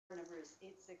is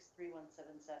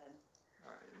 863177.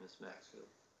 All right, Ms. Maxfield.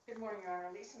 Good morning, Your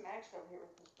Honor. Lisa Maxfield here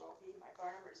with Ms. Brophy. My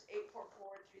bar number is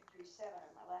 844337,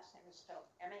 and my last name is spelled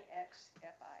Maxfield.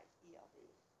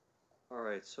 All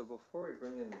right, so before we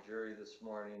bring in the jury this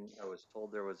morning, I was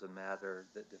told there was a matter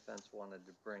that defense wanted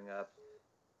to bring up.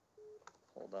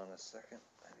 Hold on a second.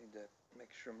 I need to make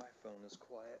sure my phone is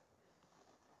quiet.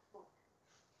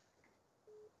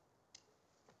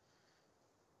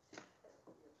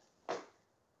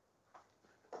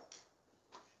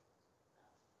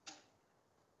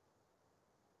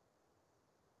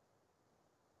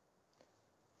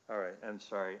 All right, I'm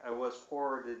sorry. I was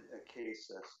forwarded a case,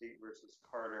 State versus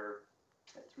Carter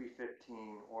at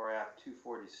 315 ORAF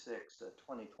 246, a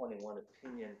 2021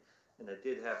 opinion, and I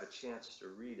did have a chance to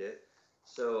read it.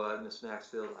 So, Ms.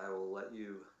 Maxfield, I will let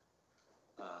you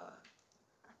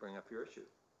bring up your issue.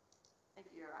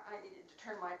 Thank you, Your Honor. I needed to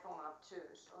turn my phone off too,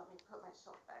 so let me put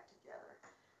myself back together.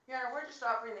 Your Honor, we're just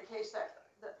offering the case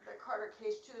the Carter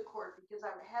case to the court because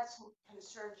I had some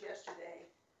concerns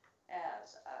yesterday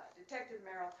as Detective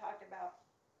Merrill talked about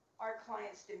our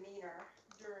client's demeanor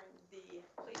during the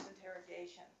police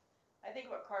interrogation. I think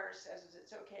what Carter says is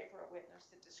it's okay for a witness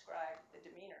to describe the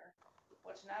demeanor.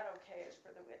 What's not okay is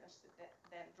for the witness to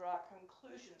then draw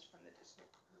conclusions from the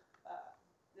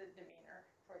demeanor.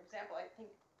 For example, I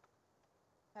think,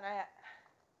 and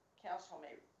counsel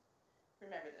may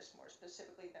remember this more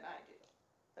specifically than I do,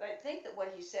 but I think that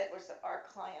what he said was that our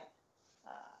client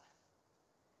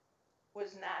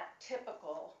was not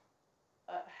typical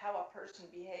of how a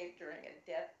person behaved during a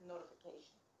death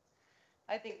notification.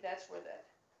 I think that's where the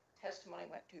testimony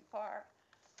went too far.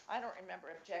 I don't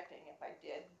remember objecting. If I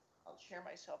did, I'll cheer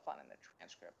myself on in the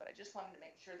transcript, but I just wanted to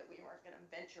make sure that we weren't going to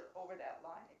venture over that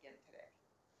line again today.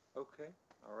 Okay,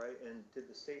 all right. And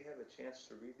did the state have a chance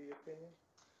to read the opinion?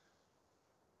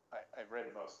 I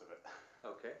read most of it.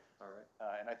 Okay, all right.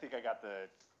 And I think I got the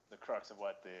crux of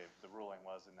what the ruling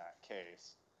was in that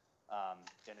case.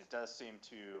 And it does seem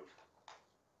to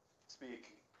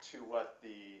speak to what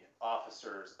the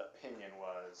officer's opinion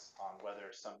was on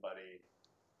whether somebody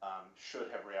should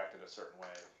have reacted a certain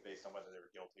way based on whether they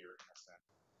were guilty or innocent.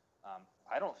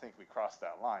 I don't think we crossed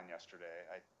that line yesterday.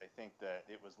 I think that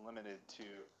it was limited to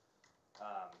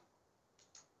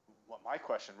what my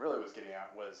question really was getting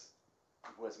at was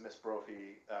Ms.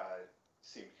 Brophy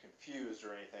seemed confused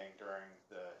or anything during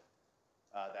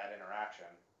that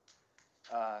interaction.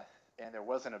 And there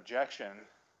was an objection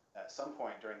at some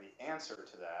point during the answer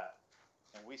to that,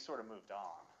 and we sort of moved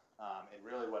on. And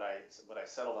really what I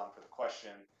settled on for the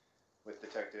question with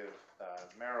Detective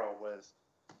Merrill was,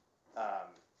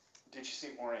 did she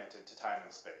seem oriented to time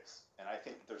and space? And I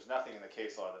think there's nothing in the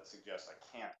case law that suggests I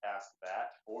can't ask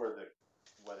that or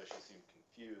whether she seemed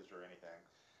confused or anything.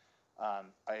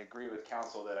 I agree with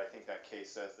counsel that I think that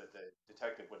case says that the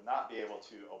detective would not be able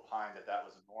to opine that that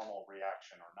was a normal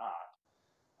reaction or not.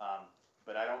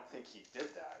 But I don't think he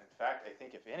did that. In fact, I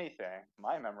think if anything,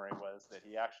 my memory was that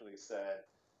he actually said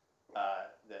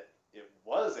that it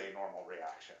was a normal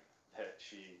reaction, that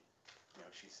she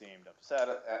seemed upset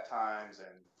at times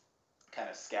and kind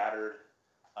of scattered,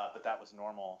 but that was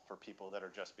normal for people that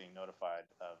are just being notified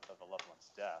of a loved one's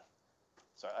death.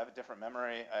 So I have a different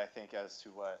memory, I think, as to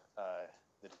what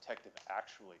the detective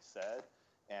actually said.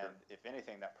 And if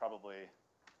anything, that probably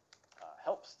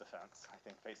helps defense, I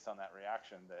think, based on that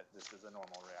reaction, that this is a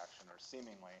normal reaction or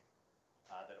seemingly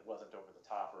that it wasn't over the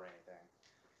top or anything.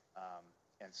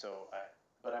 And so,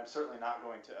 but I'm certainly not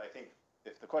going to, I think,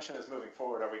 if the question is moving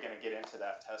forward, are we going to get into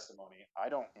that testimony? I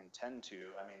don't intend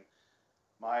to. I mean,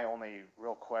 my only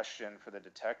real question for the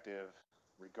detective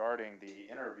regarding the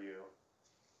interview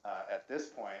at this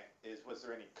point is, was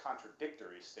there any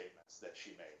contradictory statements that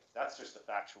she made? That's just a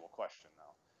factual question, though.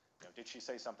 Did she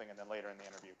say something and then later in the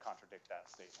interview contradict that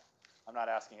statement? I'm not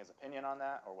asking his opinion on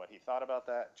that or what he thought about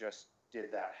that, just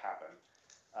did that happen?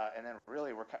 And then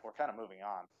really we're kind of moving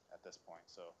on at this point.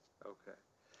 So Okay.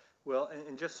 Well,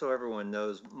 and just so everyone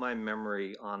knows, my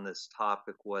memory on this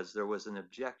topic was there was an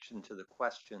objection to the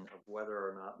question of whether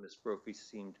or not Ms. Brophy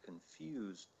seemed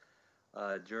confused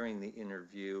during the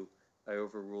interview. I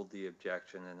overruled the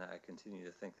objection, and I continue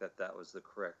to think that that was the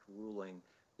correct ruling.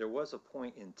 There was a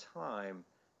point in time,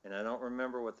 and I don't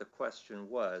remember what the question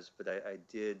was, but I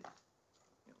did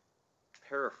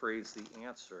paraphrase the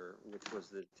answer, which was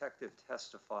the detective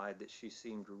testified that she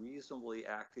seemed reasonably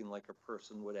acting like a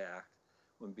person would act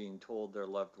when being told their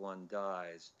loved one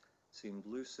dies, seemed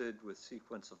lucid with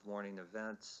sequence of morning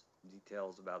events,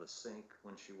 details about a sink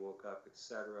when she woke up,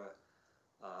 etc.,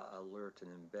 alert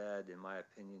and in bed. In my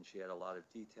opinion, she had a lot of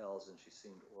details and she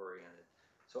seemed oriented.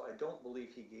 So I don't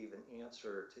believe he gave an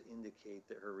answer to indicate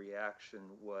that her reaction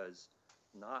was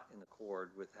not in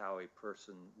accord with how a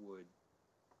person would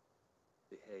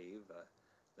behave. I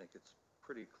think it's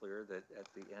pretty clear that at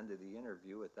the end of the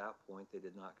interview, at that point, they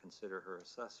did not consider her a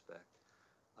suspect.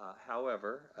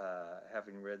 However,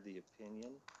 having read the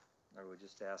opinion, I would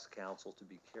just ask counsel to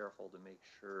be careful to make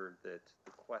sure that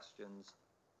the questions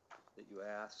that you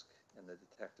ask and the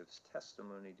detective's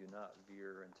testimony do not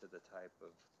veer into the type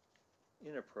of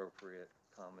inappropriate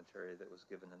commentary that was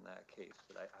given in that case.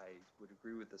 But I would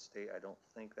agree with the state. I don't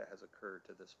think that has occurred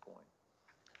to this point.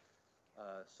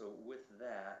 So with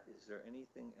that, is there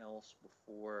anything else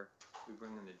before we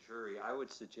bring in the jury? I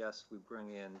would suggest we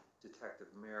bring in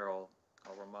Detective Merrill.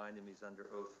 I'll remind him he's under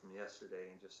oath from yesterday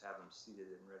and just have him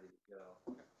seated and ready to go.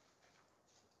 All right.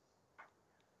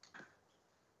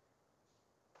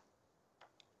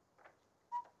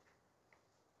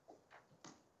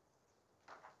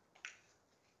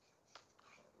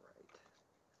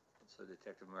 So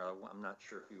Detective Merrill, I'm not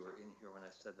sure if you were in here when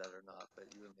I said that or not, but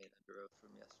you remain under oath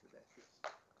from yesterday.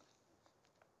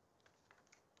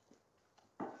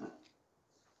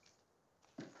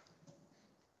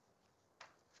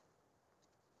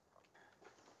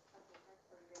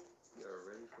 You're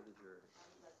ready for the jury.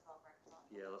 Let's go off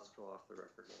record. Yeah, let's go off the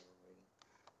record while we're waiting.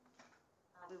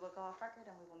 We will go off record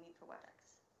and we will meet for WebEx.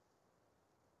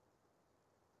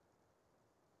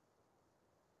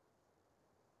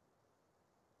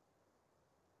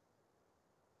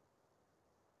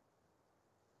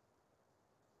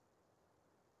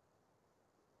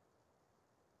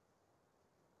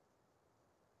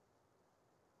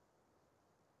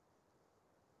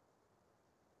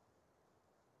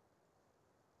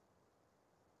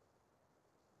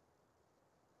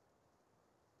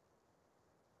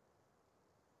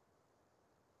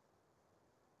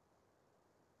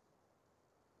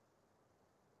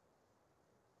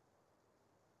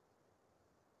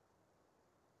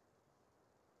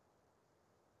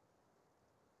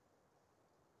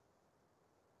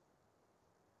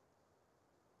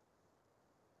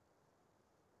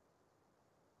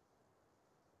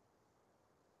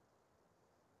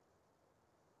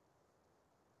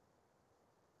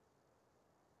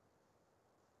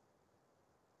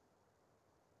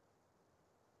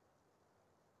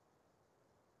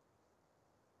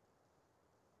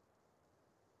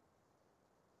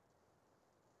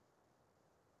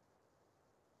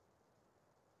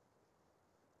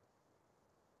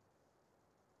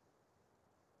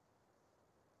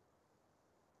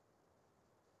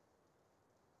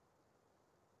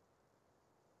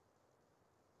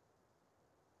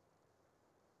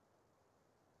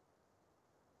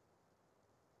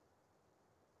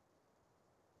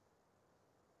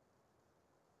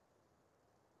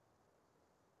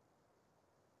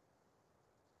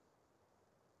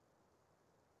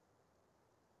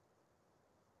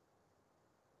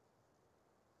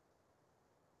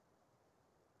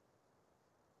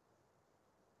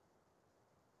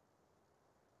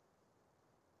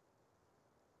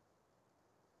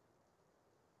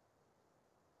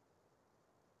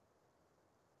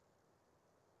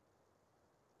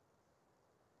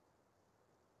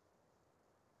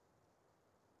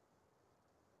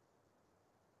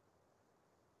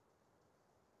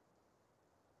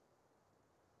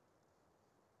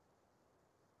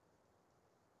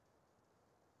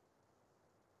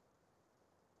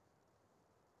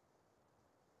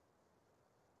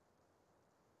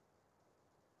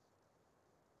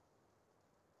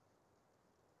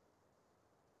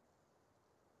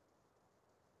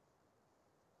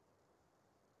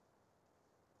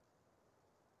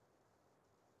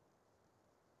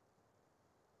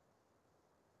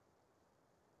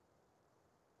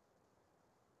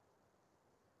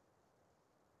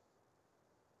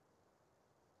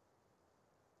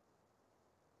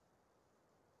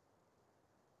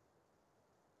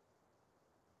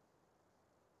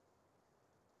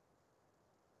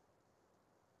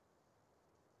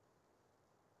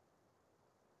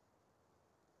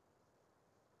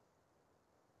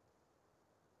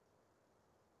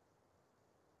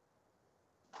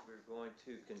 We're going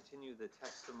to continue the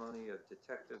testimony of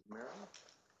Detective Merrill.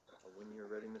 When you're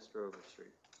ready, Mr.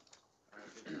 Overstreet. All right,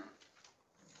 good job.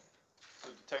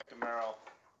 So Detective Merrill,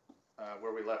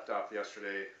 where we left off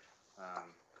yesterday,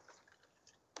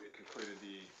 we had concluded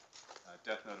the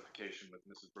death notification with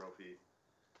Mrs. Brophy,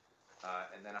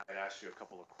 and then I had asked you a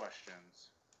couple of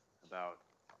questions about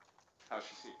how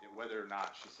whether or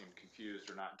not she seemed confused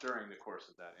or not during the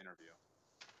course of that interview.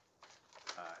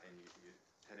 And you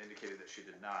had indicated that she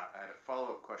did not. I had a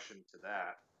follow-up question to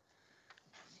that.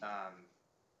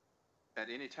 At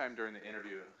any time during the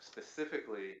interview,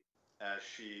 specifically as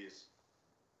she's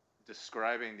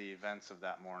describing the events of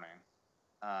that morning,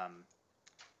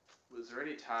 was there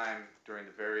any time during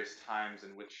the various times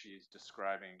in which she's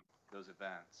describing those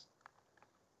events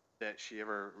that she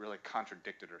ever really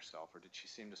contradicted herself, or did she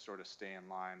seem to sort of stay in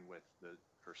line with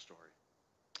her story?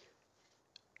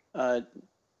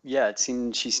 Yeah, it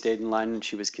seemed she stayed in line and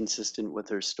she was consistent with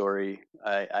her story.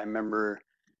 I remember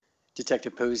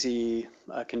Detective Posey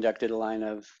conducted a line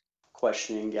of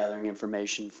questioning, gathering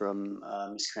information from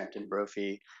Ms.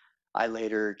 Crampton-Brophy. I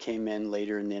later came in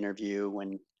later in the interview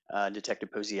when Detective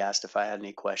Posey asked if I had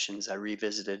any questions. I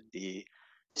revisited the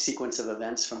sequence of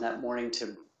events from that morning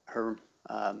to her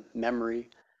memory,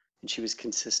 and she was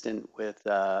consistent with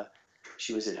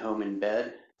she was at home in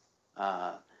bed.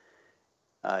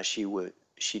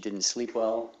 She didn't sleep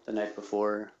well the night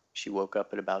before. She woke up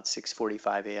at about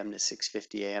 6:45 a.m. to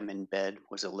 6:50 a.m. in bed,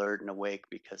 was alert and awake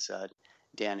because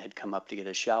Dan had come up to get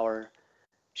a shower.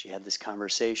 She had this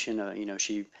conversation.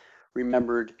 She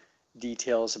remembered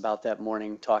details about that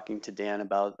morning, talking to Dan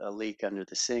about a leak under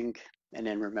the sink, and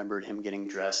then remembered him getting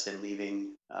dressed and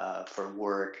leaving for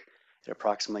work at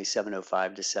approximately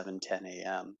 7:05 to 7:10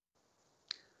 a.m.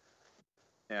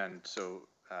 And so,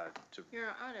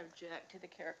 Here, I would object to the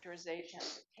characterization.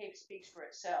 The tape speaks for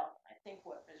itself. I think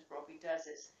what Ms. Brophy does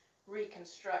is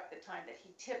reconstruct the time that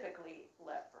he typically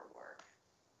left for work.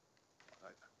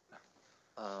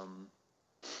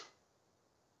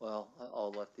 Well,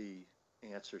 I'll let the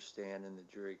answer stand, and the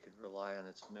jury could rely on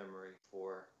its memory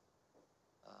for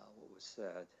what was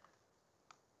said.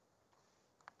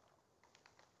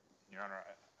 Your Honor,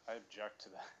 I object to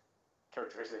the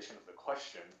characterization of the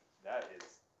question. That is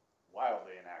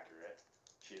wildly inaccurate.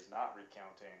 She is not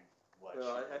recounting what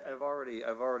Well, she.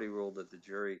 I've already ruled that the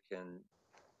jury can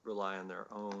rely on their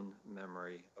own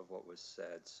memory of what was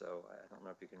said, so I don't know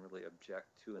if you can really object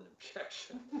to an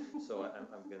objection. So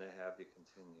I'm going to have you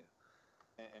continue.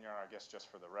 And Your Honor, I guess just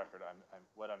for the record,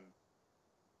 what I'm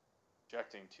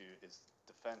objecting to is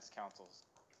defense counsel's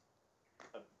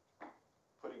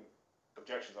putting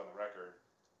objections on the record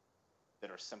that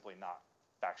are simply not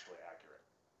factually accurate.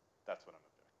 That's what I'm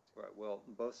objecting to. Right. Well,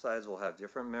 both sides will have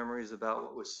different memories about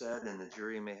what was said, and the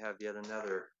jury may have yet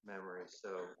another memory.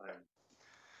 So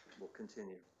we'll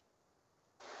continue.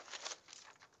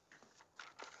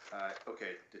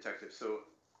 Okay, Detective. So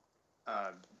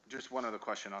just one other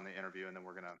question on the interview, and then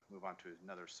we're going to move on to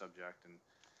another subject. And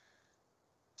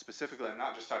specifically, I'm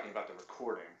not just talking about the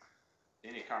recording.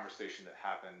 Any conversation that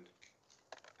happened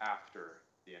after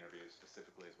the interview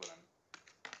specifically is what I'm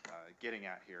getting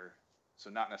at here. So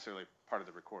not necessarily part of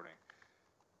the recording.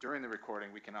 During the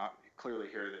recording, we can clearly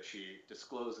hear that she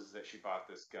discloses that she bought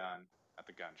this gun at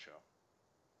the gun show.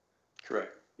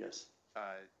 Correct. Yes.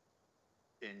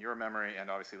 In your memory, and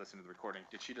obviously listening to the recording,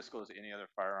 did she disclose any other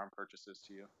firearm purchases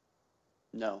to you?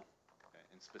 No. Okay.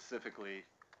 And specifically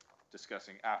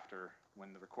discussing after,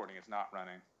 when the recording is not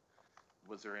running,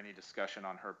 was there any discussion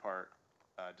on her part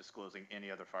disclosing any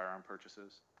other firearm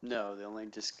purchases? No, the only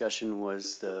discussion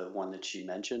was the one that she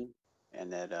mentioned,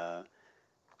 and that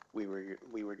we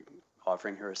were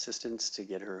offering her assistance to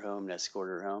get her home and escort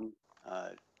her home,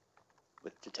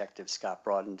 with Detective Scott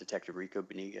Broad and Detective Rico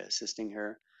Beniga assisting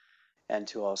her, and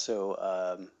to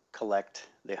also collect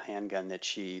the handgun that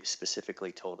she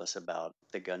specifically told us about,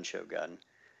 the gun show gun,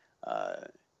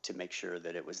 to make sure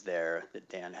that it was there, that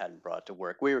Dan hadn't brought to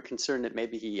work. We were concerned that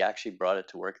maybe he actually brought it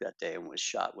to work that day and was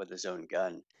shot with his own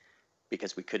gun,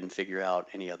 because we couldn't figure out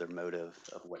any other motive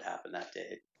of what happened that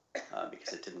day,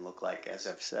 because it didn't look like, as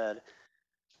I've said,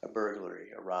 a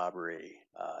burglary, a robbery.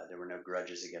 There were no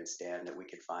grudges against Dan that we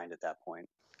could find at that point.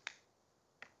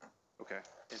 Okay.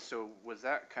 And so was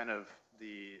that kind of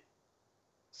the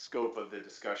scope of the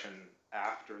discussion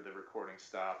after the recording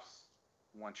stops,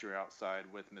 once you're outside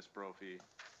with Ms. Brophy?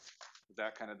 Is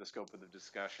that kind of the scope of the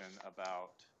discussion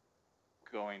about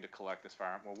going to collect this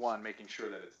firearm? Well, one, making sure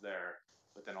that it's there,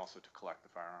 but then also to collect the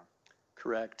firearm.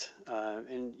 Correct.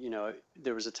 And,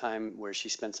 there was a time where she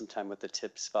spent some time with the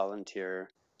TIPS volunteer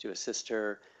to assist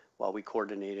her while we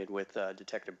coordinated with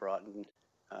Detective Broughton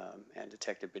and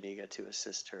Detective Beniga to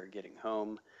assist her getting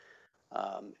home.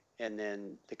 And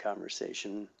then the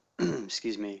conversation,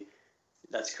 excuse me,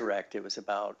 that's correct. It was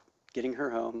about getting her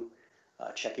home,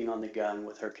 checking on the gun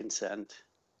with her consent,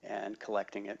 and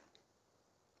collecting it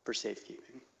for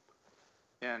safekeeping.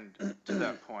 And to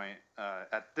that point,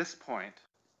 at this point,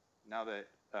 now that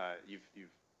you've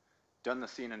done the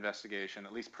scene investigation,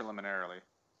 at least preliminarily,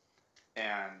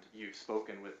 and you've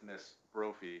spoken with Ms.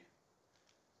 Brophy,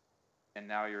 and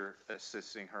now you're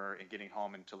assisting her in getting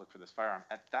home and to look for this firearm,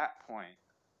 at that point,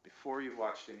 before you've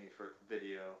watched any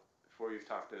video, before you've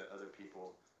talked to other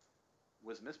people,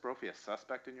 was Ms. Brophy a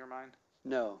suspect in your mind?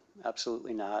 No,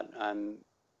 absolutely not.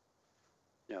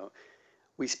 You know,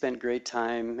 we spent great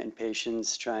time and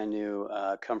patience trying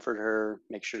to comfort her,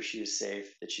 make sure she was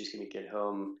safe, that she's going to get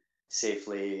home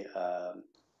safely.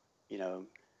 You know,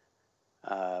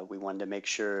 we wanted to make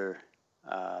sure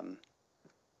um,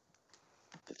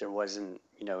 that there wasn't,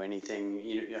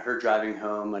 anything. Her driving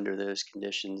home under those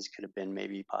conditions could have been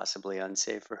maybe possibly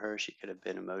unsafe for her. She could have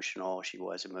been emotional. She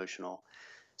was emotional.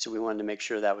 So we wanted to make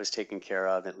sure that was taken care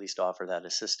of, at least offer that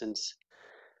assistance.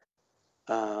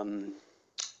 Um,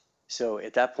 so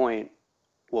at that point,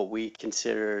 what we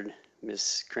considered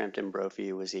Miss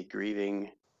Crampton-Brophy was a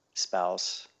grieving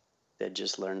spouse that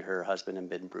just learned her husband had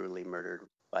been brutally murdered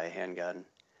by a handgun.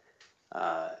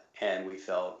 And we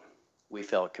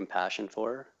felt compassion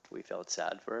for her. We felt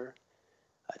sad for her.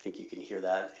 I think you can hear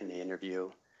that in the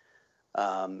interview.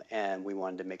 And we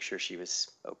wanted to make sure she was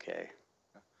okay.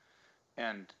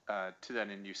 And to that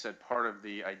end, you said part of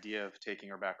the idea of taking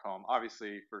her back home,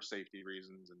 obviously for safety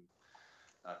reasons and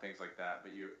things like that,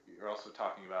 but you're also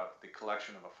talking about the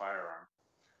collection of a firearm.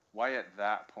 Why at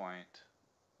that point,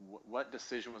 what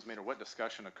decision was made or what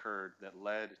discussion occurred that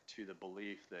led to the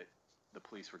belief that the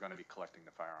police were going to be collecting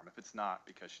the firearm, if it's not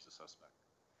because she's a suspect?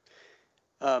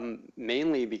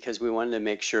 Mainly because we wanted to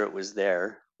make sure it was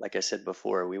there. Like I said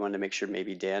before, we wanted to make sure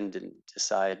maybe Dan didn't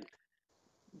decide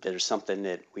there's something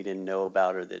that we didn't know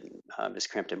about or that Ms.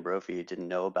 Crampton-Brophy didn't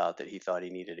know about that he thought he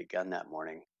needed a gun that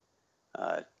morning.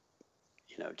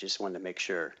 Just wanted to make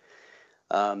sure.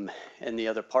 And the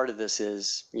other part of this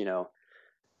is,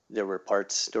 there were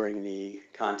parts during the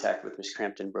contact with Ms.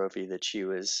 Crampton-Brophy that she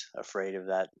was afraid of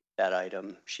that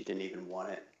item. She didn't even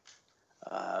want it.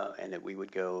 And that we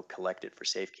would go collect it for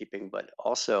safekeeping. But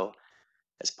also,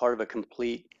 as part of a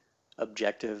complete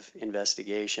objective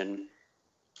investigation,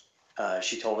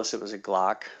 she told us it was a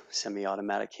Glock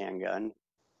semi-automatic handgun.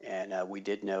 And we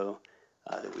did know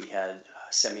that we had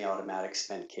semi-automatic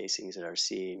spent casings at our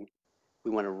scene. We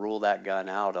want to rule that gun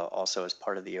out also as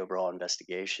part of the overall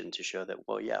investigation to show that,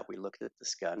 well, yeah, we looked at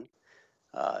this gun.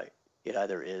 It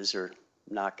either is or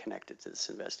not connected to this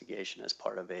investigation as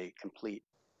part of a complete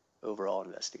overall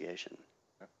investigation.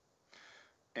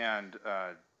 And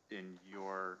in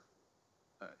your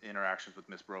interactions with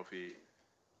Ms. Brophy,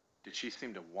 did she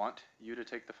seem to want you to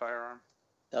take the firearm?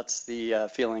 That's the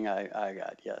feeling I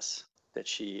got, yes. That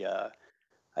she,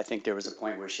 I think there was a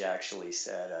point where she actually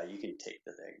said, you can take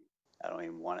the thing. I don't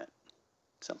even want it.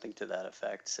 Something to that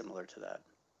effect, similar to that.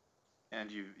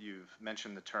 And you've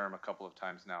mentioned the term a couple of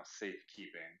times now,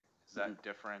 safekeeping. Is that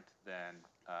different than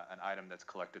an item that's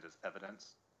collected as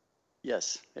evidence?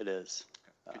 Yes, it is.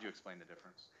 Okay. Could you explain the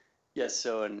difference? Yes,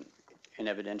 so an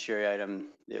evidentiary item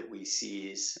that we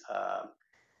seize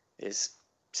is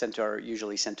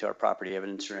usually sent to our property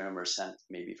evidence room or sent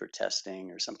maybe for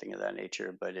testing or something of that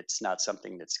nature, but it's not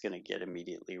something that's going to get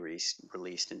immediately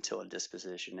released until a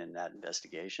disposition in that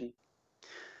investigation.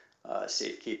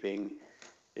 Safekeeping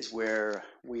is where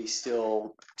we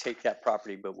still take that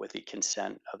property, but with the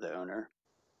consent of the owner.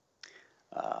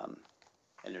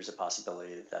 And there's a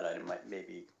possibility that that item might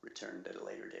maybe returned at a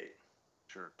later date.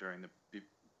 Sure.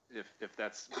 If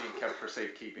that's being kept for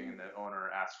safekeeping and the owner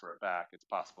asks for it back, it's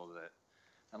possible that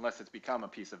unless it's become a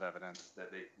piece of evidence that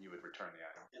you would return the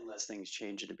item. Unless things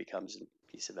change and it becomes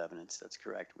a piece of evidence, that's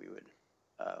correct. We would.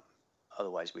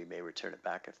 Otherwise, we may return it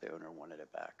back if the owner wanted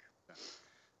it back. Okay.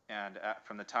 And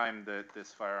from the time that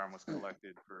this firearm was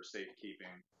collected for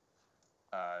safekeeping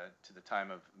to the time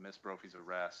of Ms. Brophy's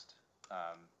arrest,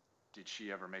 did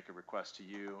she ever make a request to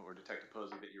you or Detective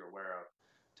Posey that you're aware of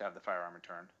to have the firearm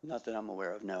returned? Not that I'm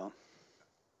aware of, no.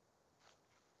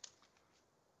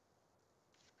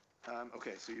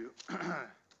 Okay, so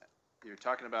you're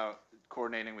talking about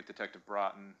coordinating with Detective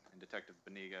Broughton and Detective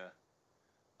Beniga.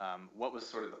 What was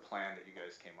sort of the plan that you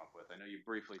guys came up with? I know you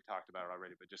briefly talked about it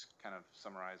already, but just kind of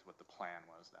summarize what the plan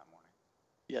was that morning.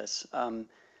 Yes.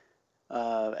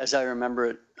 As I remember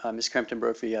it, Ms.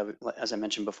 Crampton-Brophy, as I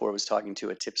mentioned before, was talking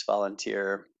to a TIPS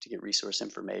volunteer to get resource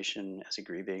information as a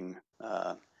grieving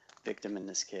victim, in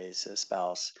this case, a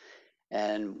spouse.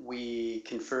 And we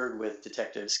conferred with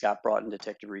Detective Scott Broughton,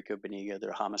 Detective Rico Beniga,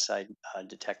 their homicide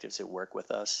detectives that work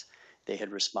with us. They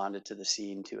had responded to the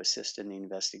scene to assist in the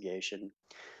investigation.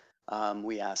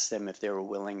 We asked them if they were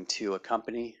willing to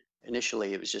accompany.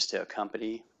 Initially, it was just to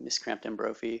accompany Ms.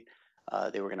 Crampton-Brophy.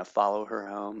 They were going to follow her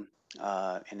home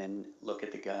and then look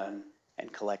at the gun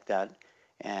and collect that.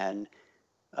 And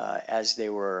as they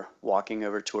were walking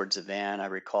over towards the van, I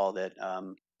recall that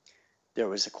there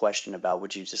was a question about,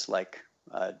 would you just like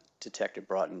Detective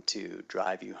Broughton to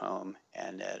drive you home?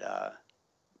 And that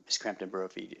Ms.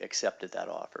 Crampton-Brophy accepted that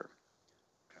offer.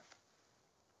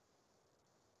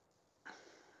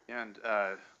 And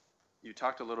you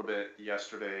talked a little bit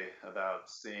yesterday about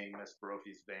seeing Miss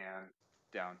Brophy's van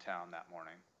downtown that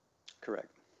morning.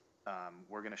 Correct.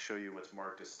 We're going to show you what's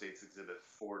marked as State's Exhibit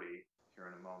 40 here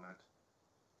in a moment.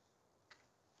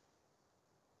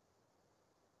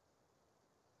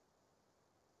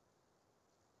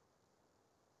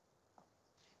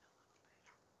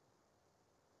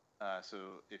 So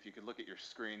if you could look at your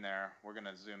screen there, we're going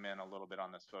to zoom in a little bit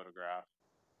on this photograph.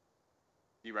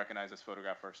 Do you recognize this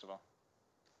photograph, first of all?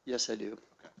 Yes, I do.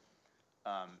 Okay.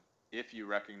 If you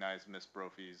recognize Miss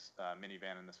Brophy's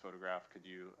minivan in this photograph, could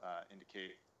you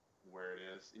indicate where it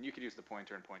is? And you could use the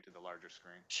pointer and point to the larger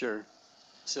screen. Sure.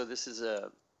 So this is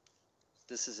a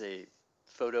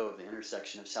photo of the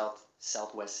intersection of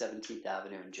Southwest 17th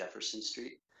Avenue and Jefferson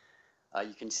Street.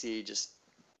 You can see just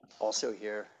also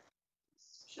here,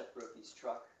 Chef Brophy's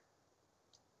truck.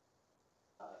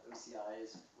 OCI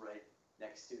is right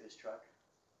next to his truck.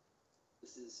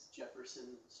 This is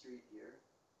Jefferson Street here,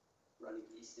 running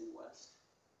east and west.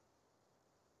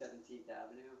 17th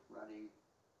Avenue running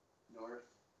north,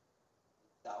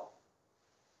 south.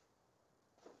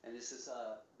 And this is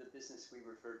the business we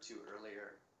referred to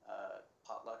earlier,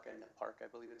 Potluck in the Park, I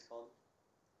believe it's called,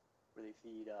 where they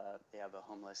feed, they have a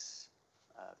homeless,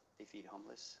 they feed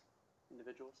homeless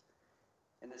individuals.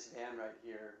 And this van right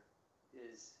here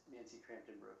is Nancy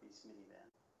Crampton-Brophy's minivan,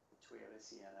 a Toyota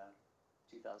Sienna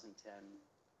 2010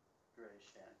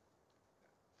 grayish van.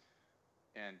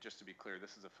 And just to be clear,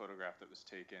 this is a photograph that was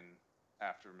taken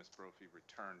after Miss Brophy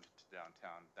returned to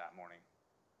downtown that morning.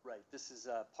 Right. This is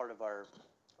part of our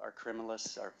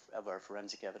criminalists, of our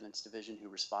forensic evidence division, who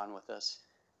respond with us,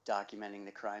 documenting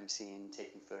the crime scene,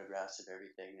 taking photographs of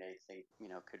everything they think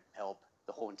could help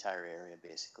the whole entire area,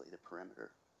 basically the perimeter.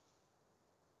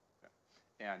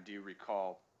 And do you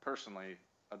recall personally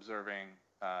observing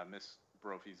Miss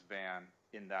Brophy's van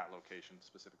in that location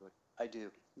specifically? I do,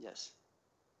 yes.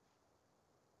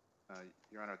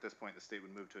 Your Honor, at this point, the state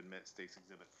would move to admit State's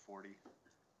Exhibit 40.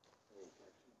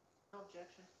 No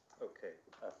objection. Okay,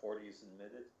 40 is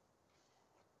admitted.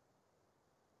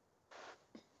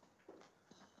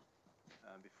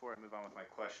 Before I move on with my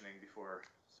questioning,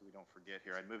 so we don't forget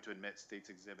here, I'd move to admit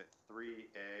State's Exhibit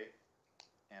 3A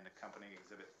and accompanying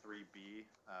Exhibit 3B,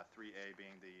 3A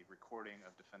being the recording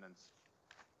of defendant's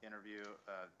interview,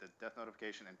 the death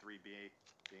notification, and 3B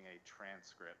being a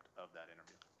transcript of that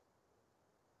interview.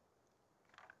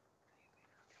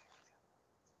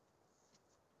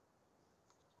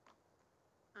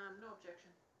 No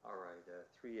objection. All right,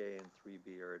 3A and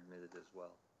 3B are admitted as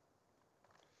well.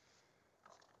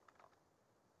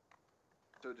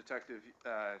 So, Detective,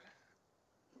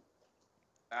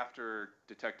 after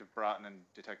Detective Broughton and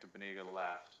Detective Beniga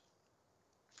left,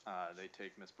 they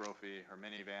take Miss Brophy, her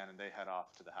minivan, and they head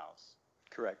off to the house.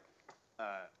 Correct.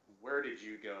 Where did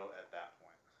you go at that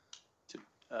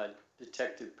point?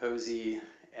 Detective Posey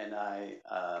and I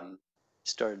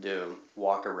started to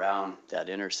walk around that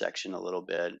intersection a little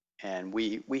bit, and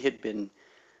we had been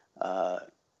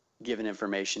given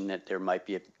information that there might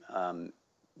be a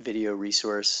video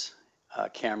resources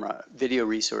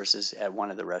at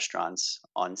one of the restaurants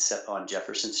on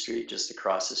Jefferson Street, just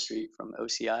across the street from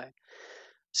OCI.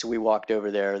 So we walked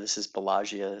over there. This is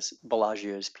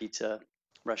Bellagio's Pizza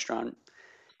restaurant,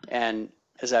 and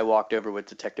as I walked over with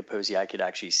Detective Posey, I could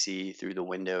actually see through the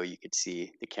window. You could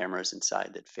see the cameras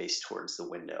inside that face towards the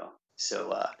window.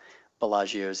 So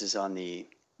Bellagio's is on the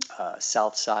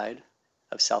south side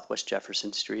of Southwest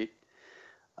Jefferson Street.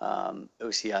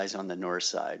 OCI is on the north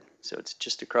side. So it's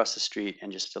just across the street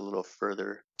and just a little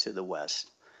further to the west.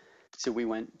 So we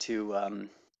went to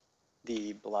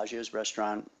the Bellagio's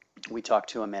restaurant. We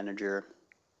talked to a manager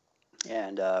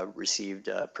and received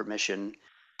permission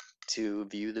to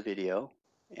view the video.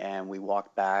 And we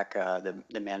walked back.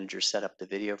 The manager set up the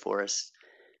video for us.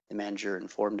 The manager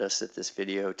informed us that this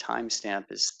video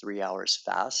timestamp is 3 hours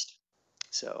fast.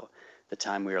 So the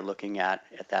time we were looking at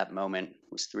that moment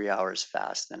was 3 hours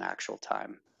fast than actual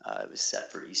time. It was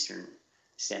set for Eastern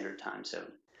Standard Time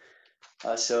zone.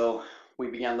 So we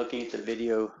began looking at the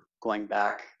video going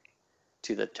back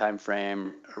to the time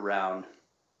frame around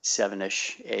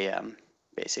 7-ish a.m.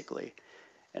 basically.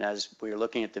 And as we were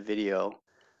looking at the video,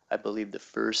 I believe the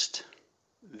first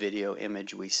video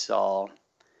image we saw,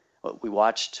 we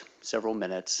watched several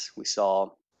minutes. We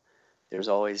saw there's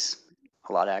always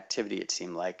a lot of activity, it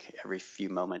seemed like, every few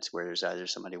moments where there's either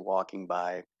somebody walking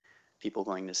by, people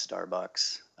going to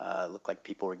Starbucks. It looked like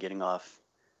people were getting off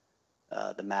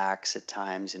the Max at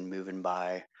times and moving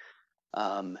by.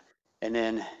 And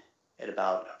then at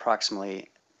about approximately,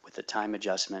 with the time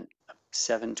adjustment,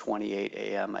 7:28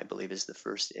 a.m., I believe, is the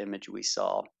first image we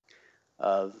saw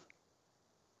of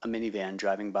a minivan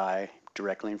driving by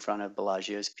directly in front of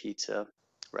Bellagio's Pizza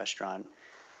restaurant.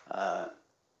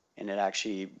 And it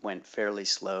actually went fairly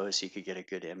slow so you could get a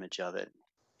good image of it.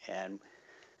 And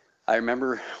I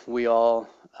remember we all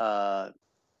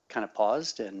kind of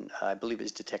paused, and I believe it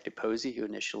was Detective Posey who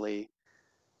initially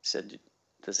said,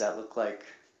 does that look like,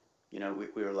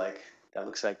 we were like, that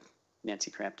looks like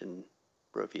Nancy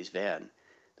Crampton-Brophy's van,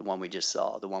 the one we just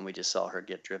saw her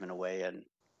get driven away in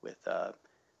with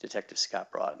Detective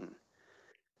Scott Broughton.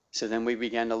 So then we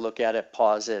began to look at it,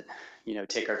 pause it,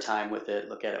 take our time with it,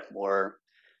 look at it more,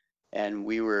 and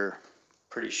we were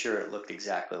pretty sure it looked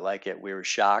exactly like it. We were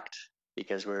shocked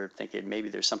because we were thinking maybe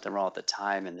there's something wrong at the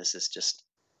time, and this is just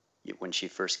when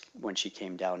she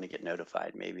came down to get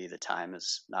notified, maybe the time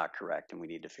is not correct and we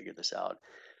need to figure this out.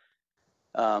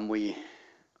 We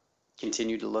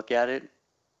continued to look at it,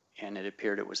 and it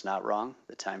appeared it was not wrong.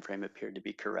 The time frame appeared to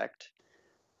be correct.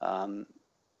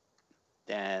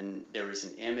 Then there was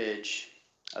an image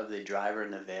of the driver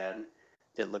in the van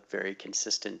that looked very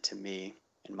consistent to me,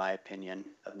 in my opinion,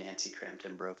 of Nancy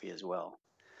Crampton-Brophy as well.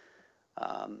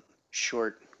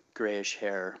 Short, grayish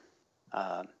hair,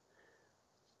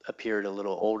 appeared a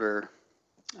little older,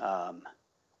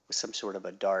 with some sort of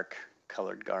a dark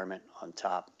colored garment on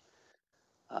top.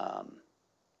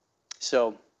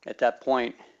 So at that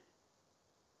point,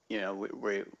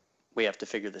 we have to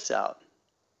figure this out.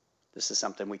 This is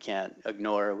something we can't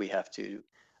ignore. We have to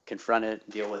confront it,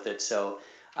 deal with it. So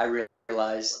I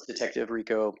realized Detective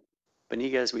Rico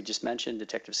Beniga, as we just mentioned,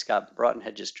 Detective Scott Broughton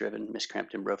had just driven Miss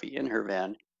Crampton-Brophy in her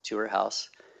van to her house.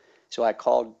 So I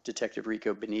called Detective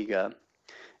Rico Beniga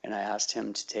and I asked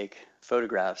him to take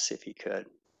photographs, if he could,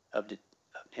 of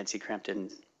Nancy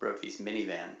Crampton-Brophy's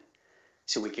minivan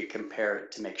so we could compare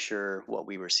it to make sure what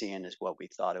we were seeing is what we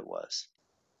thought it was.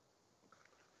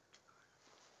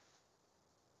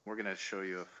 We're going to show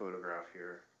you a photograph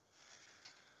here.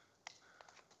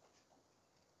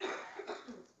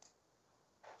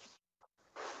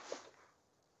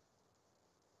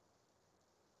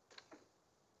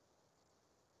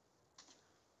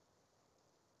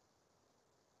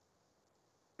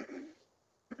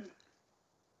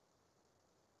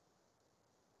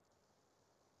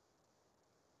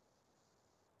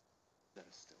 That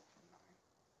is still from 9.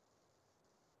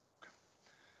 Okay.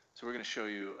 So we're going to show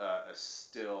you a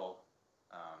still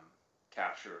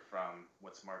capture from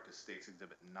what's marked as State's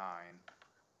Exhibit 9,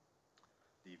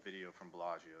 the video from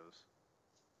Bellagio's.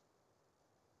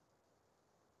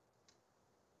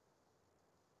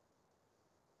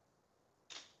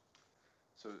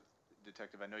 So,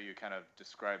 Detective, I know you kind of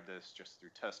described this just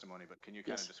through testimony, but can you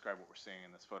kind of describe what we're seeing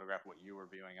in this photograph, what you were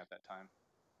viewing at that time?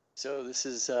 So this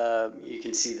is, you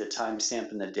can see the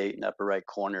timestamp and the date in the upper right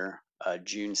corner,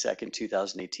 June 2nd,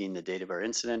 2018, the date of our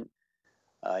incident.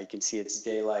 You can see it's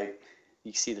daylight.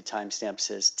 You see the timestamp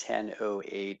says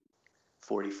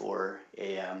 10:08:44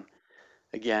 a.m.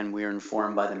 Again, we were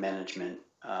informed by the management,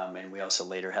 and we also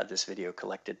later had this video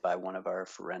collected by one of our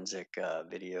forensic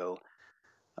video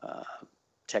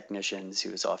technicians,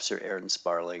 who was Officer Aaron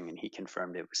Sparling, and he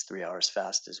confirmed it was 3 hours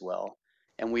fast as well.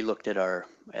 And we looked at our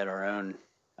own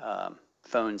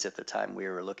phones at the time we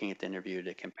were looking at the interview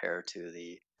to compare to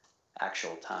the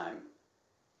actual time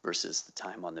versus the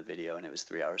time on the video, and it was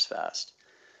 3 hours fast.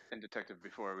 And Detective,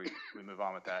 before we move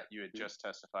on with that, you had just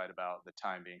testified about the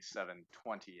time being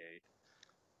 7:28.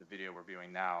 The video we're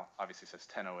viewing now obviously says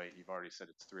 10:08. You've already said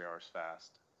it's 3 hours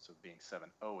fast, so being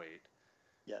 7:08.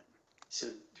 Yeah.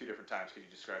 So 2 different times. Could you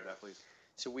describe that, please?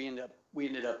 So we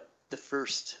ended up, the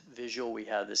first visual we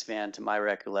had of this van, to my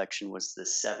recollection, was the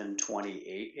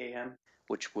 7:28 a.m.,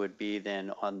 which would be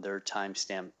then on their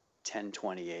timestamp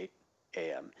 10:28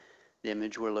 a.m. The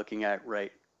image we're looking at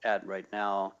right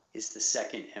now is the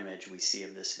second image we see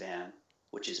of this van,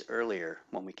 which is earlier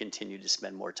when we continue to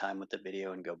spend more time with the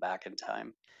video and go back in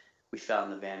time. We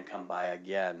found the van come by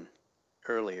again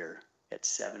earlier at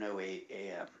 7:08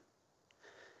 a.m.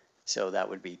 So that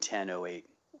would be 10:08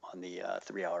 on the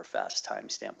 3 hour fast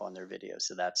timestamp on their video.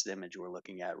 So that's the image we're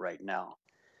looking at right now.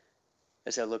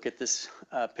 As I look at this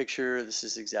picture, this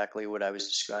is exactly what I was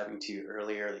describing to you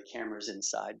earlier. The camera's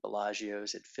inside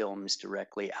Bellagio's. It films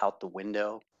directly out the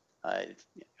window.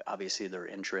 Obviously their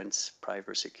entrance, probably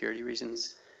for security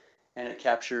reasons. And it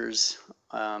captures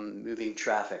moving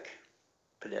traffic,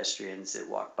 pedestrians that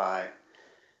walk by.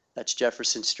 That's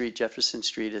Jefferson Street. Jefferson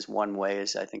Street is one way,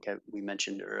 as I think we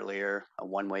mentioned earlier, a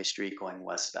one-way street going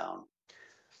westbound.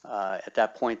 At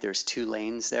that point, there's 2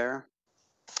 lanes there.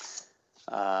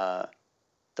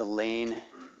 The lane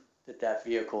that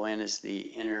vehicle in is the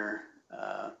inner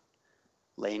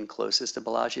lane closest to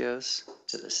Bellagio's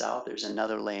to the south. There's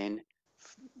another lane,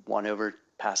 one over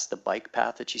past the bike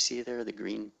path that you see there, the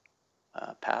green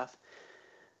path.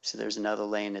 So there's another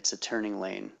lane, it's a turning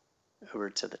lane over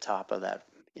to the top of that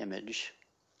image.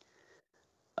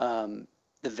 The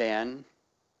van,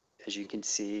 as you can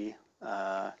see,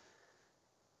 and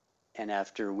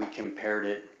after we compared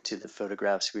it to the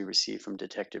photographs we received from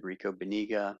Detective Rico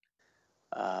Beniga,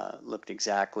 looked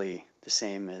exactly the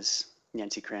same as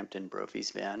Nancy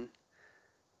Crampton-Brophy's van.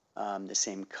 The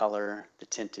same color, the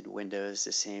tinted windows,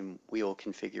 the same wheel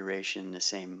configuration, the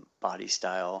same body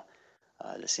style,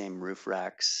 the same roof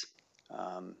racks.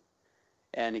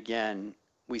 And again,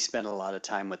 we spent a lot of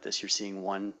time with this. You're seeing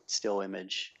one still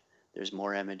image. There's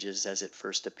more images as it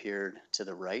first appeared to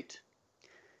the right.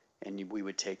 And we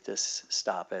would take this,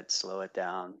 stop it, slow it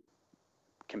down,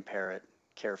 compare it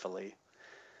carefully.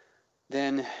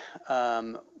 Then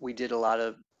we did a lot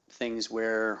of things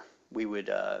where we would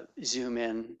zoom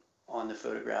in on the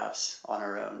photographs on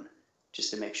our own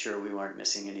just to make sure we weren't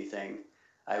missing anything.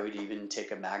 I would even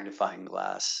take a magnifying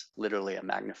glass, literally a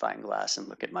magnifying glass, and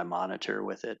look at my monitor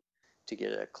with it to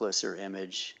get a closer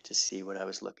image to see what I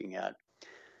was looking at.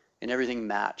 And everything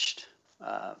matched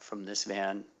from this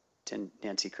van to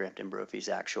Nancy Crampton-Brophy's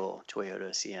actual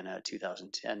Toyota Sienna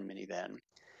 2010 minivan.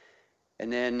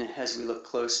 And then as we look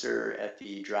closer at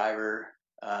the driver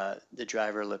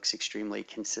looks extremely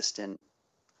consistent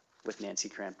with Nancy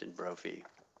Crampton-Brophy.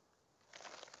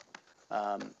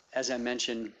 As I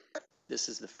mentioned, this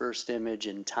is the first image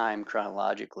in time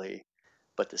chronologically,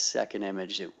 but the second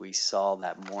image that we saw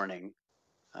that morning,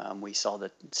 we saw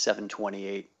the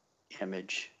 728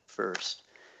 image first.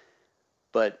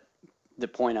 But the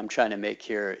point I'm trying to make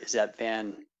here is that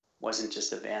van wasn't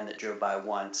just a van that drove by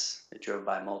once, it drove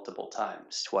by multiple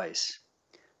times, twice.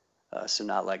 So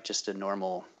not like just a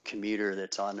normal commuter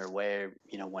that's on their way,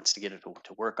 you know, wants to get it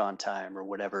to work on time or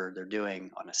whatever they're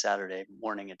doing on a Saturday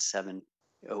morning at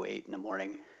 7:08 in the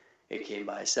morning. It came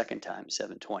by a second time,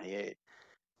 7:28.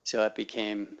 So it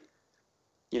became,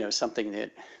 you know, something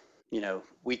that, you know,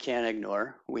 we can't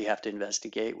ignore. We have to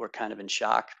investigate. We're kind of in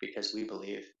shock because we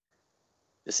believe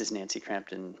this is Nancy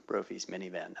Crampton-Brophy's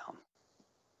minivan now.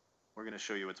 We're going to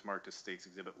show you what's marked as State's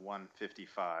Exhibit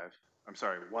 155. I'm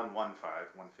sorry, 115,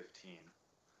 115.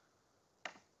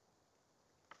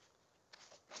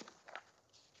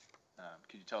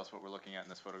 Could you tell us what we're looking at in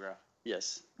this photograph?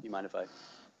 Yes. Do you mind if I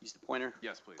use the pointer?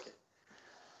 Yes, please. Okay.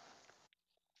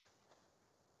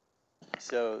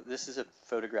 So this is a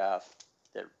photograph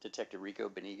that Detective Rico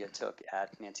Beniga took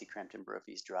at Nancy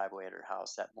Crampton-Brophy's driveway at her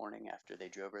house that morning after they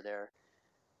drove her there,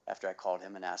 after I called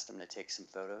him and asked him to take some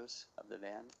photos of the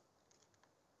van.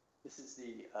 This is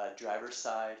the driver's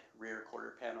side rear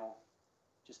quarter panel,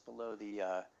 just below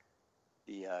the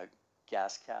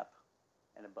gas cap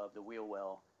and above the wheel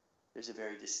well. There's a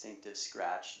very distinctive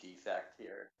scratch defect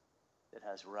here that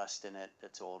has rust in it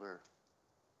that's older.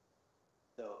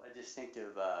 So a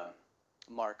distinctive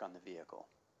mark on the vehicle.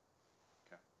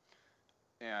 Okay.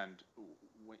 And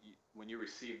when you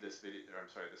received this video, or I'm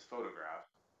sorry, this photograph,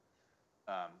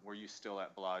 were you still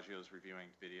at Bellagio's reviewing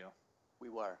video? We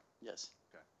were, yes.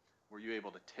 Okay. Were you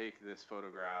able to take this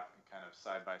photograph and kind of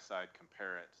side by side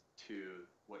compare it to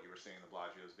what you were seeing in the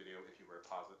Bellagio's video if you were to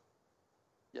pause it?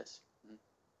 Yes. Mm-hmm.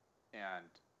 And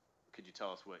could you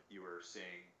tell us what you were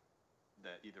seeing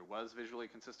that either was visually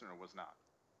consistent or was not?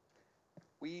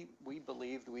 We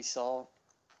believed we saw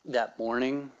that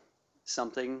morning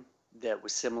something that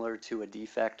was similar to a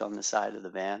defect on the side of the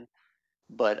van,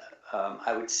 but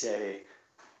I would say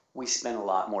we spent a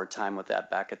lot more time with that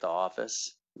back at the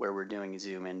office where we're doing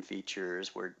zoom in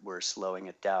features, we're slowing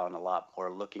it down a lot more,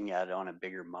 looking at it on a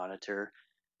bigger monitor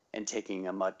and taking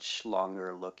a much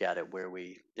longer look at it where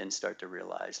we then start to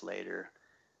realize later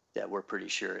that we're pretty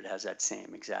sure it has that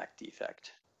same exact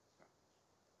defect.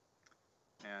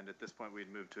 And at this point,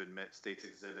 we'd move to admit State's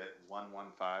Exhibit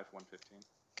 115, 115.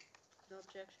 No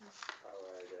objection. All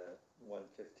right,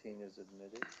 115 is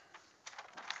admitted.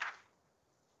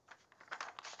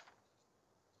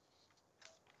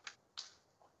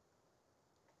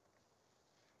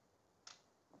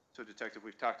 So, Detective,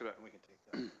 we've talked about, and we can take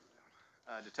that down.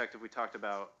 Detective, we talked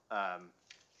about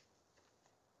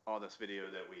all this video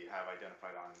that we have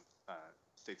identified on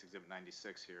State's Exhibit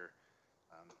 96 here.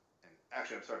 And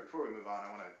actually, I'm sorry, before we move on, I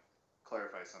want to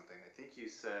clarify something. I think you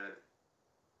said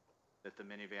that the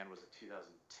minivan was a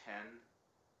 2010.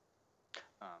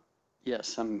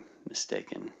 Yes, I'm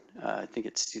mistaken. I think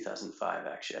it's 2005,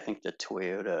 actually. I think the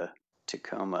Toyota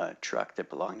Tacoma truck that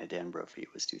belonged to Dan Brophy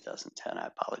was 2010. I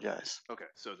apologize. Okay,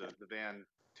 so the van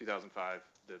 2005,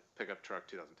 the pickup truck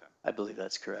 2010. I believe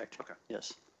that's correct. Okay.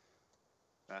 Yes.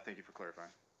 Thank you for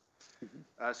clarifying.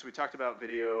 So we talked about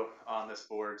video on this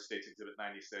board, States Exhibit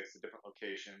 96, the different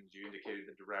locations. You indicated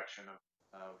the direction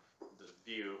of the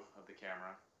view of the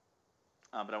camera.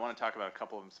 But I want to talk about a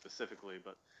couple of them specifically.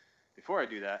 But before I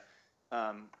do that,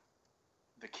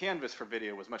 the canvas for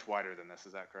video was much wider than this.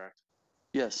 Is that correct?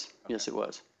 Yes, yes, it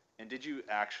was. And did you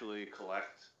actually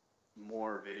collect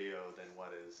more video than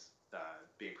what is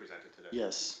being presented today?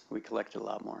 Yes, we collected a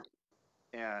lot more.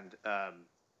 And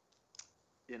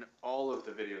in all of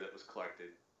the video that was collected,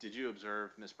 did you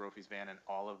observe Ms. Brophy's van in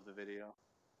all of the video?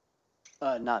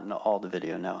 Not in all the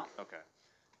video, no. Okay.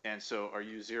 And so are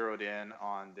you zeroed in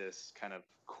on this kind of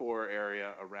core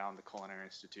area around the Culinary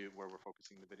Institute where we're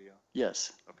focusing the video?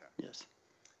 Yes. Okay. Yes.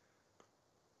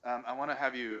 I want to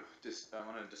have you I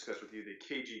want to discuss with you the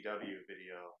KGW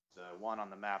video, the one on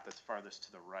the map that's farthest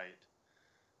to the right.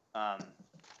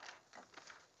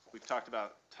 We've talked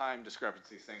about time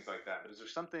discrepancies, things like that, but is there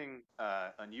something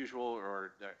unusual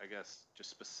or I guess just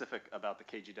specific about the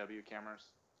KGW cameras?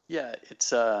 Yeah,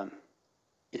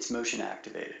 it's motion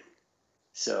activated.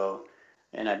 So,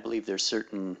 and I believe there's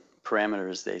certain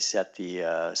parameters they set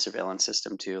the surveillance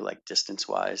system to, like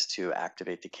distance-wise, to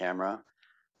activate the camera.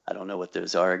 I don't know what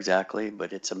those are exactly,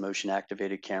 but it's a motion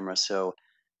activated camera. So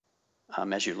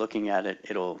as you're looking at it,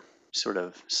 it'll sort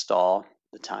of stall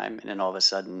the time, and then all of a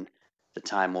sudden the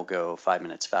time will go 5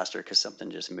 minutes faster because something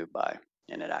just moved by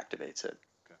and it activates it.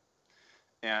 Okay.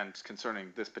 And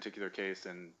concerning this particular case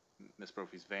and Ms.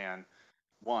 Brophy's van,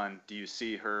 one, do you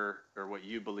see her or what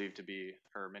you believe to be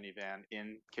her minivan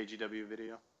in KGW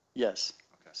video? Yes.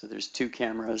 Okay. So there's two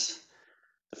cameras.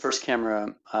 The first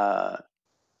camera,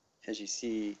 as you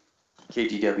see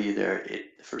KGW there,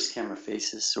 the first camera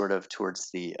faces sort of towards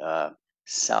the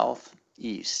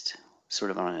southeast,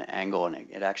 sort of on an angle, and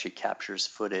it actually captures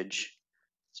footage.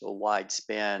 So a wide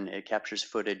span, it captures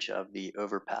footage of the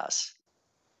overpass.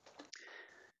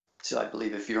 So I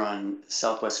believe if you're on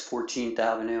Southwest 14th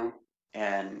Avenue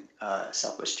and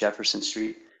Southwest Jefferson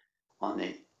Street on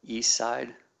the east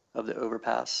side of the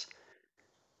overpass,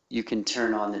 you can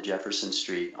turn on the Jefferson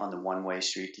Street on the one-way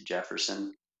street to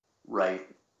Jefferson, right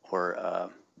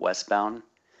or westbound,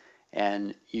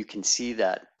 and you can see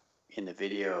that in the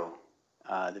video.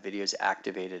 The video is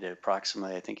activated at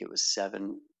approximately, I think it was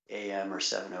 7 a.m. or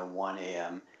 7:01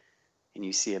 a.m., and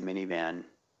you see a minivan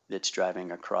that's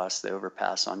driving across the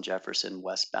overpass on Jefferson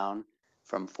westbound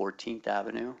from 14th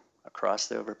Avenue across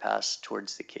the overpass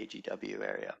towards the KGW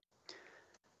area.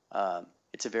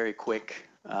 It's a very quick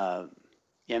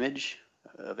image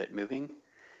of it moving,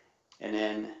 and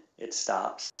then it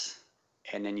stops,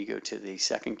 and then you go to the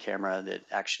second camera that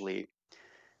actually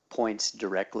points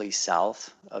directly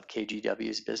south of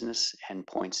KGW's business and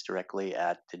points directly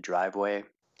at the driveway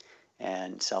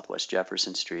and Southwest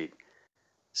Jefferson Street.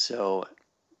 So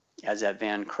as that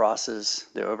van crosses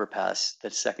the overpass,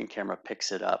 the second camera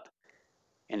picks it up,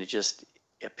 and it just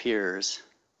appears,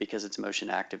 because it's motion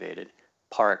activated,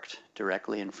 parked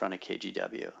directly in front of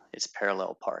KGW. It's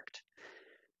parallel parked.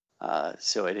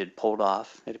 So it had pulled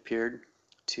off, it appeared,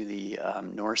 to the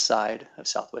north side of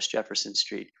Southwest Jefferson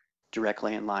Street,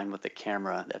 directly in line with the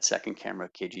camera, that second camera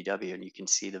of KGW, and you can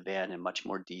see the van in much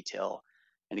more detail.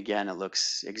 And again, it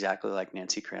looks exactly like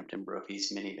Nancy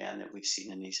Crampton-Brophy's minivan that we've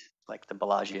seen in these, like the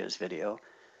Bellagio's video.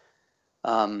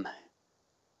 And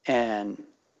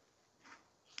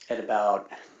at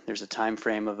about, there's a time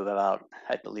frame of about,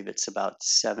 I believe it's about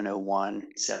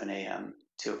 7:01, 7 a.m.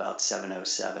 to about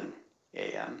 7:07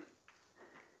 a.m.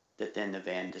 that then the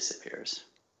van disappears.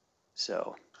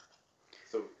 So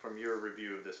from your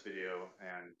review of this video,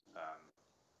 and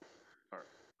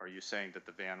are you saying that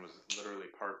the van was literally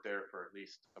parked there for at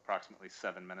least approximately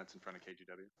 7 minutes in front of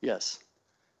KGW? yes.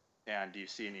 And do you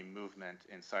see any movement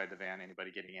inside the van,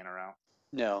 anybody getting in or out?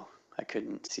 No, I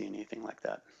couldn't see anything like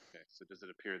that. Okay, so does it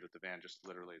appear that the van just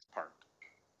literally is parked?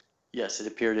 Yes, it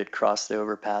appeared it crossed the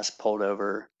overpass, pulled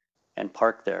over, and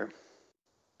parked there.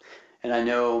 And I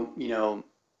know,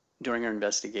 during our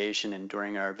investigation and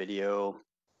during our video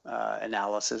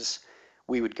analysis,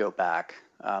 we would go back.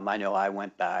 I know I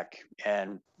went back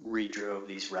and redrove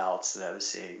these routes that I was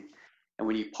seeing. And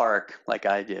when you park, like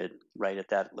I did, right at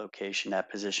that location,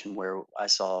 that position where I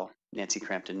saw Nancy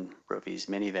Crampton-Brophy's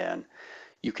minivan,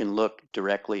 you can look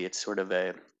directly. It's sort of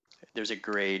there's a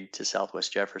grade to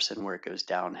Southwest Jefferson where it goes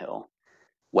downhill,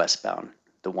 westbound,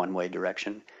 the one-way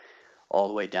direction, all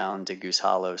the way down to Goose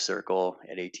Hollow Circle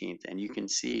at 18th. And you can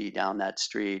see down that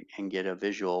street and get a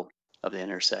visual of the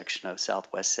intersection of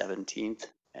Southwest 17th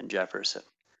and Jefferson.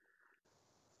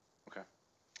 Okay.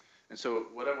 And so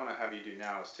what I want to have you do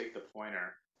now is take the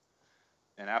pointer,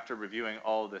 and after reviewing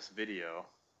all of this video,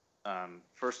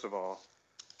 first of all,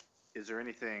 is there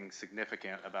anything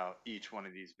significant about each one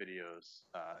of these videos?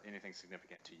 Anything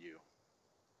significant to you?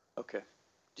 Okay,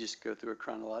 just go through it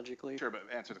chronologically. Sure, but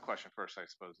answer the question first, I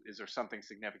suppose. Is there something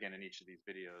significant in each of these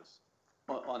videos?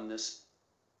 On this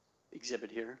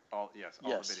exhibit here? All the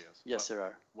videos. Yes, there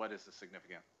are. What is the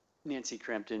significant? Nancy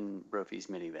Crampton-Brophy's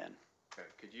minivan. Okay,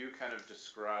 could you kind of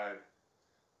describe,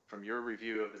 from your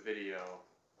review of the video,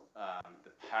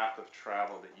 the path of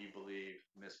travel that you believe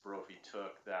Miss Brophy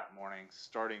took that morning,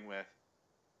 starting with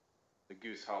the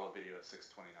Goose Hollow video at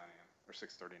 6:29 a.m. or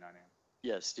 6:39 a.m.?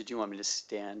 Yes, did you want me to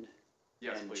stand?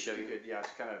 Yes, And please. show If you you? could, yeah,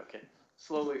 just kind of Okay.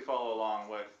 slowly follow along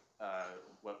with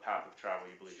what path of travel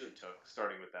you believe she took,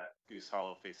 starting with that Goose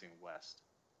Hollow facing west.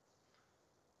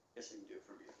 Yes, I can do it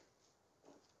from here.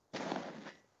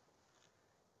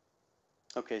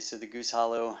 Okay, so the Goose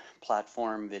Hollow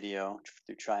platform video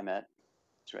through TriMet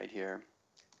is right here.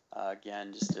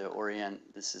 Again, just to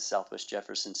orient, this is Southwest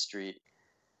Jefferson Street.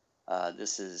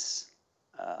 This is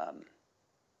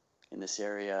in this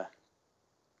area,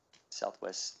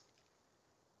 Southwest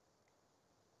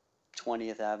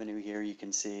 20th Avenue here, you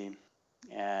can see,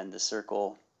 and the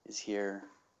circle is here.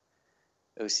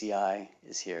 OCI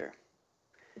is here.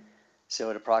 So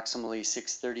at approximately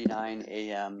 6:39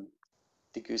 a.m.,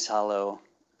 the Goose Hollow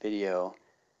video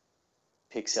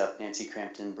picks up Nancy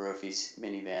Crampton-Brophy's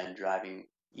minivan driving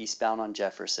eastbound on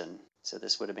Jefferson. So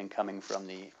this would have been coming from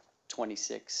the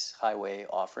 26 highway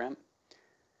off-ramp.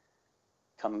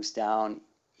 Comes down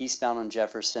eastbound on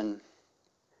Jefferson,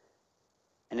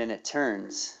 and then it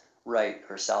turns right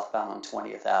or southbound on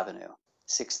 20th Avenue,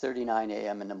 6:39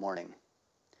 a.m. in the morning.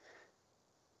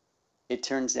 It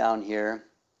turns down here,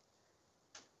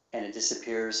 and it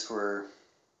disappears for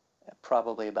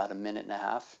probably about a minute and a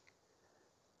half.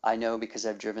 I know because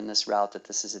I've driven this route that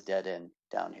this is a dead end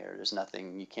down here. There's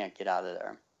nothing, you can't get out of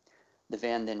there. The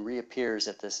van then reappears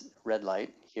at this red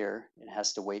light here and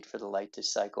has to wait for the light to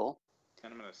cycle.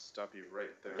 And I'm going to stop you right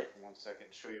there for 1 second,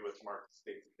 show you what's marked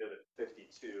State Exhibit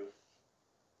 52.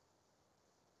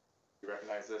 You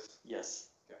recognize this? Yes.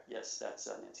 Okay. Yes, that's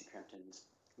Nancy Crampton's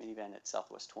minivan at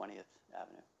Southwest 20th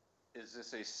Avenue. Is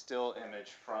this a still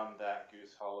image from that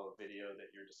Goose Hollow video that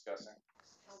you're discussing?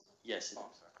 Yes. Oh,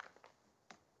 I'm sorry.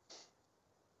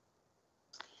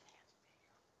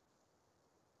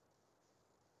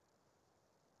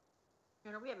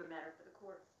 You know, we have a matter for the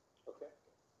court. Okay.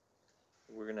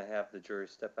 We're gonna have the jury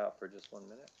step out for just 1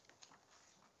 minute.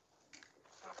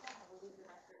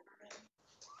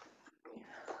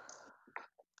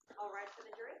 All right for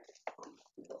the jury?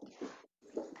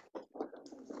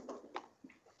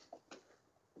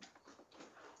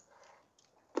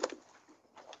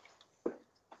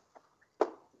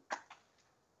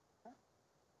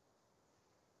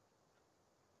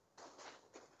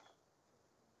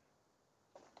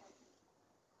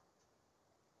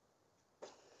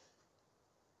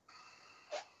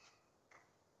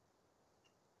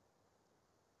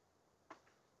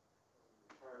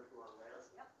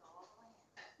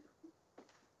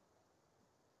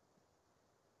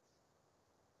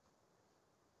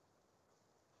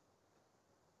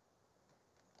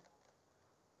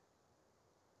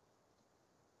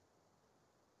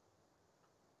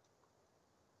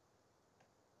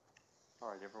 All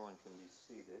right, everyone can be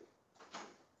seated.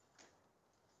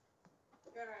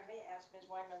 Your Honor, I may ask Ms.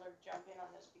 Weinmiller to jump in on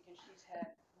this because she's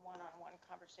had one-on-one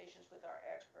conversations with our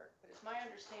expert. But it's my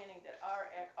understanding that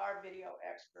our video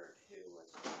expert who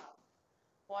was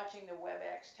watching the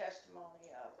WebEx testimony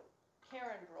of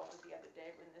Karen Brophy the other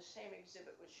day, when the same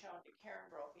exhibit was shown to Karen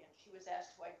Brophy, and she was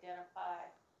asked to identify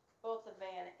both the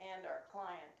van and our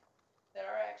client, that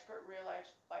our expert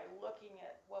realized by looking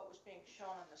at what was being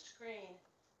shown on the screen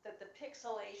that the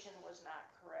pixelation was not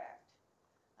correct.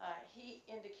 He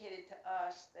indicated to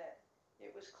us that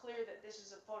it was clear that this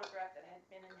is a photograph that had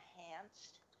been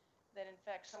enhanced, that in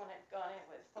fact someone had gone in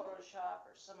with Photoshop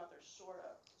or some other sort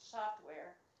of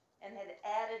software and had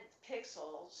added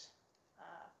pixels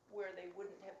where they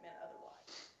wouldn't have been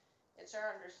otherwise. It's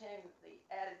our understanding that the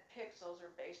added pixels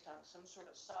are based on some sort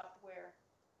of software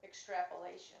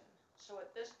extrapolation. So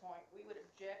at this point, we would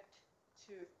object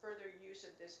to further use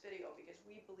of this video because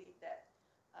we believe that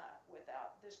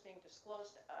without this being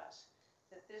disclosed to us,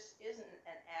 that this isn't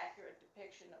an accurate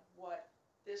depiction of what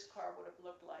this car would have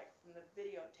looked like from the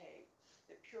videotape,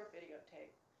 the pure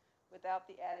videotape, without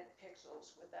the added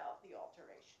pixels, without the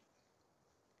alteration.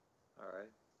 All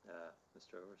right,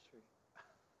 Mr. Overstreet.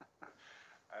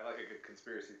 I like a good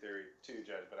conspiracy theory too,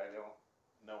 Judge, but I don't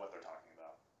know what they're talking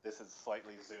about. This is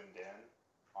slightly zoomed in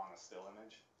on a still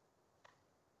image.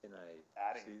 Can I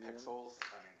Adding see the image? pixels,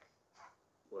 I mean,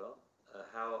 Well,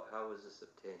 how was this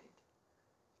obtained?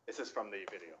 this is from the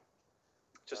video.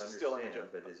 just I still image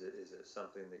understand, of. but is it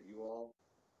something that you all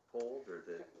pulled, or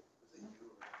that?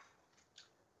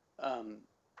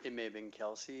 It may have been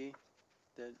Kelsey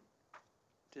that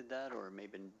did that, or it may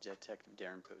have been Detective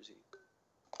Darren Posey.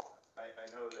 I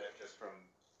know that just from,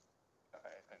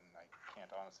 and I can't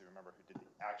honestly remember who did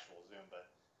the actual zoom, but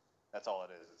that's all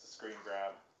it is. It's a screen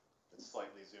grab. It's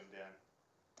slightly zoomed in.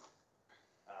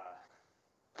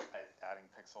 Adding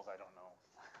pixels, I don't know.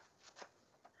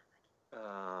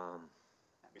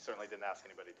 We certainly didn't ask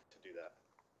anybody to do that.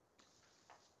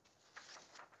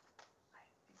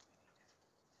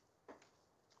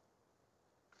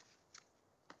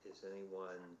 Is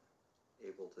anyone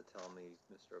able to tell me,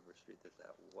 Mr. Overstreet, that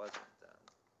that wasn't done?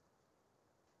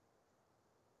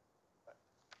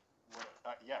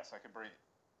 Yes, I could bring.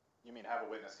 You mean have a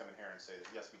witness come in here and say that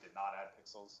yes, we did not add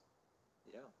pixels?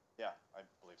 Yeah. Yeah, I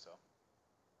believe so.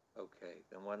 Okay,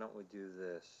 then why don't we do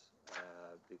this?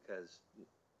 Because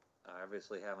I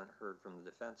obviously haven't heard from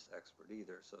the defense expert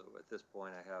either. So at this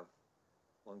point, I have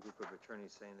one group of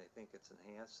attorneys saying they think it's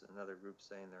enhanced, another group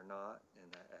saying they're not, and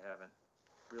I haven't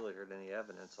really heard any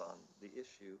evidence on the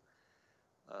issue.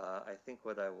 I think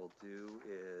what I will do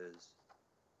is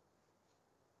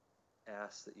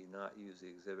ask that you not use the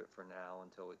exhibit for now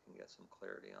until we can get some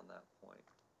clarity on that point.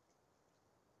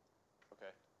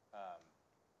 Okay.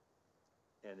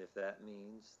 And if that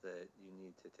means that you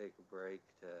need to take a break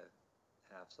to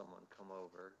have someone come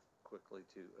over quickly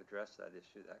to address that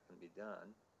issue, that can be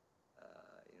done.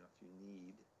 If you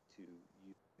need to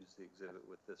use the exhibit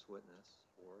with this witness,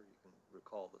 or you can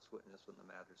recall this witness when the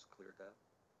matter's cleared up.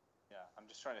 Yeah, I'm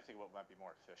just trying to think what might be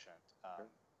more efficient. Sure.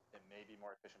 It may be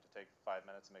more efficient to take 5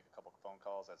 minutes and make a couple phone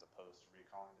calls as opposed to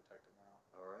recalling Detective Merrill.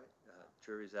 All right.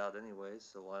 Jury's out anyways,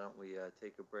 so why don't we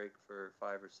take a break for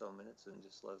 5 or so minutes and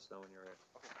just let us know when you're ready.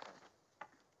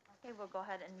 Okay, we'll go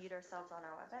ahead and mute ourselves on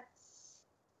our WebEx.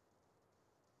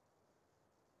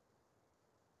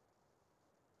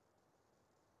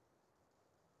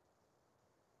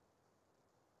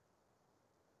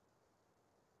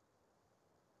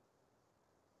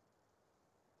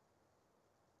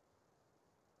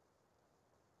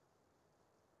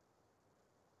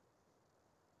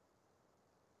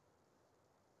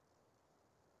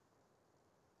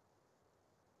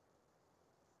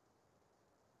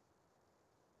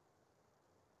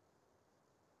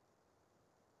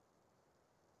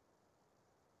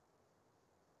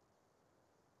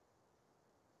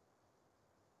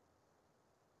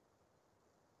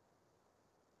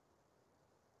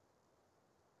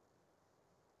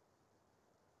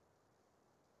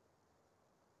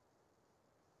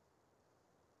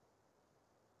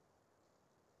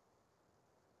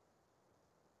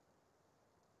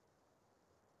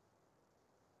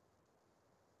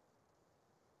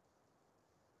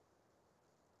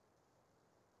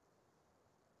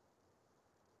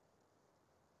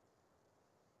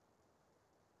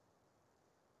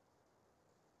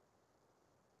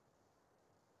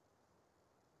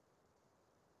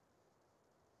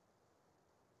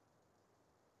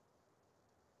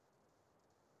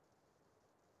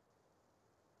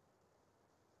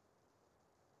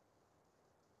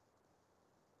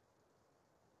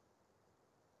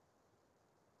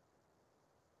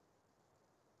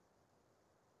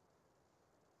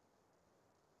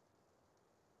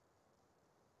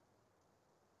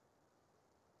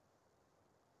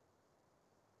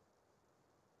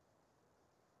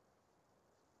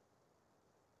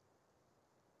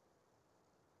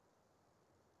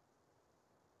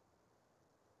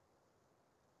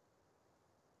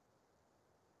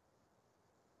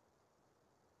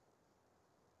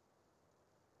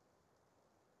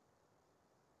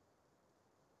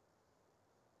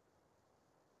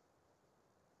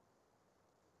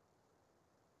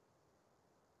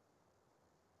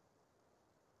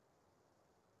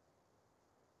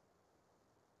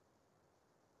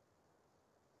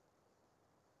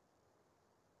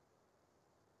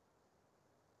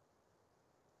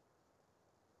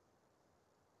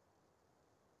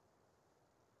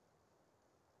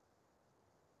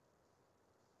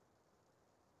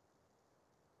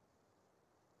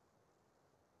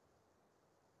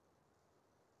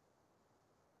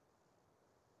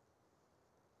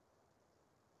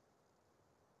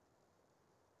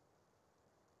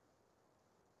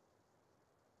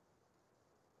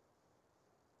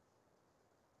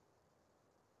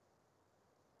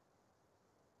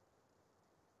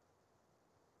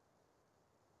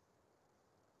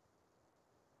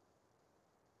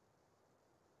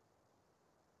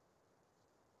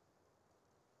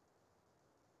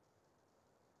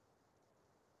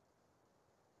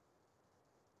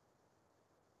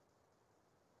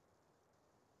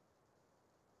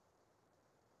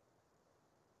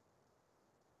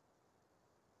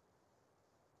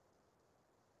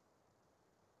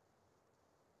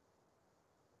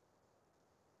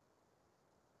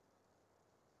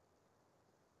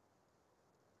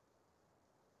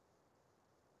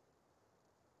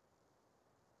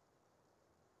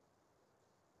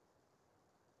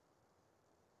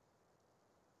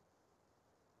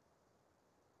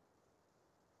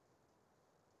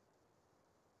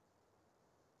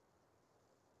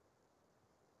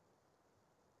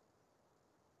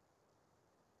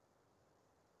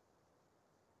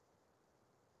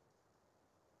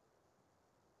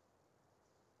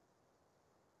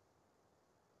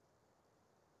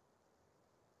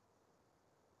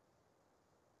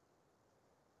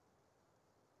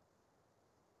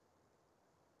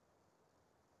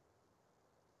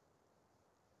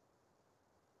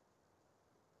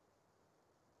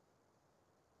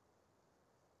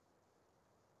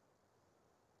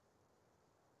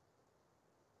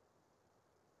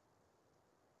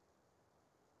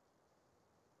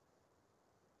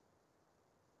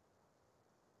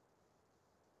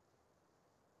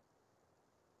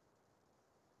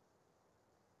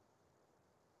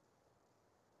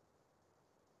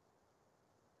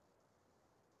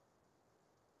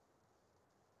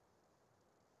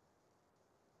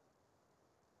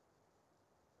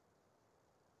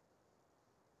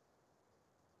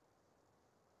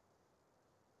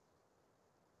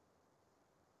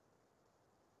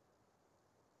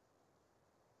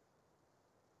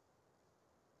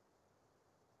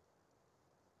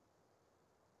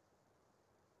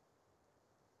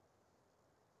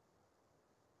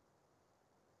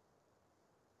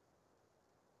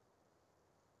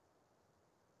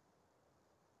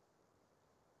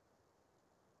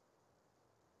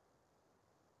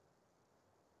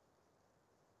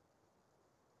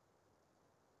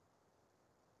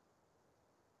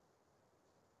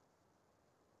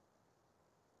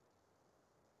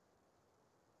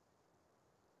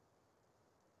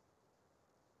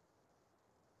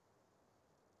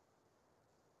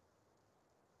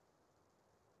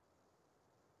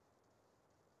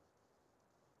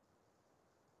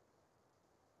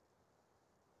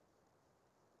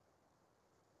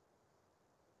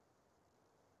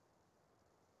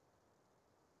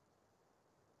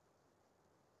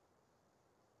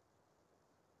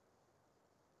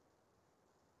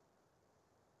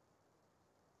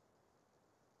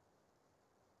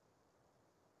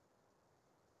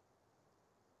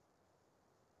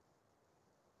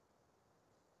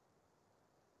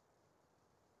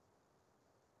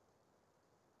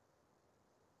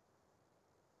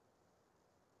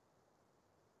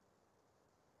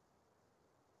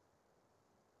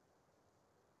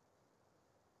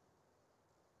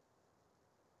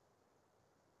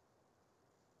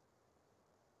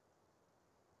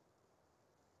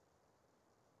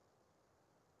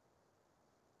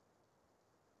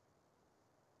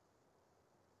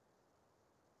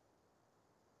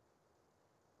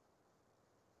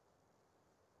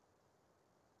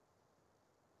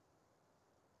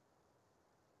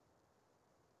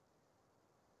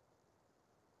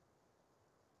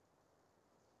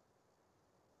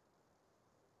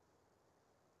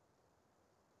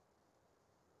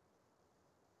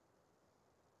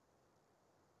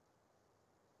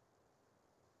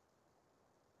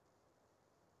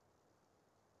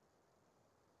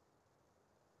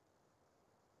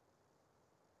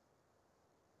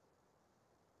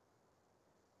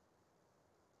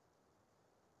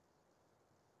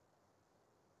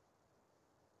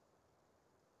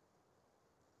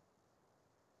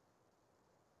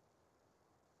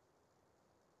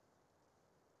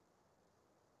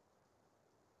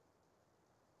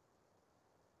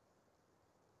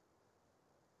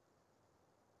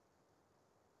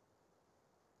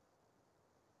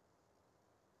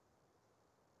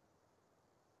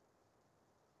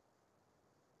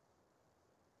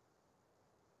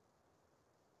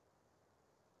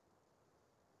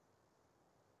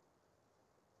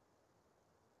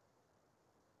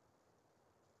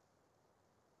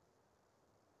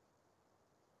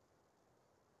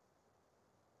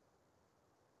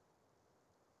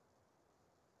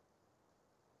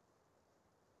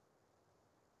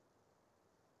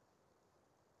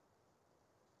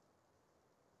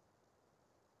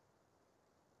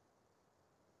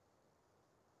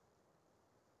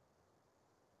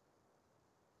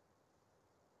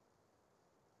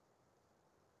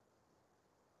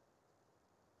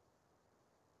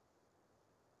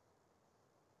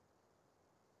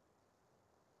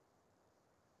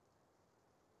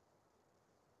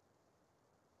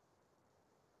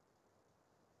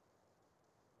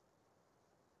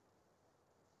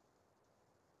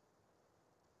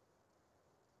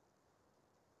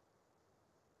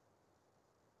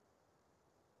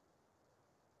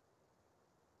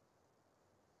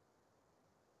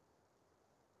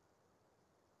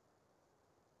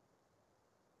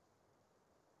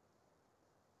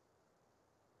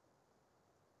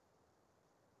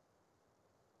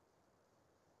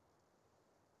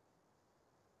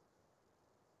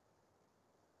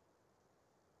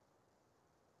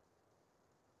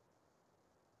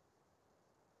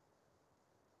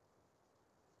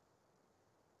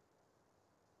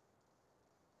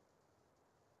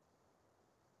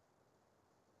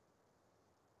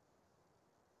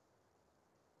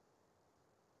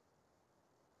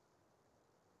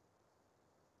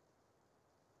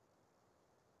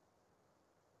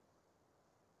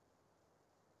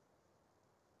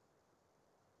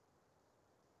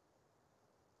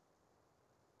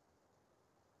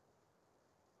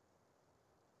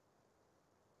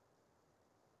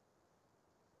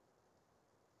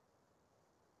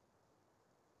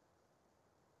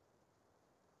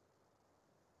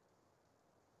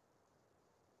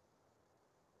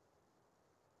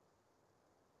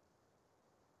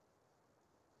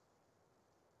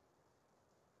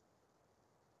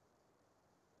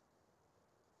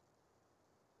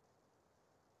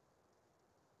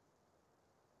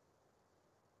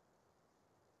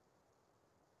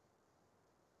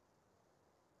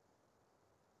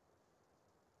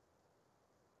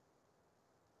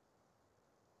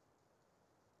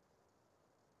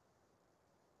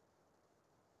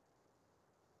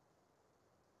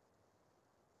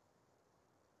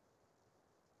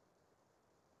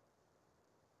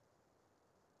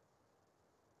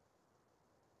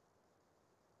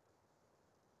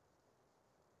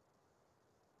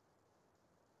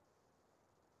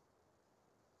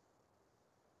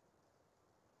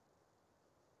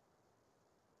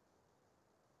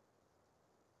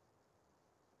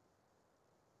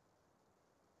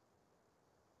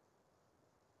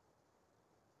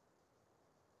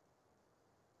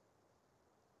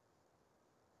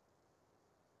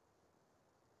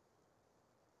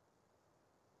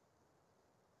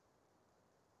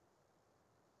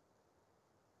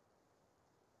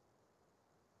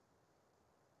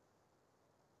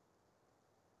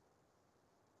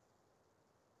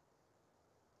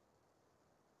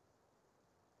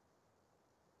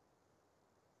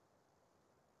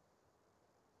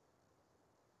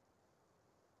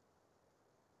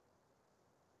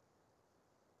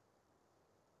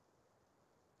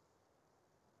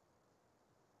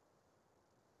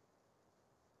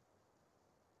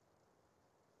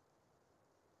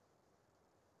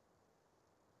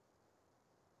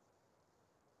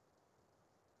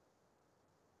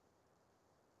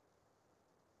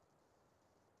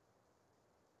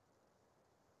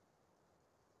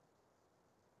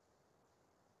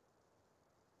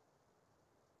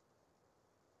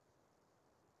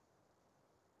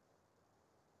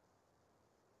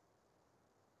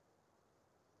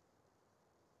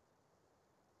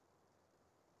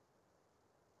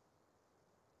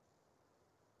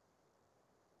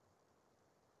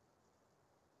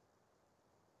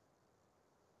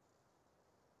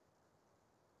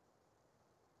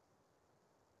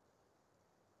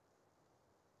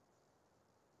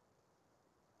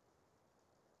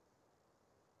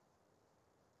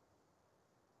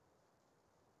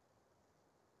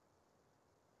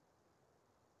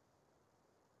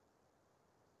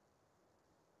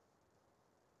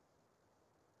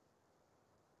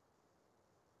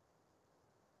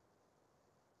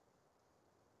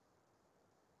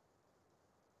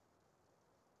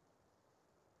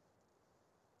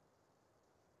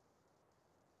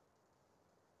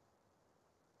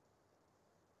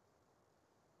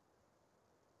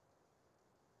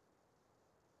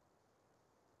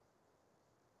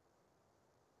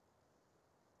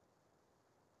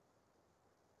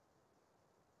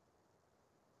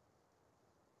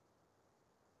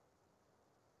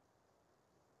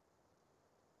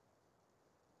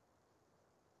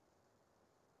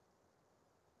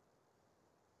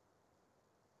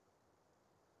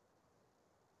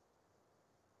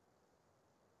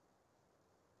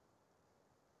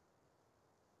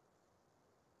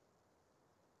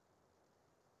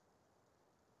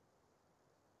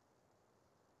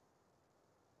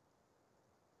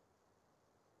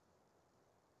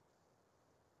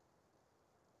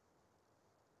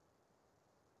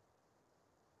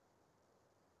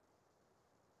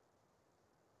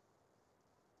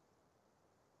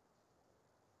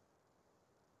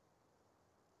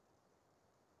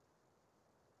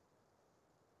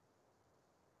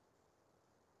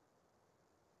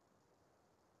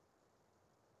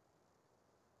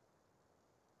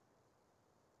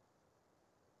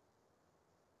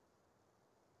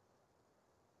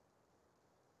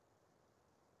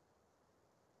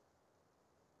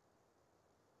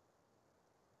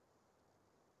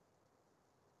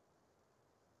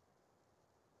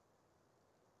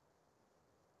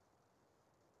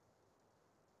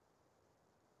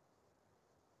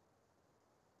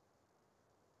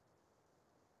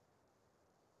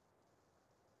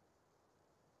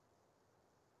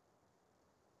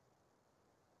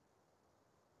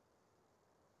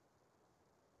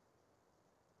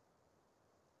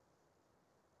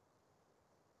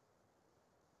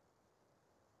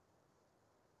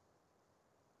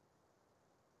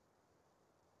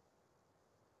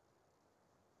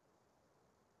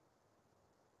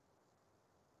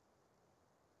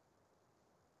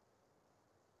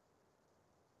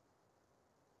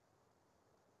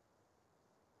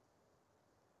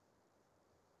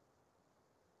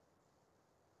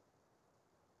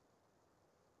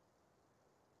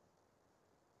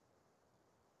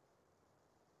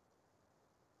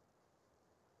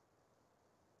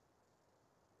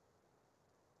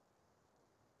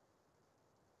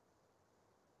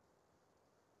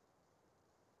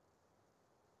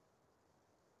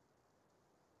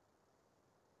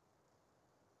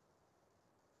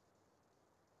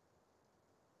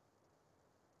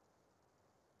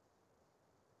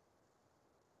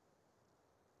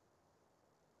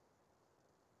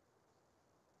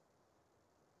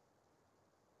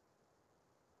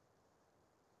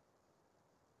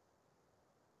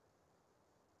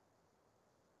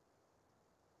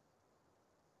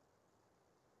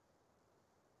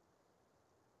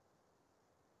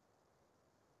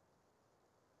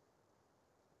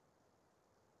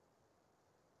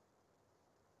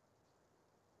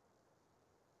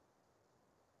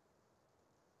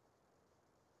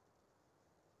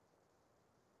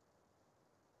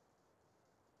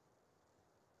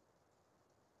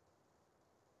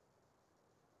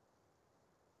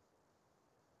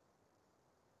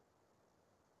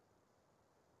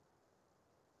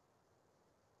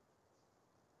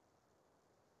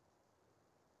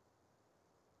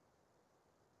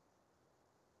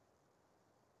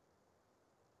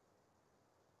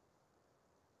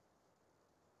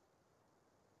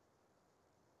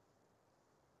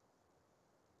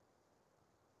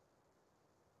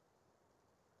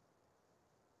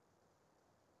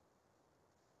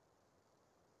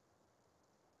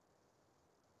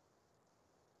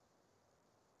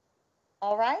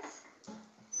 All rise.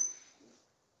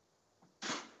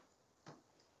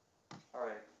 All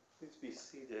right, please be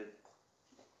seated.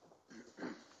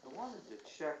 I wanted to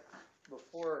check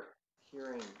before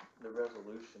hearing the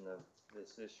resolution of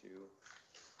this issue.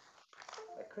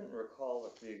 I couldn't recall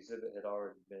if the exhibit had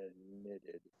already been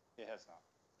admitted. It has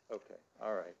not. Okay,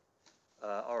 all right.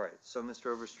 All right, so Mr.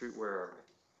 Overstreet, where are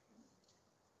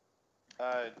we?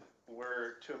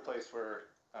 We're to a place where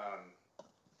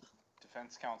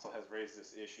defense counsel has raised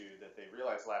this issue that they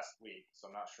realized last week, so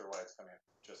I'm not sure why it's coming up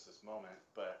just this moment,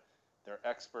 but their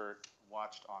expert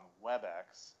watched on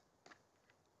WebEx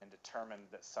and determined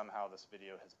that somehow this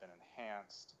video has been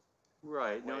enhanced.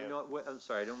 Right, way no, of- I'm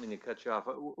sorry, I don't mean to cut you off.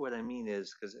 What I mean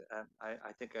is, because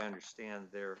I think I understand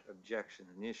their objection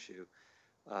and issue.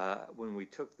 When we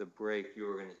took the break, you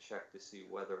were going to check to see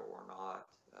whether or not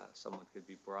someone could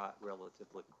be brought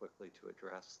relatively quickly to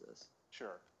address this.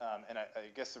 Sure. And I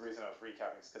guess the reason I was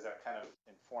recapping is because that kind of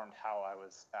informed how I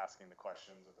was asking the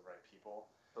questions of the right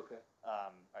people. Okay.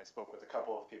 I spoke with a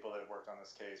couple of people that have worked on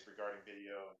this case regarding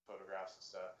video and photographs and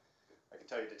stuff. I can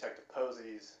tell you Detective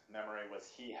Posey's memory was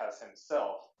he has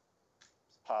himself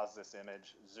paused this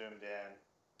image, zoomed in,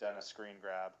 done a screen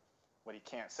grab. What he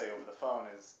can't say over the phone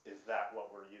is that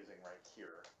what we're using right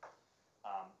here?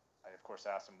 I, of course,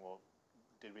 asked him, well,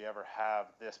 did we ever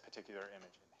have this particular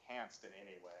image enhanced in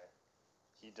any way?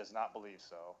 He does not believe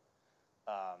so.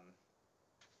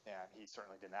 And he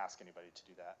certainly didn't ask anybody to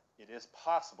do that. It is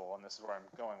possible, and this is where I'm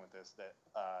going with this, that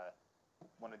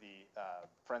one of the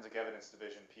Forensic Evidence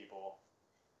Division people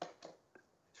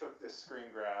took this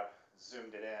screen grab,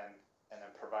 zoomed it in, and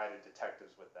then provided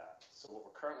detectives with that. So what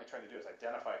we're currently trying to do is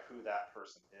identify who that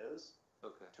person is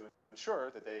Okay. to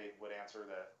ensure that they would answer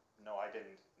that, no, I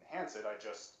didn't enhance it, I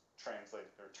just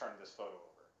translated or turned this photo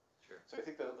over. Sure. So I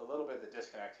think that a little bit of the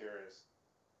disconnect here is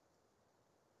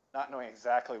not knowing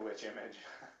exactly which image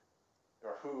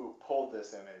or who pulled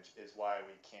this image is why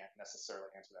we can't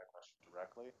necessarily answer that question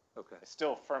directly. Okay. I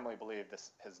still firmly believe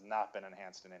this has not been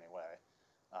enhanced in any way.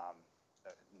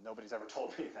 Nobody's ever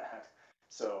told me that,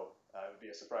 so it would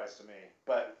be a surprise to me.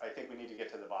 But I think we need to get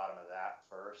to the bottom of that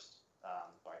first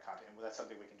by contact, and that's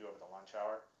something we can do over the lunch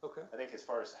hour. Okay. I think as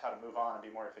far as how to move on and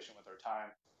be more efficient with our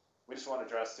time, we just want to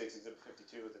address State's Exhibit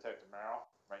 52 with Detective Merrill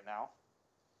right now,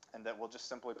 and that we'll just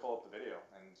simply pull up the video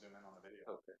and zoom in on the video.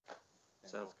 Okay. And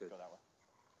Sounds good. Go that way.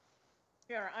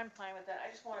 Your Honor, I'm fine with that.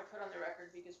 I just want to put on the record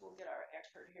because we'll get our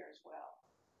expert here as well.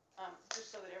 Just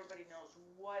so that everybody knows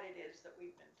what it is that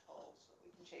we've been told, so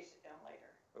we can chase it down later.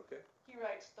 Okay. He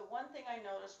writes, the one thing I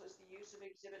noticed was the use of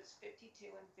exhibits 52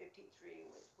 and 53,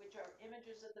 which are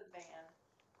images of the van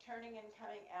turning and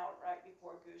coming out right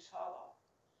before Goose Hollow.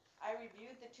 I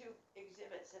reviewed the two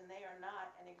exhibits and they are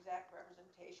not an exact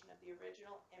representation of the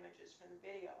original images from the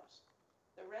videos.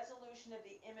 The resolution of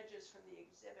the images from the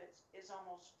exhibits is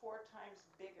almost 4 times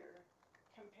bigger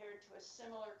compared to a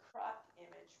similar cropped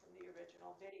image from the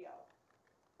original video.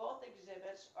 Both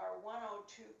exhibits are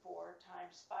 1024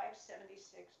 times 576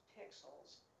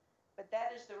 pixels, but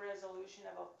that is the resolution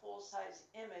of a full-size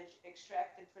image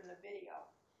extracted from the video,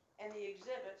 and the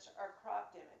exhibits are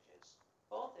cropped images.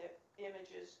 Both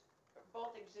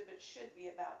exhibits should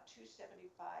be about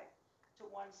 275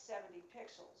 to 170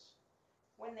 pixels.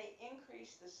 When they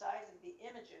increase the size of the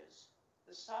images,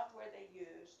 the software they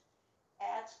used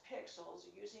adds pixels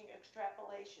using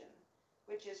extrapolation,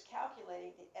 which is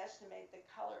calculating to estimate the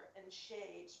color and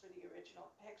shades for the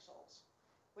original pixels,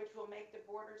 which will make the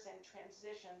borders and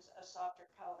transitions a softer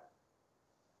color.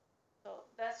 So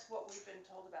that's what we've been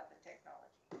told about the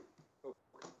technology.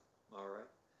 Okay. All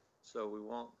right. So we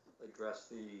won't address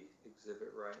the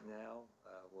exhibit right now.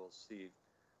 We'll see,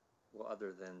 well,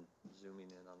 other than zooming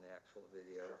in on the actual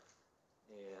video,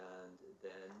 and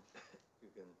then you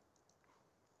can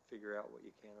figure out what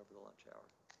you can over the lunch hour.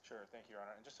 Sure, thank you, Your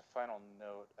Honor. And just a final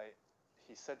note,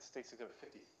 he said State's Exhibit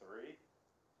 53.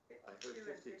 I heard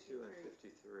 52 and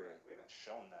 53. We haven't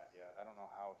shown that yet. I don't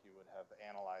know how he would have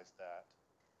analyzed that.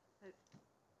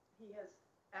 He has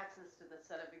access to the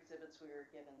set of exhibits we were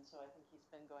given, so I think he's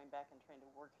been going back and trying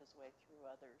to work his way through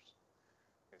others.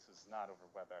 Okay, so it's not over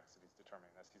WebEx that he's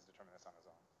determining this. He's determining this on his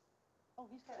own. Oh,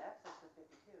 he's got access to the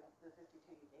 52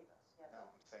 you gave us, yes. No,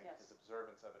 I'm saying Yes. his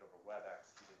observance of it over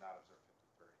WebEx, he did not observe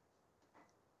 53.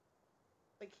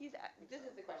 Like this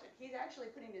is the question. He's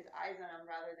actually putting his eyes on them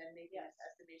rather than making Yes. this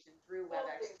estimation through Both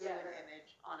WebEx, through an together.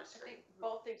 image on a I screen. think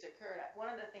both things occurred. One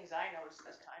of the things I noticed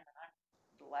this time, and I'm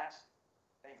the last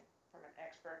thing from an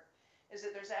expert, is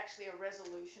that there's actually a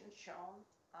resolution shown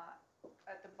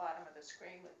at the bottom of the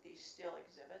screen with these still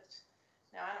exhibits.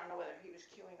 Now, I don't know whether he was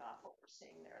queuing off what we're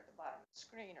seeing there at the bottom of the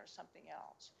screen or something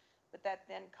else, But that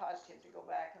then caused him to go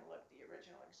back and look at the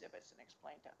original exhibits and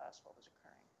explain to us what was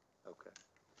occurring. Okay.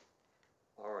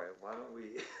 All right, why don't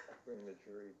we bring the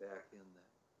jury back in then?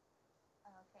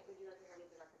 Okay, would you like me to leave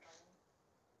the record running?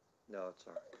 No, it's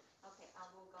all right. Okay,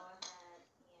 we'll go ahead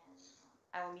and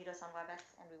I will mute us on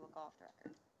WebEx and we will go off the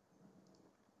record.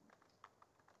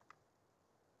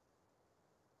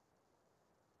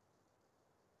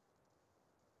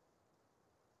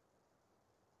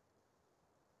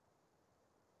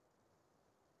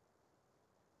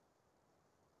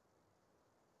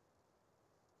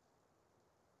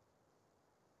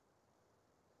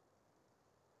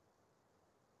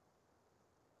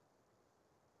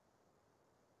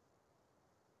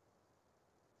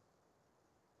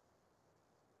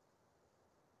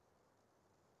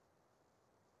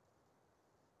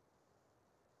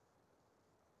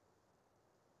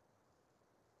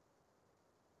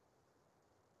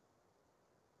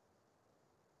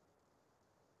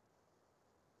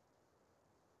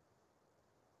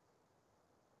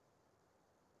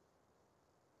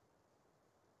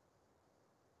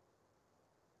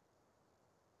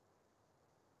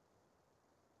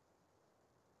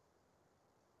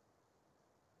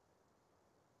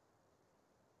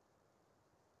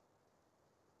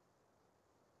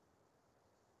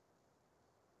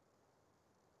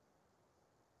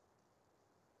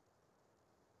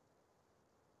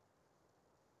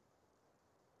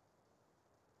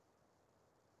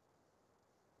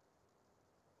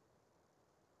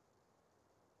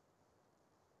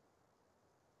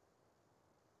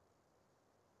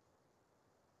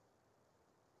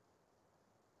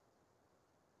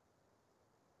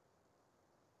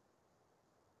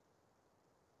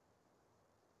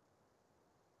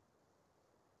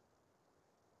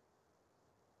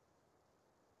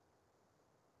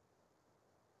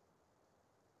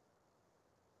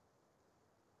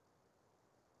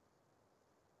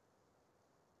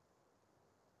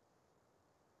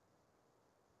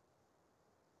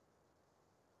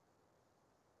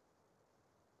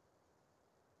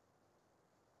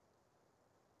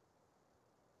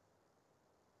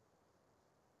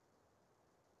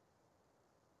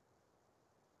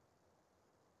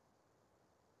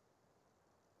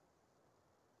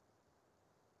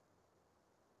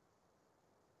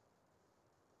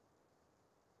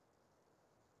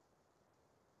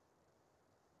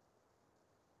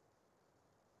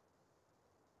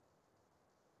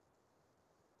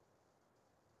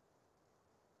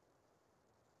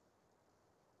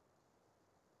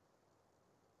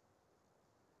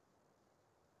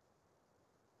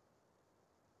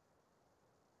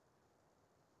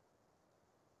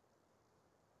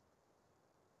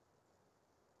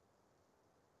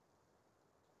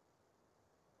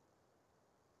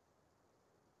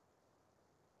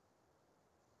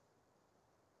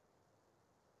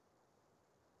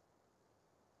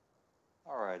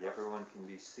 All right, everyone can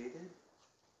be seated.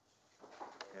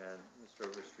 And Mr.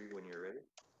 Overstreet, when you're ready.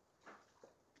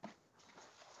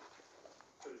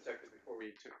 So Detective, before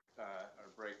we took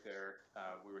our break there,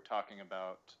 we were talking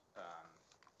about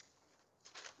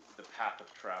the path of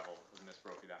travel of Miss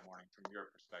Brophy that morning from your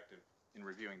perspective in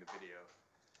reviewing the video.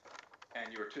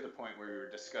 And you were to the point where we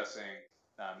were discussing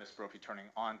Miss Brophy turning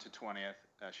on to 20th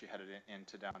as she headed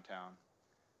into downtown.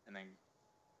 And then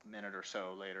a minute or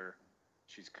so later,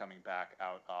 she's coming back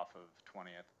out off of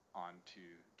 20th onto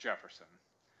Jefferson.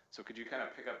 So could you kind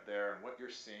of pick up there and what you're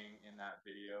seeing in that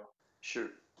video? Sure.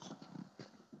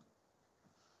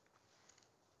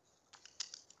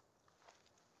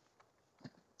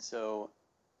 So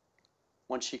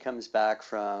once she comes back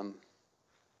from,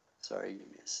 sorry, give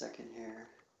me a second here.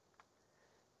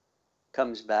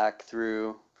 Comes back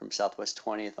through from Southwest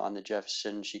 20th on to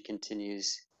Jefferson. She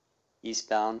continues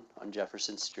eastbound on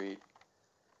Jefferson Street.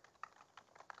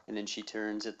 And then she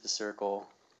turns at the circle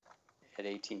at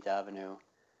 18th Avenue,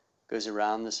 goes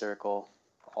around the circle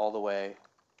all the way,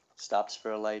 stops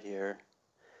for a light here,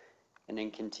 and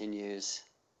then continues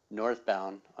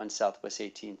northbound on Southwest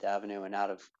 18th Avenue and out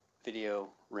of video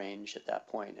range at that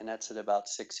point. And that's at about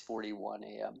 6:41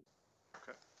 a.m.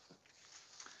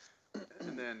 Okay.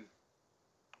 And then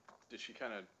did she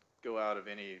kind of go out of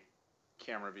any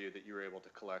camera view that you were able to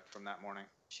collect from that morning?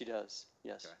 She does,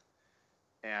 yes. Okay.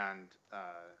 And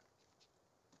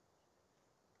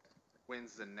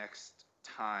when's the next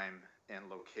time and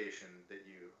location that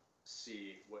you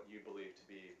see what you believe to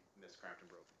be Miss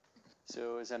Crampton-Brophy?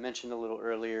 So as I mentioned a little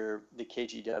earlier, the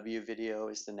KGW video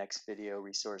is the next video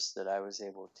resource that I was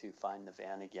able to find the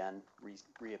van again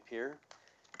reappear.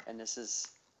 And this is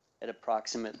at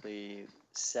approximately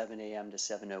 7 a.m. to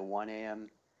 7:01 a.m.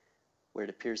 where it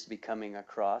appears to be coming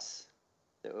across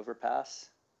the overpass.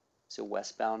 so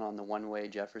westbound on the one-way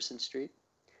Jefferson Street.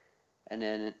 And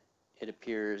then it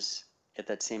appears at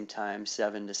that same time,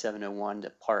 7 to 7:01, to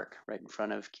park right in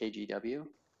front of KGW.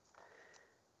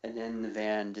 And then the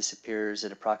van disappears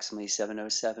at approximately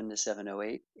 7:07 to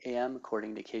 7:08 a.m.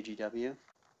 according to KGW.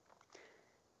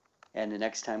 And the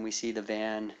next time we see the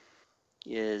van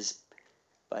is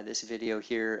by this video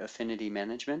here, Affinity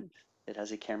Management. It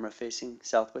has a camera facing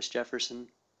Southwest Jefferson.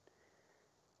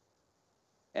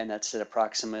 And that's at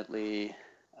approximately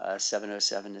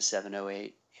 7:07 to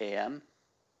 7:08 a.m.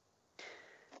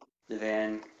 The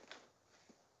van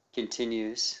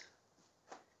continues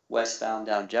westbound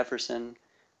down Jefferson,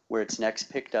 where it's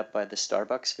next picked up by the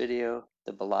Starbucks video,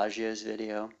 the Bellagio's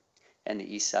video, and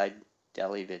the East Side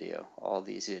Deli video, all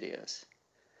these videos.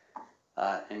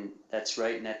 And that's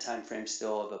right in that time frame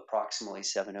still of approximately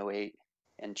 7:08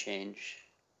 and change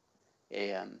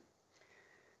a.m.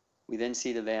 We then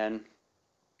see the van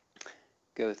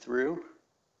go through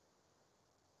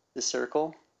the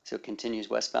circle, so it continues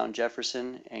westbound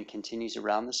Jefferson and continues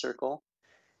around the circle.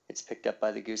 It's picked up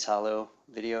by the Goose Hollow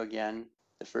video again.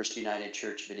 The First United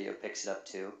Church video picks it up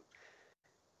too.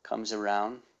 Comes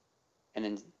around, and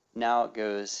then now it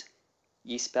goes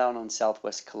eastbound on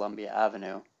Southwest Columbia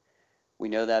Avenue. We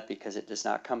know that because it does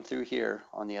not come through here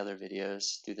on the other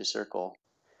videos through the circle.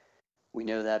 We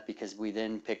know that because we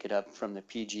then pick it up from the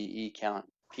PGE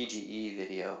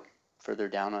video further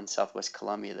down on Southwest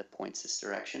Columbia that points this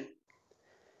direction.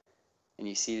 And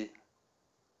you see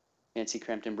Nancy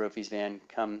Crampton-Brophy's van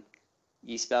come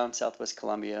eastbound Southwest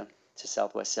Columbia to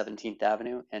Southwest 17th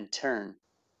Avenue and turn.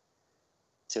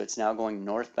 So it's now going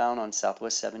northbound on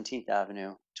Southwest 17th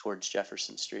Avenue towards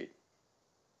Jefferson Street.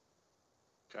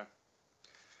 Okay.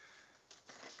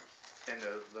 And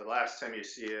the last time you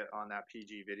see it on that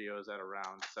PG video is at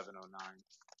around 7:09.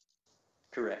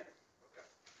 Correct. Okay.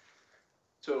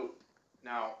 So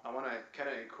now I want to kind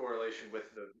of in correlation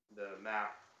with the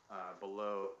map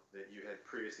below that you had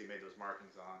previously made those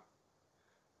markings on.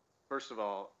 First of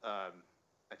all,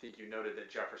 I think you noted that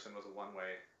Jefferson was a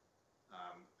one-way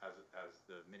as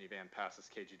the minivan passes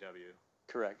KGW.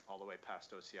 Correct. All the way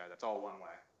past OCI. That's all one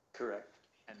way. Correct.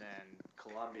 And then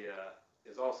Columbia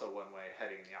is also one way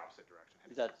heading in the opposite direction.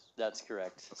 That's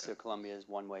correct. Okay. So Columbia is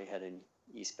one way heading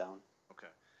eastbound.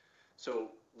 Okay.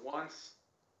 So once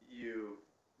you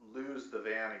lose the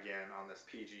van again on this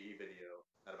PGE video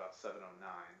at about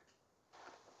 7:09,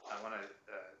 I want to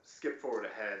skip forward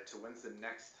ahead to when's the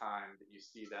next time that you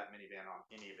see that minivan on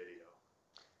any video?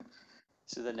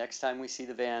 So the next time we see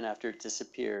the van after it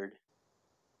disappeared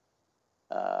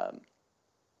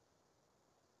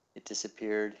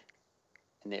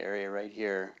in the area right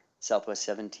here, Southwest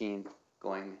 17th,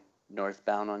 going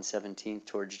northbound on 17th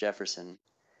towards Jefferson.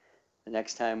 The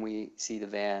next time we see the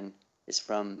van is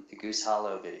from the Goose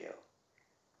Hollow video.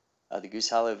 The Goose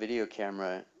Hollow video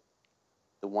camera,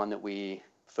 the one that we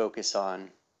focus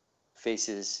on,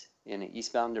 faces in an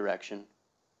eastbound direction.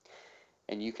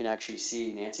 And you can actually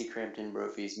see Nancy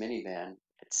Crampton-Brophy's minivan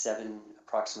at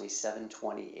approximately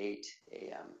 7:28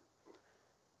 a.m.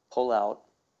 pull out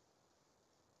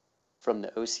from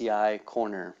the OCI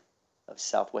corner of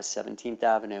Southwest 17th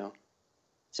Avenue.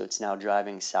 So it's now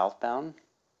driving southbound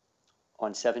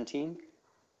on 17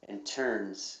 and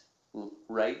turns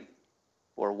right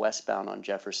or westbound on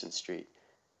Jefferson Street.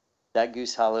 That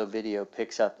Goose Hollow video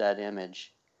picks up that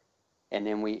image, and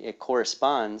then it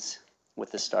corresponds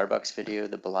with the Starbucks video,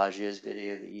 the Bellagio's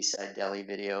video, the East Side Deli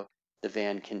video, the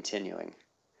van continuing.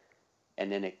 And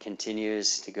then it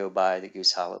continues to go by the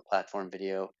Goose Hollow platform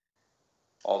video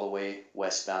all the way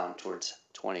westbound towards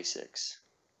 26.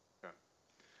 Okay.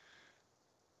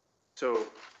 So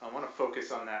I want to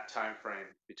focus on that time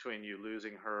frame between you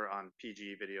losing her on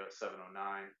PGE video at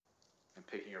 7:09 and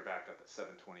picking her back up at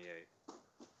 7:28.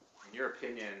 In your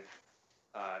opinion,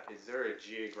 is there a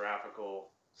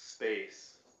geographical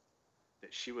space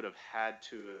that she would have had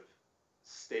to have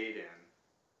stayed in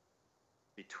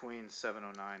between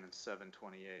 7:09 and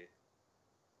 7:28?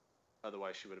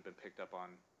 Otherwise, she would have been picked up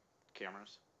on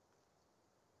cameras?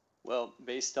 Well,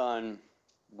 based on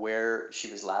where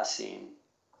she was last seen,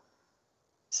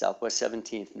 Southwest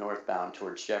 17th northbound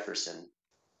towards Jefferson,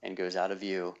 and goes out of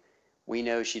view, we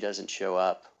know she doesn't show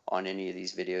up on any of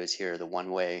these videos here, the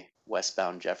one-way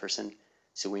westbound Jefferson,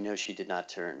 so we know she did not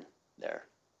turn there.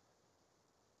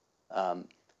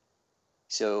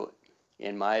 So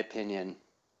in my opinion,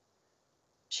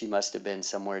 she must have been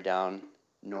somewhere down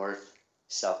north,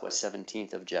 Southwest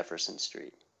 17th of Jefferson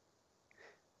Street.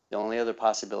 The only other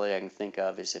possibility I can think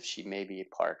of is if she may be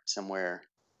parked somewhere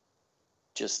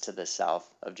just to the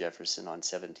south of Jefferson on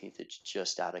 17th. It's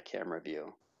just out of camera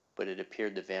view. but it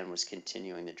appeared the van was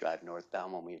continuing to drive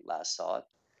northbound when we last saw it.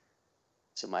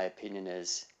 So my opinion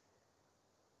is,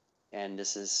 and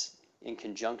this is in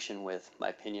conjunction with my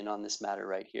opinion on this matter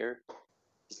right here,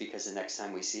 is because the next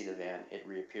time we see the van, it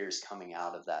reappears coming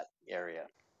out of that area,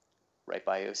 right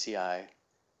by OCI,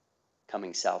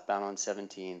 coming southbound on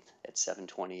 17th at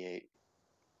 728,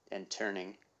 and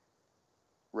turning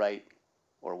right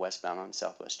or westbound on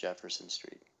Southwest Jefferson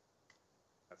Street.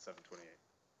 That's 728.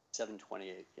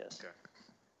 728, yes. Okay.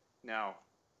 Now,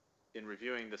 in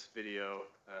reviewing this video,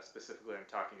 specifically I'm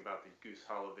talking about the Goose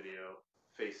Hollow video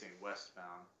facing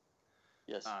westbound.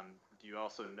 Yes. Do you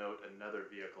also note another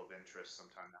vehicle of interest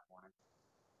sometime that morning?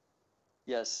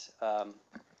 Yes.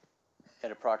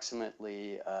 At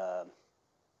approximately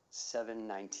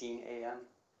 7:19 a.m.,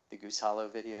 the Goose Hollow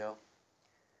video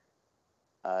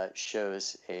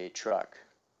shows a truck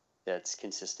that's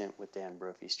consistent with Dan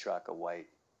Brophy's truck, a white,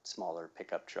 smaller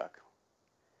pickup truck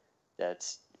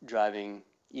that's driving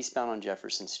eastbound on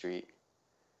Jefferson Street,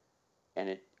 and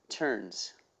it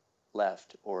turns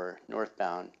left or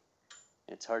northbound.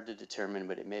 It's hard to determine,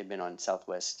 but it may have been on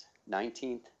Southwest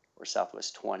 19th or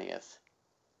Southwest 20th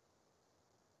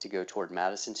to go toward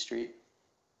Madison Street.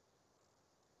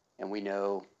 And we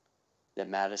know that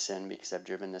Madison, because I've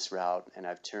driven this route and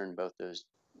I've turned both those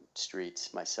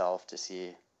streets myself to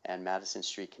see, and Madison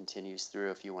Street continues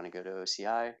through if you want to go to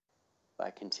OCI by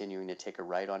continuing to take a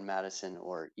right on Madison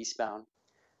or eastbound,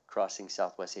 crossing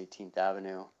Southwest 18th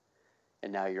Avenue.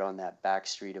 And now you're on that back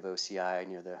street of OCI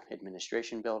near the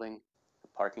administration building, a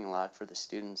parking lot for the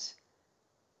students.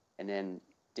 And then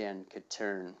Dan could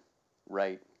turn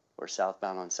right or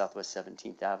southbound on Southwest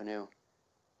 17th Avenue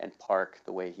and park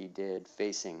the way he did,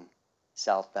 facing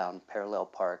southbound, parallel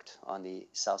parked on the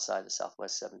south side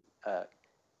of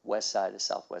west side of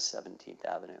Southwest 17th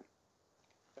Avenue.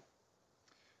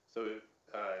 So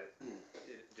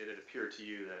did it appear to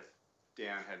you that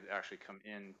Dan had actually come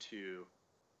into,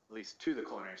 at least to the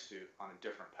Culinary Institute, on a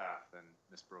different path than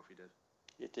Ms. Brophy did?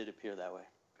 It did appear that way.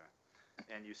 Okay.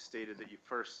 And you stated that you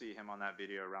first see him on that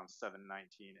video around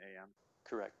 7:19 a.m.?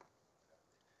 Correct.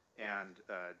 And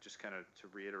just kind of to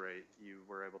reiterate, you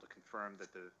were able to confirm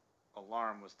that the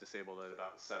alarm was disabled at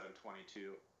about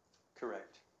 7:22?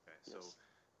 Correct. Okay, so Yes.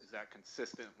 is that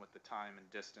consistent with the time and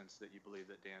distance that you believe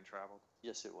that Dan traveled?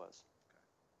 Yes, it was.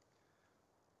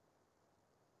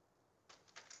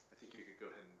 I think you could go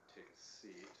ahead and take a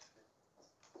seat.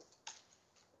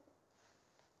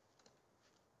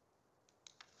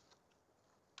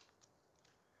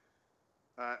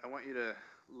 I want you to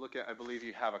look at, I believe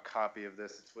you have a copy of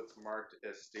this. It's what's marked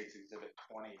as State's Exhibit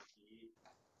 20E.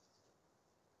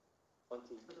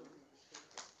 20E?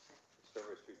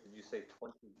 Did you say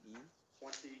 20E?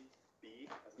 20B,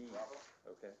 as in Bravo.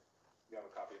 Okay. You have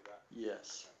a copy of that?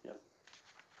 Yes. Yep.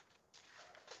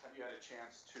 Have you had a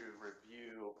chance to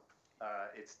review,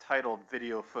 it's titled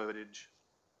Video Footage,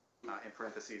 in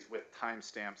parentheses, with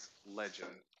timestamps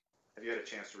legend. Have you had a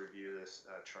chance to review this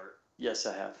chart? Yes,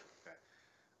 I have.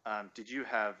 Okay. Did you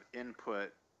have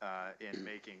input in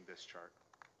making this chart?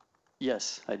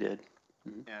 Yes, I did.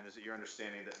 And is it your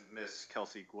understanding that Miss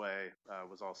Kelsey Guay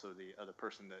was also the other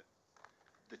person that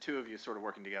the two of you sort of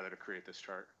working together to create this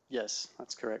chart? Yes,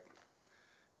 that's correct.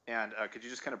 And could you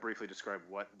just kind of briefly describe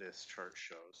what this chart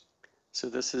shows? So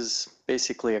this is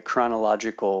basically a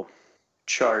chronological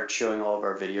chart showing all of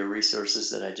our video resources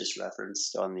that I just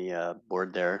referenced on the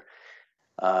board there.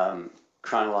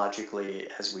 Chronologically,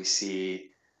 as we see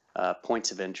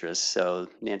points of interest. So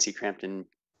Nancy Crampton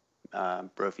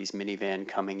Brophy's minivan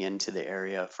coming into the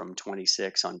area from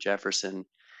 26 on Jefferson.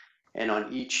 And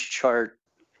on each chart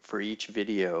for each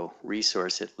video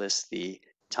resource, it lists the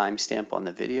timestamp on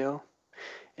the video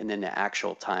and then the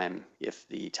actual time if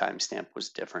the timestamp was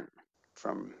different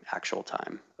from actual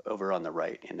time over on the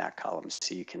right in that column.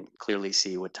 So you can clearly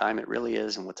see what time it really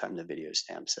is and what time the video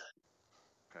stamp said.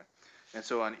 Okay. And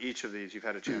so on each of these, you've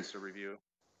had a chance to review?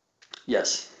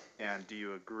 Yes. And do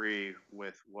you agree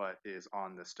with what is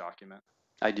on this document?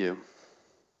 I do.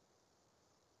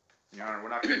 Your Honor, we're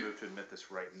not going to move to admit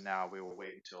this right now. We will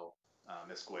wait until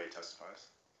Ms. Guay testifies.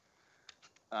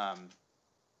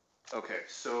 Okay,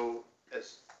 so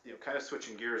as you know, kind of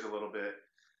switching gears a little bit,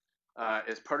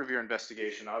 as part of your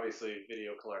investigation, obviously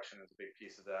video collection is a big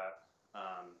piece of that.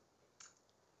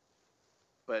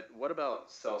 But what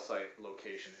about cell site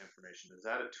location information? Is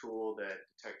that a tool that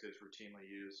detectives routinely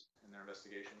use in their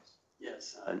investigations?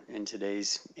 Yes. In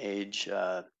today's age,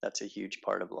 that's a huge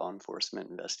part of law enforcement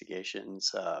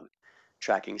investigations.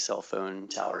 Tracking cell phone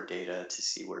tower data to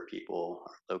see where people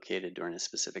are located during a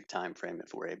specific time frame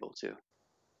if we're able to.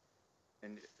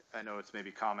 And I know it's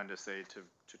maybe common to say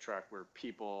to track where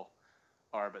people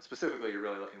are, but specifically you're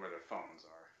really looking where their phones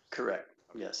are. Correct,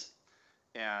 Okay. yes.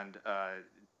 And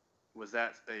was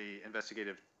that a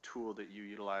investigative tool that you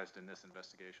utilized in this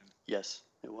investigation? Yes,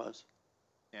 it was.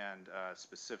 And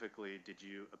specifically, did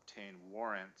you obtain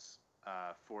warrants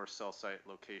for cell site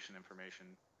location information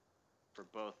for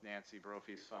both Nancy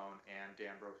Brophy's phone and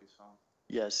Dan Brophy's phone?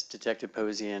 Yes, Detective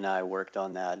Posey and I worked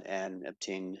on that and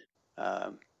obtained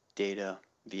data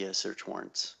via search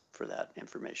warrants for that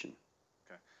information.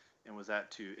 Okay. And was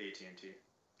that to AT&T?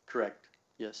 Correct,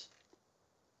 yes.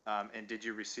 And did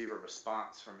you receive a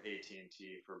response from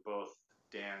AT&T for both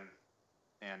Dan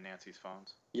and Nancy's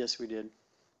phones? Yes, we did.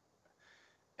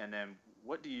 And then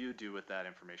what do you do with that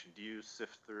information? Do you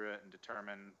sift through it and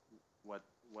determine what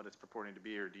it's purporting to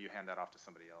be, or do you hand that off to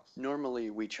somebody else? Normally,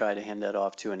 we try to hand that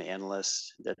off to an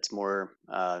analyst that's more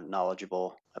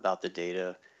knowledgeable about the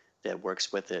data, that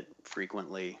works with it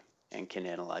frequently and can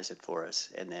analyze it for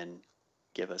us and then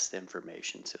give us the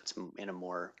information so it's in a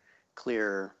more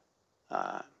clear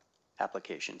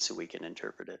application so we can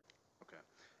interpret it. Okay.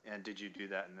 And did you do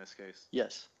that in this case?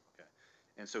 Yes. Okay.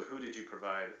 And so who did you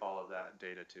provide all of that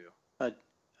data to?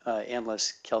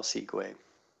 Analyst Kelsey Guay. Okay.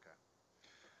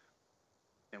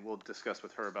 And we'll discuss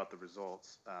with her about the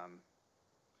results.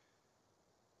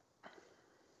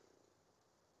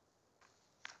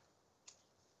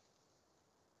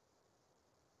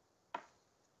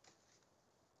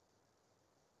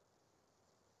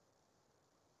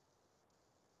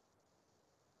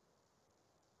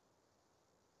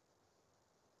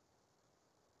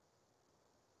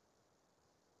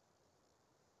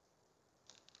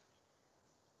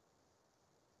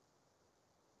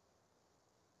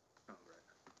 Oh,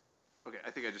 right. Okay,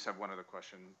 I think I just have one other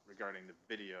question regarding the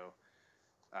video.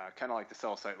 Kind of like the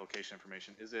cell site location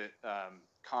information. Is it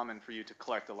common for you to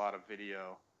collect a lot of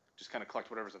video, just kind of collect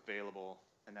whatever's available,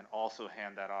 and then also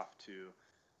hand that off to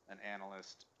an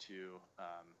analyst to,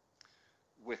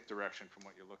 with direction from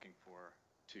what you're looking for,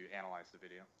 to analyze the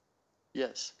video?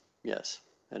 Yes, yes,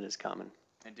 that is common.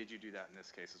 And did you do that in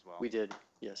this case as well? We did,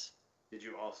 yes. Did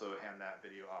you also hand that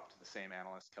video off to the same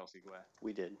analyst, Kelsey Guay?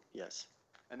 We did, yes.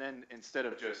 And then instead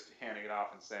of just handing it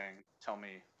off and saying, tell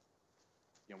me,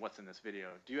 what's in this video,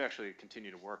 do you actually continue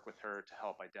to work with her to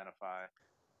help identify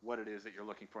what it is that you're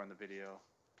looking for in the video?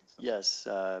 Yes,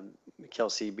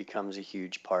 Kelsey becomes a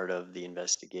huge part of the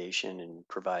investigation and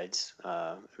provides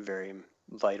very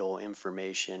vital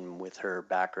information with her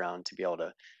background to be able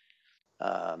to,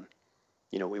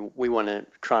 we want to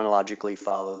chronologically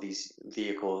follow these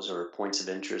vehicles or points of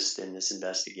interest in this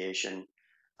investigation,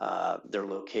 their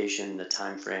location, the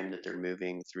time frame that they're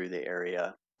moving through the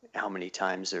area, how many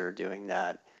times they're doing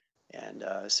that. And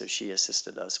so she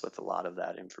assisted us with a lot of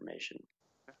that information.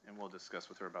 And we'll discuss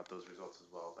with her about those results as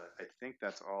well. But I think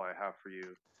that's all I have for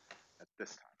you at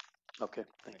this time. Okay,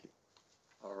 thank you.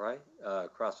 All right,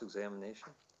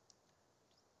 cross-examination.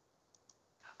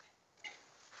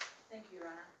 Thank you, Your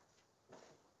Honor.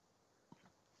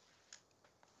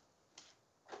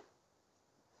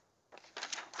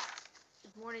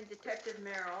 Good morning, Detective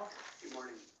Merrill. Good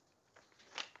morning.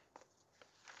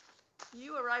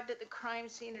 You arrived at the crime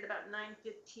scene at about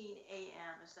 9:15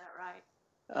 a.m., is that right?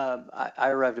 I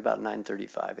arrived about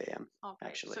 9:35 a.m. Okay,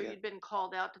 Actually, so yeah. you'd been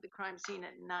called out to the crime scene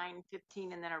at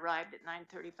 9:15 and then arrived at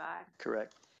 9:35?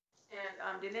 Correct.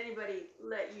 And did anybody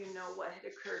let you know what had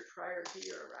occurred prior to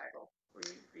your arrival? Were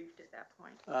you briefed at that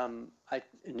point? I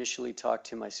initially talked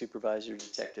to my supervisor,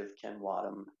 Detective Ken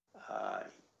Wadham,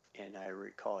 and I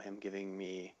recall him giving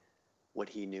me what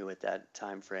he knew at that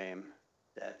time frame,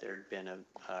 that there had been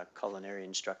a culinary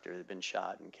instructor that had been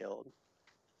shot and killed.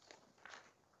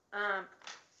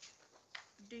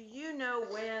 Do you know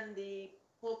when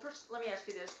well, first, let me ask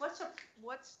you this.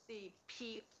 What's the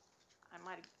I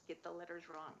might get the letters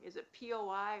wrong. Is it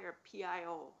POI or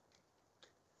PIO?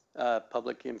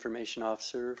 Public Information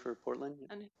Officer for Portland.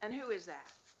 And who is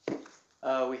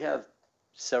that? We have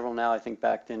several now. I think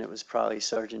back then it was probably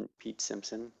Sergeant Pete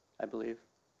Simpson, I believe.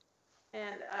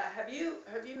 And have you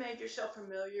made yourself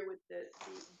familiar with the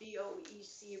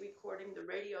BOEC recording the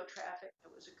radio traffic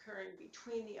that was occurring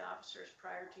between the officers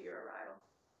prior to your arrival?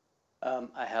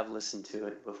 I have listened to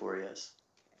it before, yes.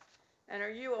 And are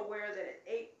you aware that at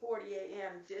 8:40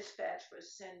 a.m. dispatch was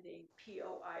sending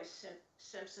POI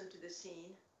Simpson to the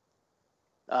scene?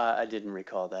 I didn't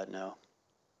recall that, no.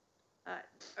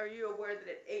 Are you aware that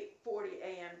at 8:40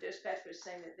 a.m. dispatch was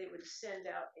saying that they would send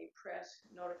out a press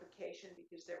notification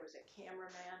because there was a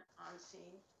cameraman on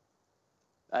scene?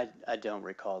 I don't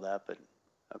recall that, but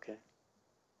okay.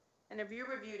 And have you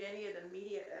reviewed any of the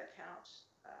media accounts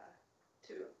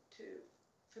to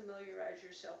familiarize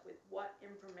yourself with what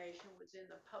information was in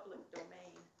the public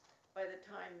domain by the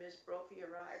time Ms. Brophy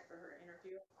arrived for her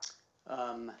interview?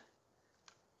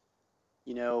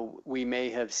 You know, we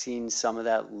may have seen some of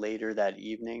that later that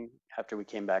evening after we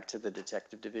came back to the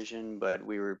detective division, but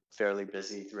we were fairly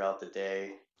busy throughout the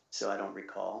day, so I don't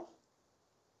recall.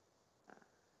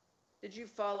 Did you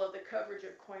follow the coverage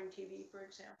of Coin TV, for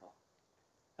example?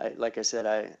 Like I said,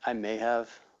 I may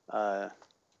have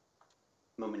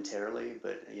momentarily,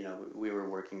 but you know, we were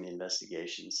working the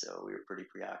investigation, so we were pretty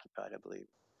preoccupied, I believe.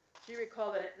 Do you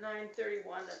recall that at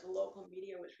 9:31 that the local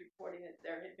media was reporting that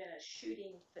there had been a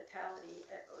shooting fatality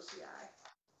at OCI?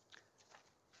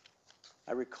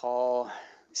 I recall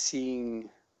seeing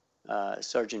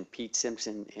Sergeant Pete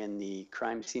Simpson in the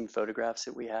crime scene photographs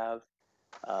that we have,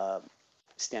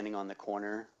 standing on the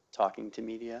corner talking to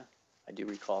media. I do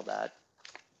recall that.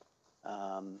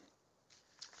 I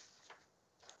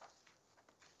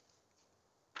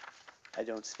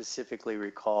don't specifically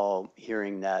recall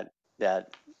hearing that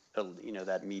you know,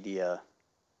 that media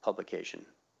publication,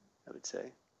 I would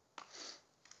say.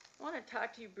 I want to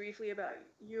talk to you briefly about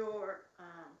your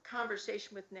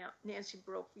conversation with Nancy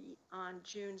Brophy on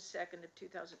June 2nd of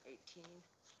 2018.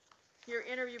 Your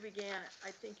interview began,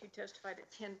 I think you testified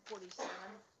at 10:47.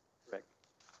 Correct.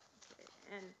 Okay.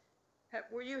 And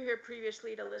were you here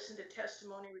previously to listen to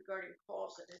testimony regarding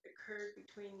calls that had occurred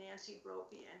between Nancy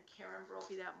Brophy and Karen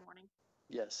Brophy that morning?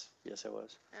 Yes, yes, I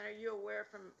was. And are you aware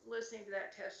from listening to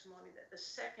that testimony that the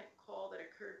second call that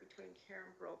occurred between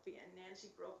Karen Brophy and Nancy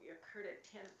Brophy occurred at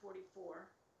 10:44?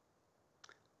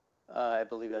 I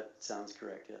believe that sounds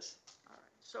correct, yes. All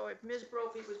right. So if Ms.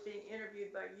 Brophy was being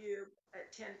interviewed by you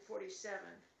at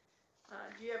 10:47,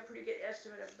 do you have a pretty good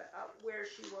estimate about where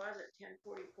she was at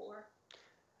 10:44?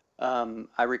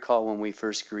 I recall when we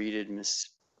first greeted Miss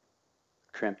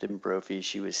Crampton-Brophy,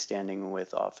 she was standing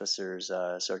with officers,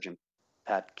 Sergeant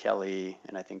Pat Kelly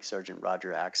and I think Sergeant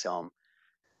Roger Axelm,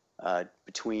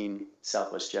 between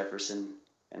Southwest Jefferson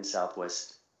and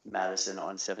Southwest Madison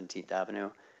on 17th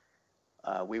Avenue.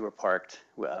 We were parked,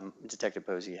 Detective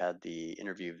Posey had the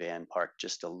interview van parked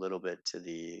just a little bit to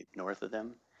the north of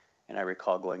them, and I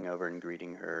recall going over and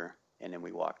greeting her, and then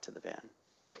we walked to the van.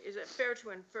 Is it fair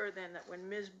to infer then that when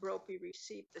Ms. Brophy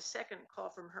received the second call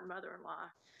from her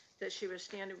mother-in-law, that she was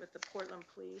standing with the Portland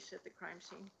police at the crime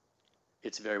scene?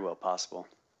 It's very well possible.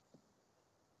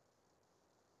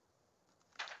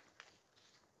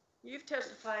 You've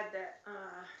testified that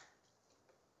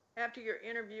after your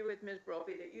interview with Ms.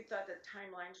 Brophy that you thought that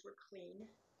timelines were clean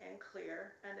and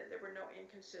clear and that there were no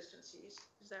inconsistencies.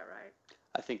 Is that right?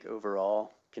 I think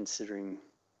overall, considering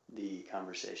the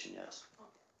conversation, yes. Okay.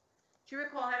 Do you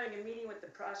recall having a meeting with the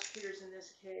prosecutors in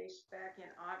this case back in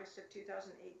August of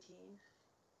 2018?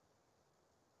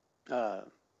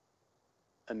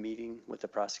 A meeting with the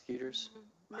prosecutors?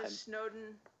 Ms.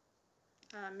 Snowden,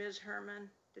 Ms.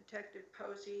 Herman, Detective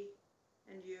Posey,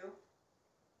 and you?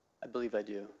 I believe I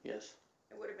do, yes.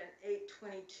 It would have been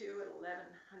 8:22 at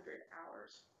 1100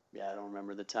 hours. Yeah, I don't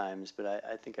remember the times, but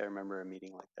I think I remember a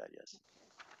meeting like that, yes. Okay.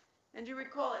 And do you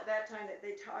recall at that time that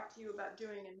they talked to you about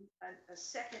doing a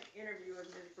second interview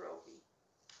with Ms. Brophy?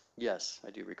 Yes,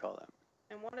 I do recall that.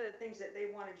 And one of the things that they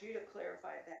wanted you to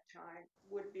clarify at that time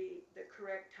would be the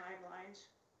correct timelines.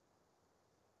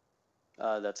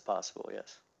 That's possible,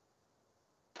 yes.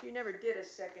 You never did a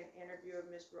second interview of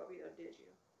Ms. Brophy, though, did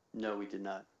you? No, we did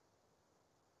not.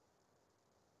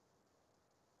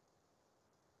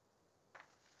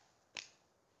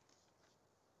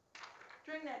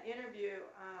 During that interview,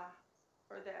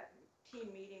 or that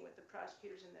team meeting with the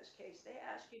prosecutors in this case, they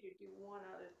asked you to do one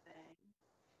other thing.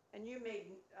 And you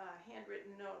made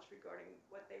handwritten notes regarding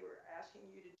what they were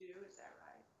asking you to do, is that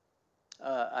right?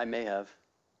 I may have.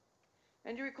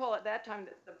 And you recall at that time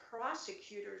that the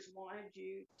prosecutors wanted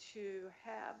you to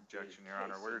have Objection, Your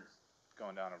Honor. We're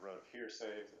going down a road of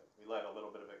hearsay. We let a little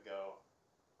bit of it go.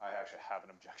 I actually have an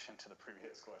objection to the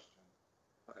previous question.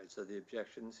 All right, so the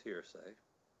objection's hearsay.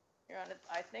 Your Honor,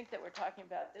 I think that we're talking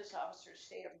about this officer's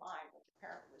state of mind, which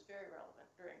apparently was very relevant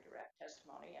during direct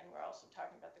testimony, and we're also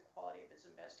talking about the quality of his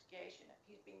investigation. If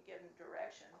he's being given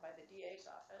direction by the DA's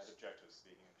office. I'd object to a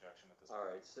speaking objection at this All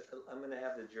point. right, so I'm going to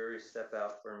have the jury step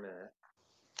out for a minute.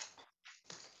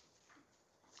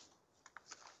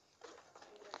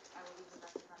 I will leave the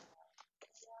message on.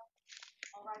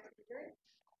 All right, for the jury.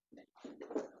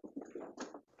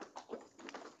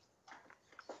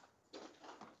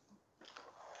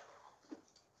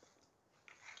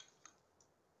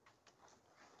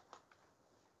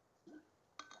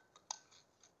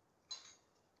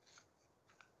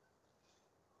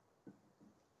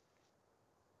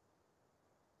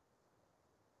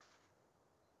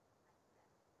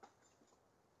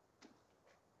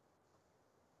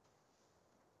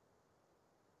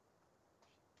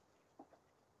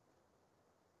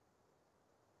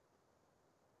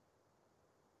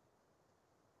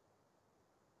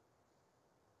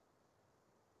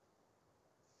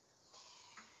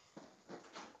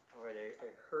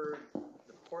 I heard,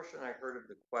 the portion I heard of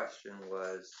the question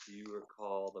was, do you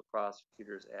recall the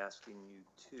prosecutors asking you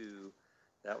to?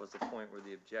 That was the point where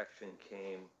the objection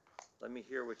came. Let me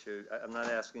hear what you, I'm not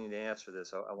asking you to answer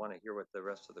this. I want to hear what the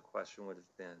rest of the question would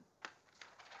have been.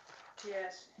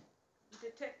 Yes.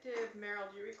 Detective Merrill,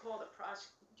 do you recall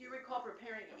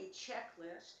preparing a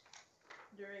checklist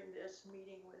during this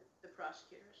meeting with the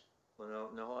prosecutors?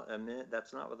 Well, no, a minute,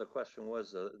 that's not what the question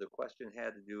was. The question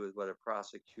had to do with what a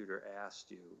prosecutor asked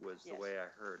you, was the Yes. way I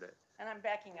heard it. And I'm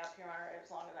backing up, Your Honor,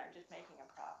 as long as I'm just making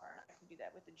a proffer, and I can do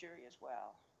that with the jury as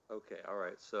well. Okay, all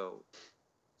right, so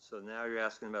now you're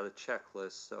asking about a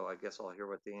checklist, so I guess I'll hear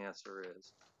what the answer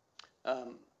is.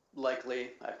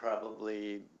 Likely, I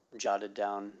probably jotted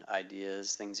down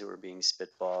ideas, things that were being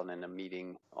spitballed in a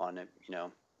meeting on it,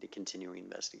 the continuing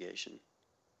investigation.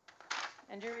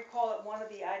 And do you recall that one of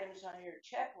the items on your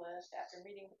checklist after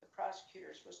meeting with the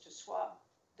prosecutors was to swab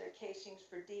their casings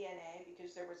for DNA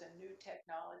because there was a new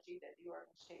technology that the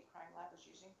Oregon State Crime Lab was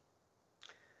using?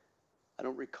 I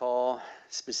don't recall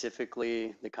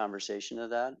specifically the conversation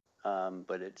of that,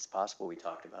 but it's possible we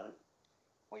talked about it.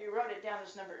 Well, you wrote it down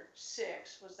as number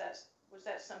 6. Was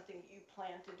that something you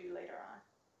plan to do later on?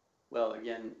 Well,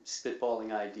 again,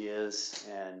 spitballing ideas,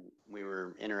 and we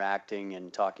were interacting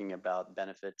and talking about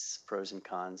benefits, pros and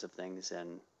cons of things,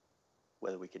 and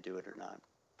whether we could do it or not.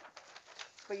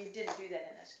 But you didn't do that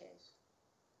in this case?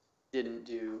 Didn't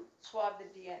do. Swab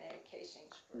the DNA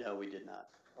casings? No, we did not.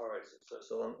 All right,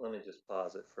 so let me just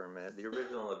pause it for a minute. The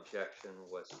original objection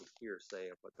was the hearsay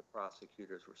of what the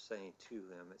prosecutors were saying to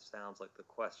them. It sounds like the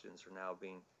questions are now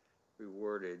being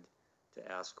reworded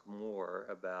to ask more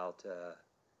about,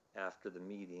 after the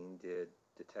meeting, did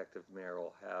Detective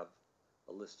Merrill have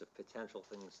a list of potential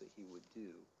things that he would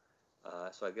do?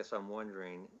 So I guess I'm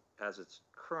wondering, as it's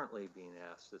currently being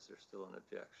asked, is there still an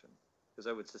objection? Because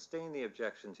I would sustain the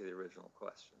objection to the original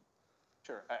question.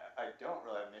 Sure. I don't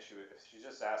really have an issue if she's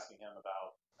just asking him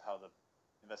about how the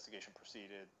investigation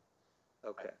proceeded.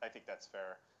 Okay. I think that's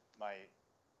fair.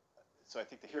 So I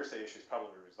think the hearsay issue is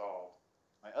probably resolved.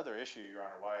 My other issue, Your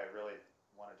Honor, why I really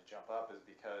wanted to jump up is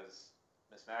because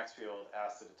Ms. Maxfield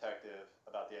asked the detective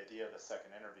about the idea of a second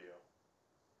interview.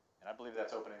 And I believe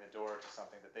that's opening the door to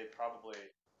something that they probably,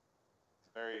 it's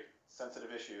a very sensitive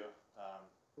issue.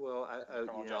 Well,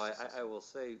 criminal justice system. I will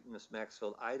say, Ms.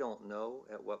 Maxfield, I don't know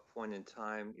at what point in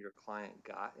time your client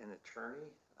got an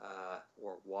attorney,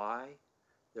 or why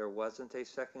there wasn't a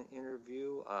second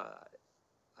interview.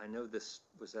 I know this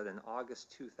was at an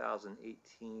August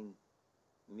 2018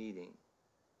 meeting.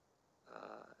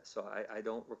 So I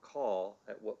don't recall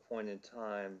at what point in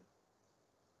time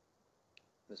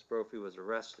Ms. Brophy was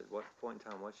arrested. What point in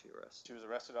time was she arrested? She was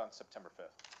arrested on September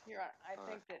 5th. Your Honor, I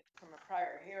think that from a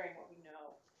prior hearing, what we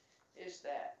know is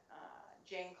that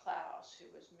Jane Klaus, who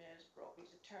was Ms.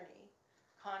 Brophy's attorney,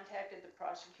 contacted the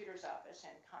prosecutor's office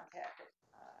and contacted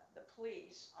the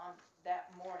police on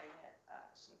that morning at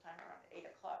sometime around 8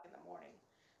 o'clock in the morning,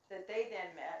 that they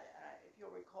then met. If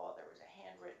you'll recall, there was a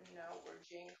handwritten note where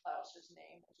Jane Klaus's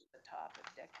name was at the top of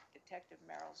Detective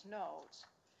Merrill's notes.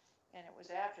 And it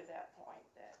was after that point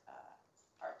that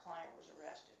our client was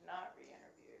arrested, not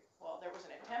re-interviewed. Well, there was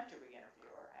an attempt to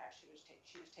re-interview her. Actually,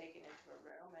 she was taken into a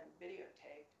room and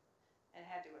videotaped and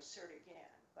had to assert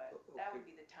again. But that would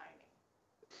be the timing.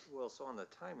 Well, so on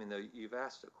the timing, though, you've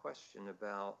asked a question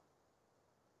about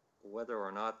whether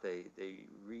or not they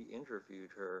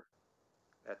re-interviewed her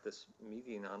at this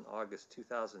meeting on August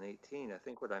 2018. I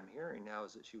think what I'm hearing now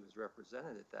is that she was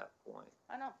represented at that point.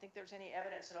 I don't think there's any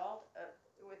evidence at all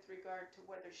with regard to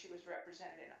whether she was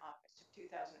represented in August of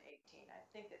 2018. I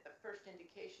think that the first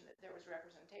indication that there was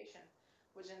representation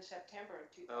was in September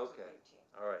of 2018. Okay.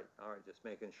 All right. Just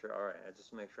making sure. All right. I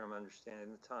just make sure I'm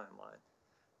understanding the timeline.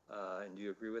 And do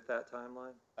you agree with that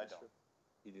timeline? I don't.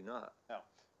 You do not? No.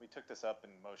 We took this up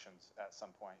in motions at some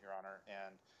point, Your Honor,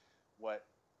 and what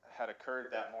had occurred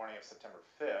that morning of September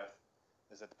 5th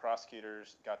is that the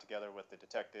prosecutors got together with the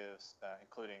detectives,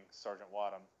 including Sergeant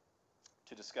Wadham,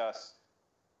 to discuss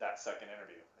that second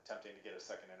interview, attempting to get a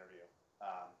second interview.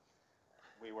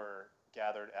 We were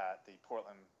gathered at the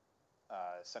Portland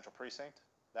Central Precinct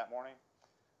that morning.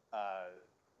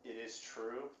 It is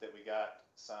true that we got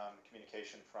some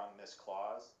communication from Ms.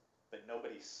 Claus, but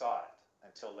nobody saw it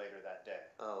until later that day.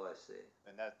 Oh, I see.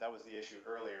 And that was the issue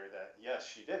earlier, that yes,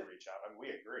 she did reach out. I mean,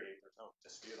 we agree, there's no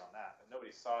dispute on that, but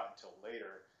nobody saw it until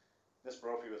later. Ms.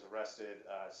 Brophy was arrested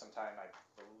sometime, I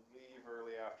believe,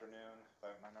 early afternoon,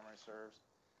 if my memory serves,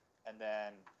 and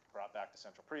then brought back to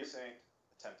Central Precinct,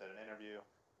 attempted an interview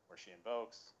where she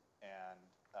invokes, and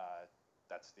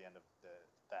that's the end of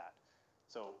that.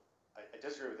 So I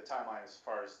disagree with the timeline as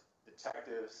far as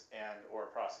detectives and or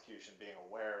prosecution being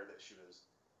aware that she was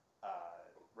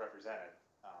represented,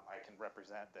 I can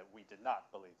represent that we did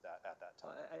not believe that at that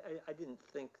time. I didn't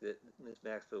think that Ms.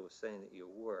 Maxwell was saying that you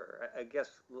were. I guess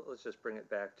let's just bring it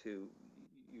back to,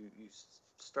 you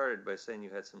started by saying you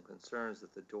had some concerns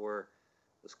that the door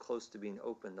was close to being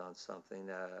opened on something.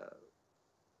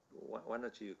 Why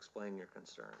don't you explain your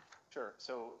concern? Sure.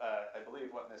 So I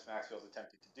believe what Ms. Maxwell's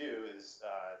attempting to do is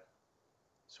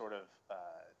sort of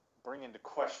bring into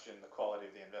question the quality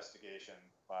of the investigation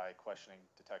by questioning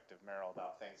Detective Merrill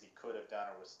about things he could have done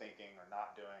or was thinking or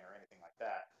not doing or anything like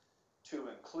that, to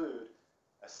include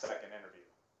a second interview.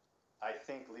 I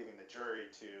think leaving the jury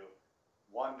to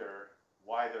wonder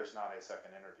why there's not a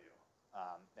second interview,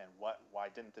 and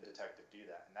why didn't the detective do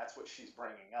that? And that's what she's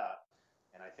bringing up.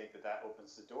 And I think that that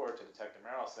opens the door to Detective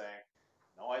Merrill saying,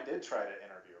 no, I did try to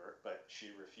interview her, but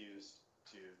she refused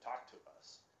to talk to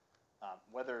us.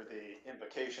 Whether the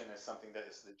invocation is something that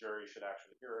the jury should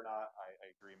actually hear or not, I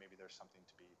agree. Maybe there's something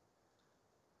to be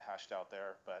hashed out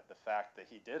there. But the fact that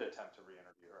he did attempt to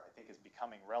re-interview her, I think, is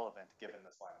becoming relevant given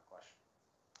this line of questioning.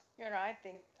 You know, I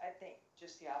think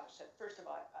just the opposite. First of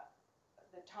all,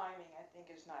 the timing, I think,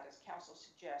 is not as counsel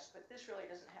suggests, but this really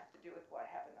doesn't have to do with what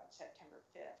happened on September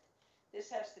 5th.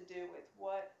 This has to do with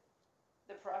what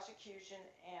the prosecution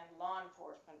and law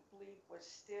enforcement believed was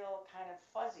still kind of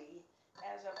fuzzy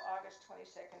as of August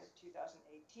 22nd of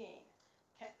 2018.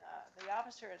 The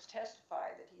officer has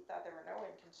testified that he thought there were no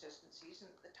inconsistencies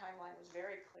and that the timeline was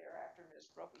very clear after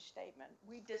Ms. Brophy's statement.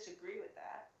 We disagree with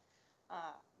that.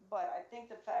 But I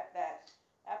think the fact that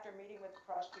after meeting with the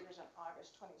prosecutors on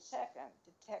August 22nd,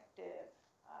 Detective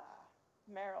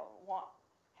Merrill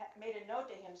made a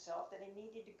note to himself that he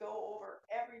needed to go over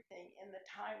everything in the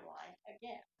timeline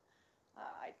again.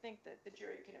 I think that the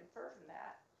jury can infer from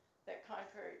that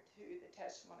contrary to the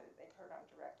testimony that they've heard on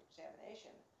direct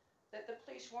examination, that the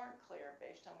police weren't clear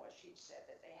based on what she'd said,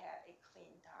 that they had a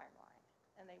clean timeline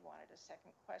and they wanted a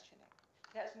second questioning.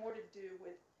 It has more to do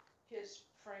with his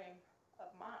frame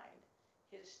of mind,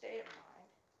 his state of mind,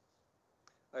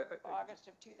 August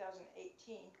of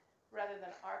 2018, rather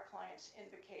than our client's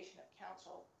invocation of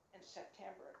counsel in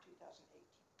September of 2018.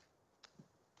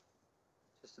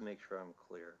 Just to make sure I'm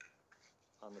clear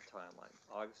on the timeline,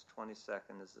 August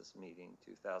 22nd is this meeting,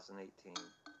 2018.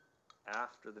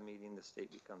 After the meeting, the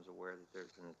state becomes aware that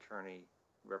there's an attorney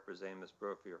representing Ms.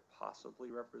 Brophy or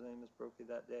possibly representing Ms. Brophy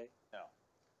that day? No,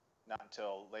 not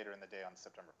until later in the day on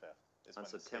September 5th. On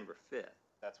September 5th?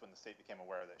 That's when the state became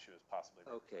aware that she was possibly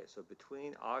represented. Okay, so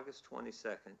between August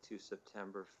 22nd to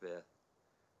September 5th,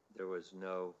 there was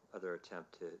no other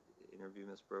attempt to interview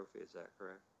Ms. Brophy, is that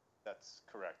correct? That's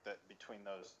correct, that between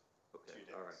those 2 days.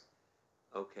 All right.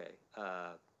 Okay,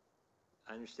 I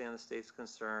understand the state's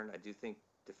concern. I do think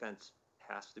defense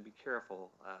has to be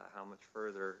careful how much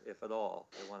further, if at all,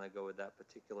 they want to go with that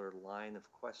particular line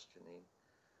of questioning.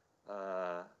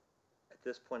 At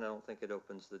this point, I don't think it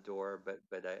opens the door,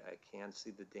 but I can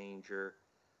see the danger.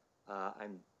 I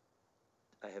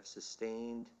have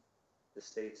sustained the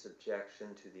state's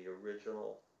objection to the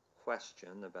original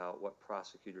question about what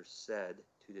prosecutors said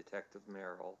to Detective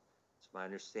Merrill. It's my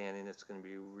understanding it's going to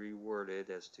be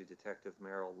reworded as to Detective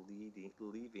Merrill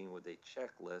leaving with a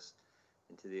checklist,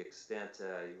 and to the extent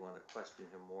you want to question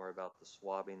him more about the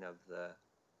swabbing of the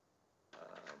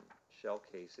shell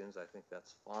casings, I think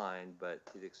that's fine, but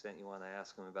to the extent you want to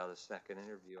ask him about a second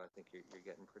interview, I think you're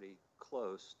getting pretty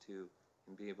close to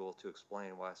him being able to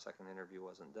explain why a second interview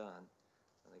wasn't done.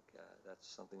 I think that's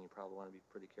something you probably want to be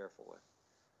pretty careful with.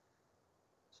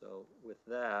 So with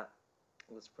that,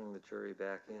 let's bring the jury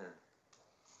back in. No.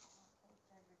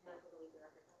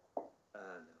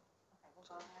 Okay, we'll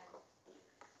go ahead.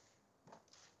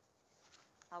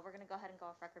 We're gonna go ahead and go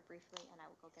off record briefly, and I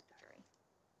will go get the jury.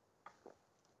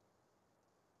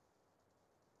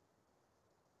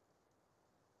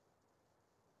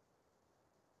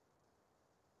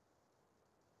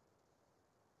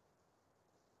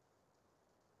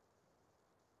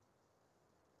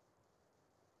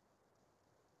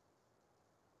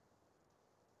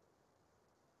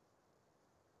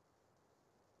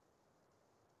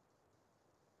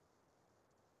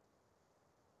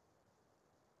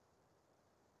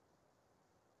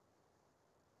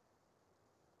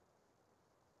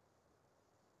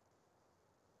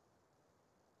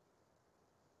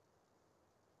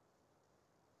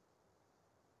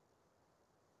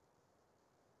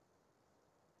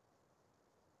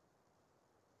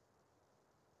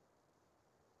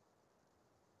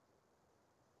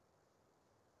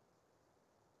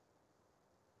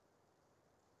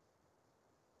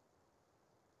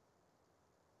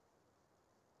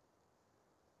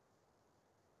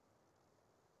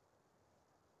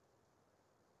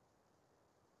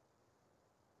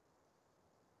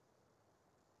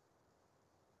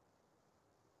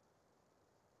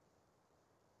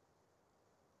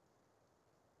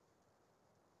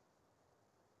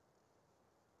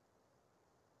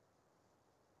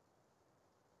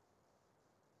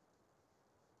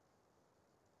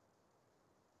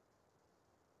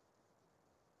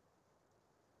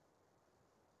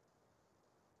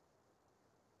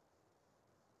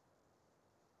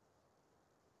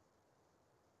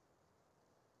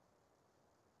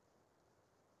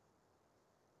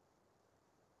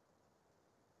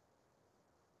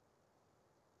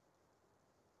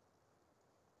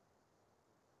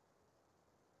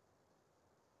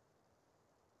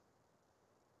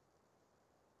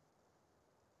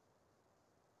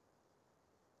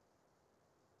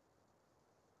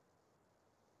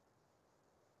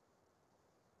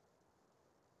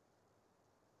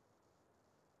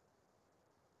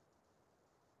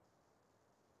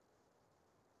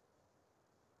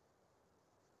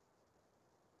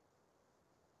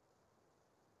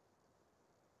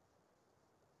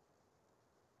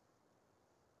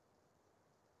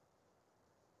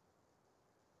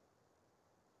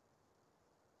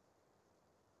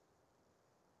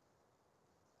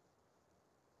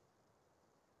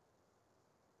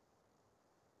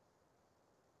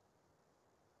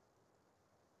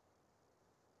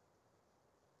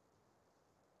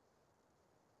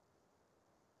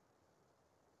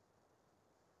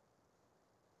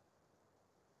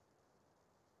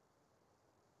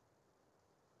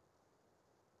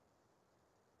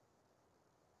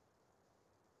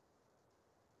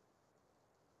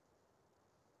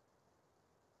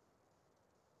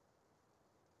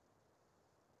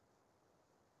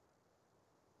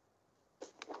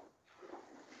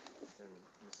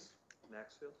 Ms.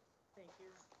 Maxfield? Thank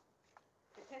you.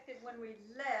 Detective, when we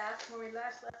last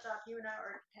left off, you and I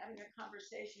were having a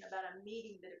conversation about a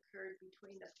meeting that occurred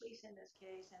between the police in this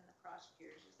case and the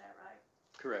prosecutors, is that right?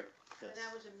 Correct, yes. And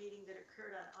that was a meeting that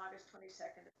occurred on August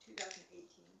 22nd of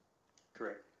 2018.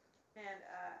 Correct. And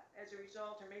as a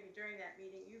result, or maybe during that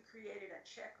meeting, you created a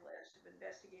checklist of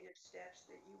investigative steps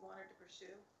that you wanted to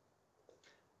pursue?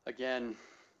 Again,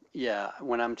 yeah,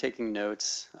 when I'm taking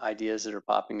notes, ideas that are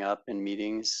popping up in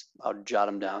meetings, I'll jot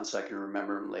them down so I can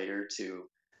remember them later to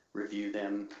review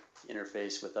them,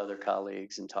 interface with other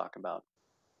colleagues, and talk about.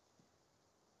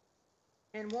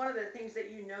 And one of the things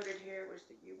that you noted here was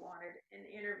that you wanted an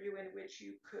interview in which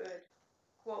you could,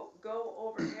 quote, go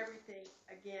over everything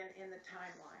again in the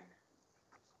timeline.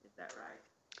 Is that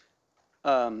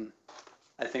right?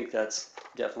 I think that's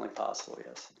definitely possible,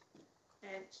 yes.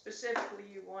 And specifically,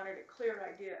 you wanted a clear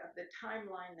idea of the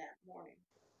timeline that morning.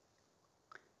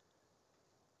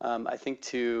 I think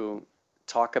to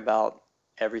talk about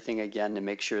everything again to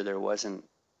make sure there wasn't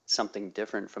something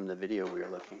different from the video we were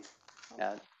looking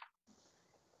at.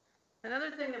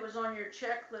 Another thing that was on your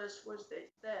checklist was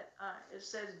that it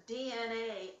says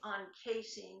DNA on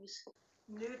casings,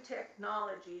 new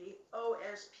technology,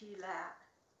 OSP lab.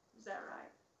 Is that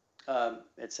right?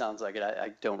 It sounds like it. I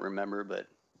don't remember, but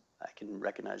I can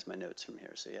recognize my notes from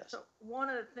here, so yes. So one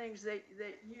of the things that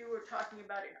you were talking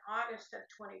about in August of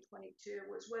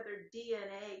 2022 was whether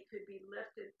DNA could be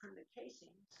lifted from the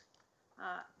casings,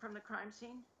 from the crime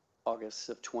scene? August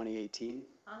of 2018.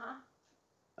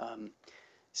 Uh-huh.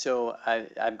 So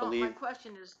I believe. Oh, my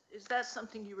question is that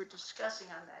something you were discussing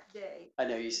on that day? I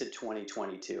know you said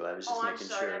 2022. I was just making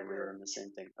sure we were on the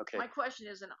same thing. Okay. My question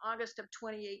is, in August of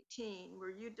 2018, were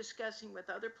you discussing with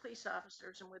other police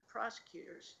officers and with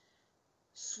prosecutors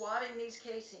swabbing these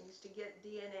casings to get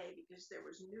DNA because there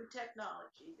was new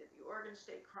technology that the Oregon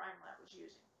State Crime Lab was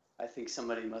using? I think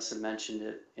somebody must have mentioned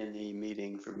it in the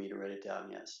meeting for me to write it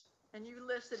down, yes. And you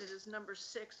listed it as number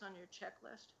 6 on your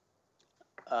checklist?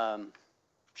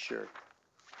 Sure.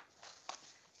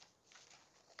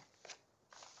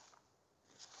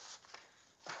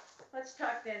 Let's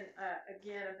talk then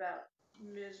again about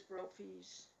Ms.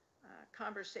 Brophy's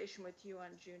conversation with you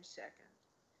on June 2nd.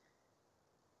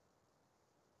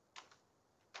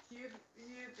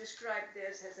 You've described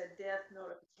this as a death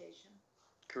notification.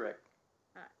 Correct.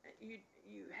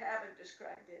 You haven't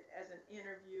described it as an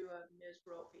interview of Ms.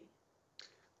 Brophy.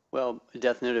 Well,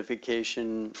 death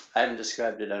notification, I haven't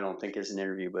described it, I don't think, as an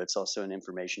interview, but it's also an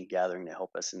information gathering to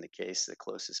help us in the case, the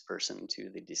closest person to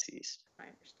the deceased. I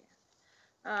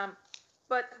understand.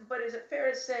 But is it fair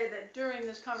to say that during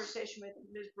this conversation with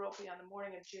Ms. Brophy on the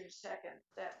morning of June 2nd,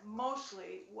 that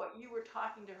mostly what you were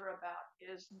talking to her about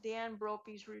is Dan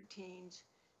Brophy's routines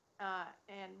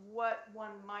and what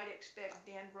one might expect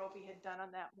Dan Brophy had done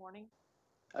on that morning?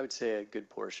 I would say a good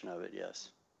portion of it,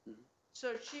 yes. Mm-hmm.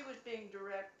 So she was being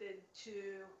directed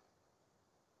to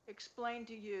explain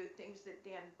to you things that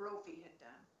Dan Brophy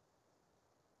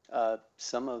had done.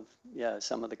 Some of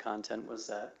the content was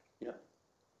that, yeah.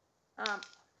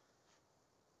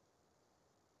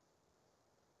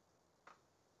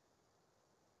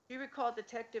 Do you recall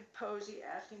Detective Posey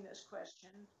asking this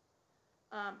question?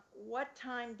 What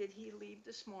time did he leave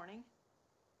this morning?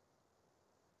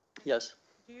 Yes.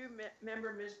 Do you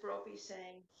remember Ms. Brophy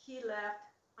saying, he left,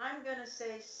 I'm going to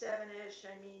say 7-ish,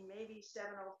 I mean maybe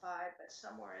 7:05, but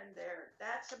somewhere in there,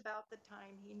 that's about the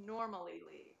time he normally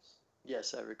leaves?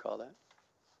 Yes, I recall that.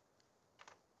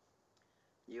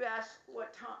 You asked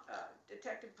what time,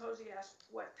 Detective Posey asked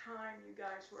what time you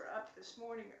guys were up this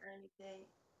morning or anything.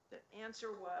 The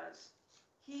answer was,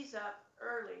 he's up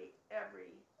early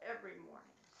every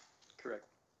morning. Correct.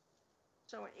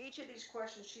 So in each of these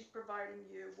questions, she's providing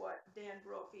you what Dan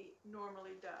Brophy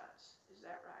normally does. Is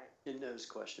that right? In those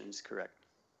questions, correct.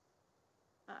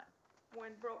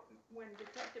 When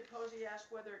Detective Posey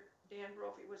asked whether Dan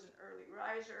Brophy was an early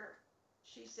riser,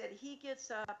 she said he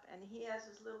gets up and he has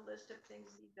his little list of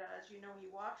things he does. You know,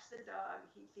 he walks the dog,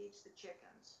 he feeds the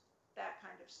chickens, that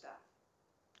kind of stuff.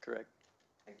 Correct.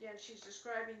 Again, she's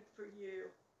describing for you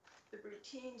the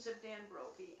routines of Dan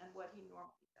Brophy and what he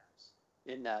normally does.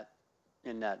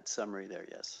 In that summary there,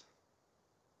 yes.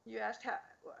 You asked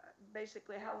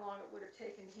basically how long it would have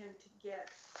taken him to get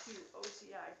to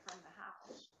OCI from the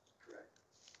house. Correct.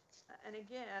 And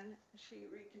again, she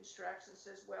reconstructs and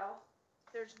says, well,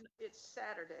 it's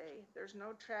Saturday, there's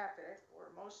no traffic, or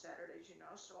most Saturdays, you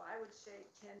know, so I would say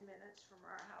 10 minutes from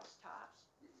our house tops.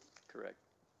 Correct.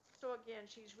 So again,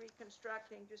 she's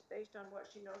reconstructing just based on what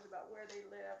she knows about where they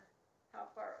live, how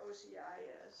far OCI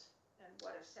is, and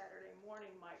what a Saturday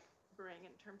morning might bring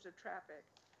in terms of traffic.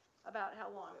 about how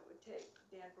long it would take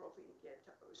Dan Brophy to get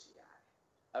to OCI.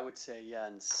 I would say, yeah,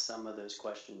 in some of those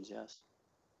questions, yes.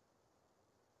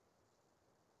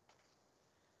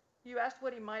 You asked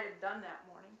what he might have done that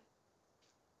morning.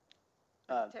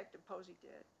 Detective Posey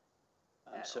did.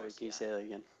 I'm At sorry, can you OCI. say that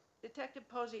again? Detective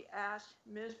Posey asked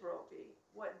Ms. Brophy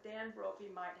what Dan Brophy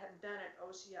might have done at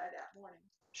OCI that morning.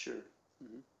 Sure.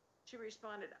 Mm-hmm. She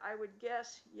responded, I would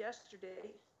guess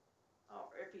yesterday, or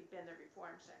if he'd been there before,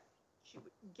 I'm saying, she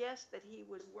would guess that he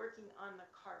was working on the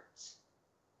carts.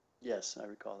 Yes, I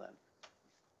recall that.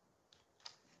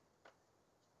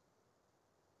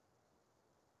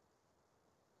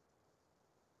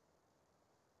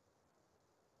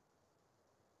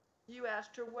 You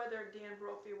asked her whether Dan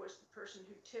Brophy was the person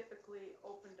who typically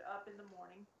opened up in the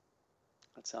morning.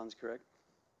 That sounds correct.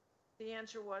 The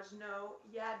answer was no,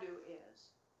 Yadu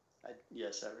is.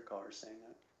 Yes, I recall her saying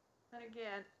that. And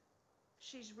again,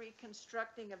 she's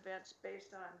reconstructing events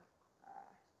based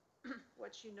on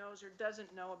what she knows or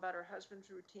doesn't know about her husband's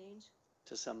routines.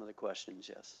 To some of the questions,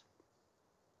 yes.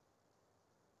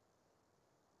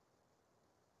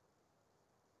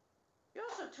 He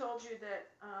also told you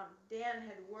that Dan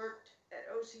had worked at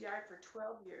OCI for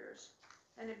 12 years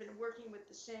and had been working with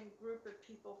the same group of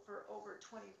people for over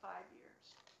 25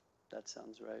 years. That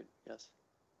sounds right, yes.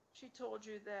 She told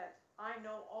you that I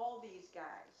know all these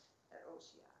guys at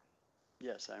OCI.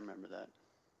 Yes, I remember that.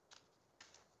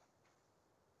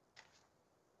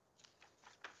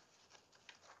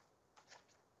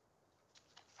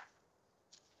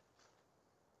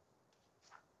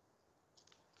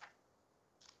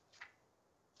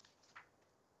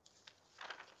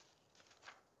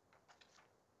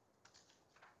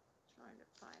 Trying to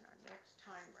find our next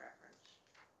time reference.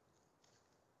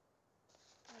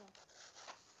 Oh.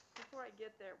 Before I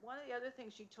get there, one of the other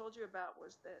things she told you about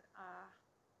was that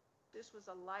this was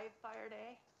a live fire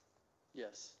day.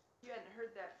 Yes. You hadn't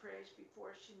heard that phrase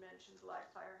before she mentioned live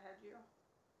fire, had you?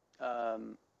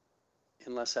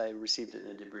 Unless I received it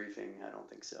in a debriefing, I don't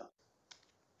think so.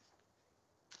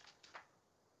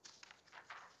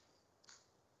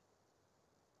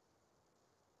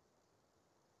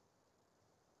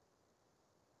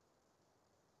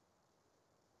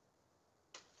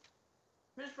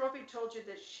 Ms. Brophy told you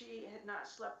that she had not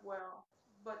slept well,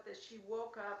 but that she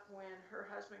woke up when her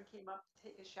husband came up to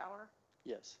take a shower.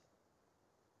 Yes.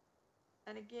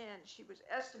 And again, she was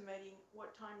estimating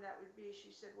what time that would be.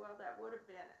 She said, well, that would have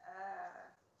been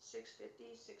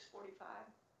 6:50, 6:45.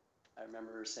 I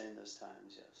remember her saying those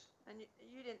times, yes. And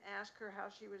you didn't ask her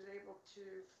how she was able to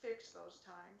fix those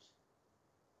times.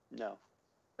 No.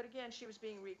 But again, she was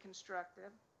being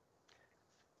reconstructive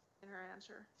in her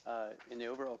answer. In the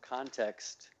overall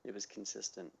context, it was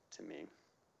consistent to me.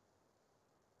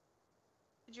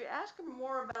 Did you ask her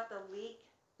more about the leak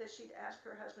that she'd asked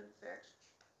her husband to fix?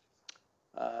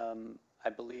 I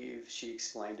believe she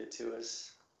explained it to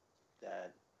us,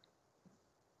 that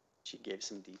she gave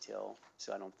some detail,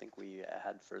 so I don't think we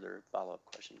had further follow-up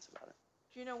questions about it.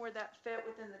 Do you know where that fit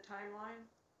within the timeline?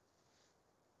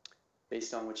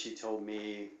 Based on what she told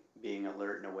me, being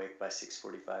alert and awake by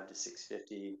 6:45 to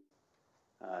 6:50,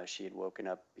 she had woken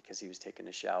up because he was taking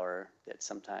a shower. That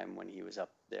sometime when he was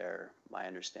up there, my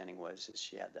understanding was that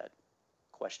she had that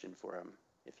question for him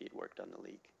if he'd worked on the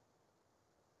leak.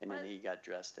 And then he got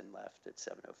dressed and left at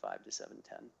 7:05 to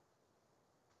 7:10.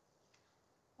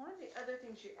 One of the other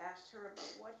things you asked her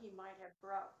about what he might have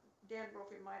brought, Dan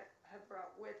Brophy might have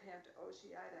brought with him to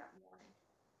OCI that morning.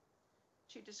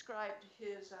 She described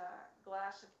his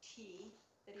glass of tea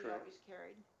that he Correct. always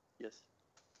carried. Yes.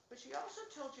 But she also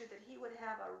told you that he would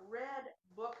have a red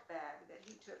book bag that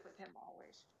he took with him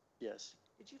always. Yes.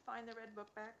 Did you find the red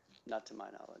book bag? Not to my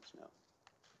knowledge, no.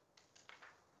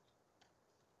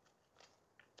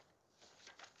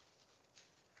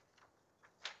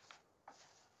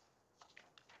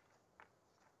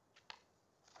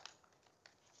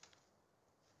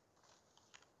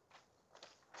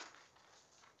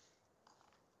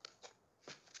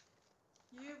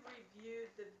 You've reviewed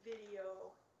the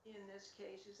video in this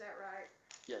case, is that right?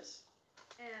 Yes.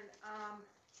 And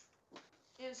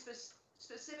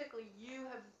specifically, you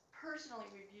have personally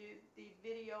reviewed the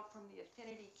video from the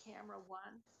Affinity Camera 1,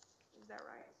 is that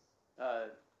right?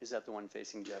 Is that the one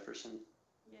facing Jefferson?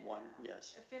 Yeah. One,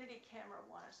 yes. Affinity Camera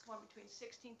 1 is the one between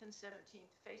 16th and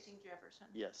 17th facing Jefferson.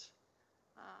 Yes.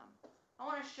 I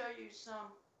want to show you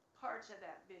some parts of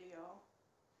that video.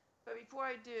 But before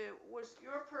I do, was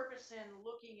your purpose in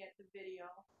looking at the video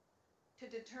to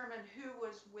determine who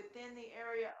was within the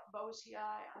area of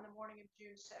OCI on the morning of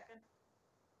June 2nd?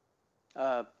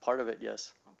 Part of it,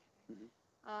 yes. Okay.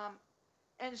 Mm-hmm.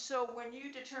 And so when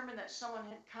you determined that someone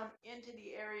had come into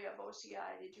the area of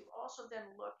OCI, did you also then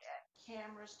look at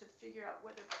cameras to figure out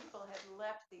whether people had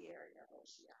left the area of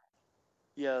OCI?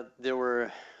 Yeah, there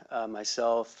were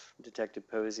myself, Detective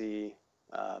Posey,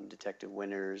 Detective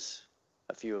Winters,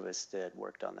 a few of us that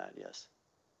worked on that, yes.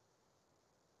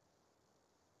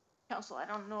 Counsel, I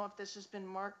don't know if this has been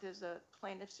marked as a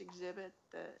plaintiff's exhibit,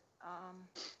 the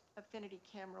Affinity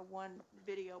Camera 1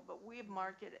 video, but we've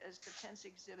marked it as Defense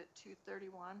Exhibit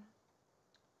 231.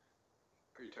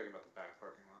 Are you talking about the back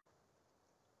parking lot?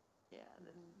 Yeah,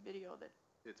 the video that,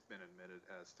 It's been admitted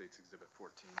as State's Exhibit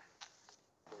 14.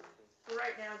 for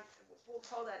right now, we'll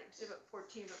call that Exhibit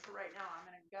 14, but for right now, I'm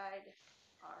gonna guide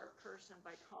our person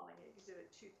by calling it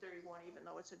Exhibit 231, even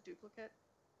though it's a duplicate.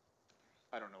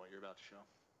 I don't know what you're about to show.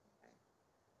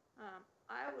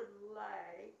 I would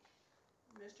like,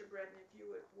 Mr. Breton, if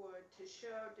you would, to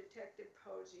show Detective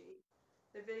Posey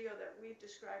the video that we've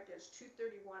described as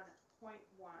 231.1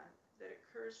 that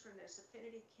occurs from this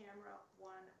Affinity Camera 1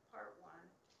 Part 1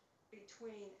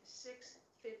 between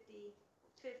 6:50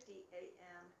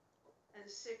 a.m. and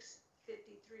 6:53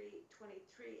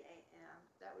 a.m.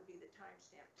 That would be the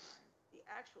timestamp time. The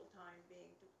actual time being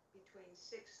between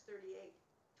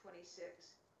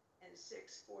 6:38:26 and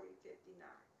 6:40:59.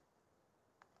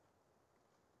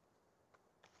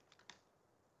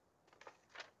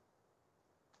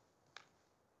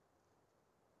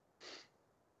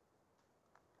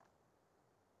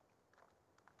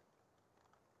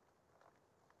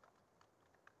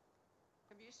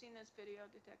 Have you seen this video,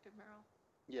 Detective Merrill?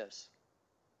 Yes.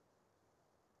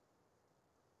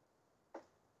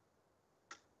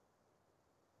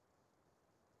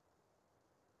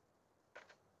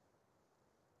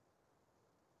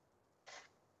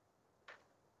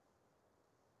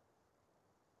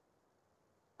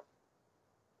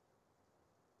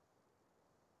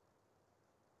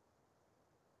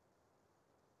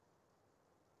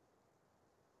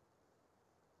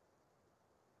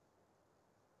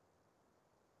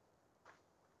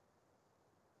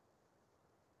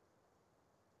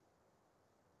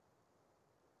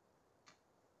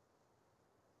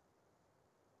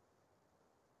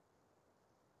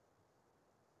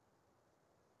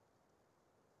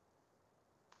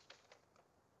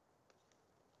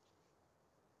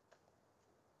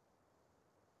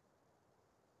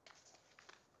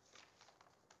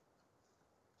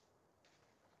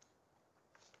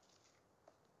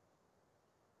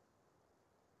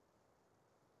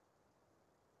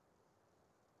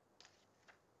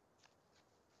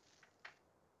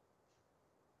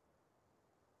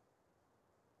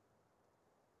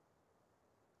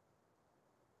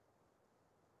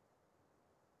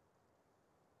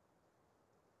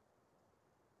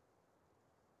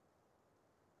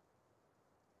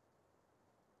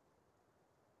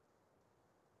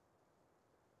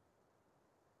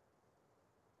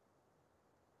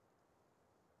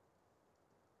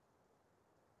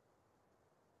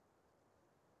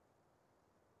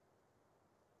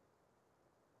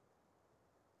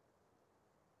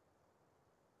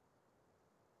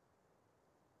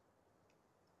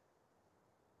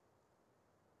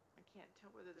 I can't tell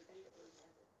whether the video was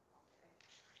ended. Okay.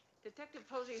 Detective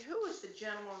Posey, who was the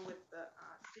gentleman with the,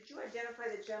 did you identify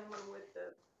the gentleman with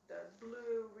the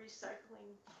blue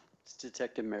recycling? It's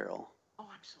Detective Merrill. Oh,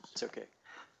 I'm so It's sorry. okay.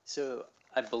 So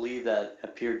I believe that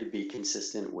appeared to be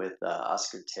consistent with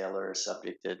Oscar Taylor, a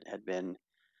subject that had been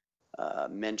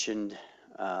mentioned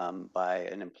by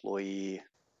an employee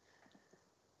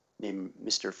named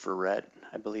Mr. Ferret,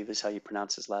 I believe is how you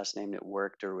pronounce his last name, that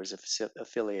worked or was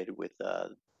affiliated with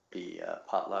the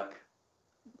potluck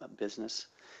business.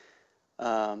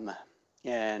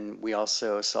 And we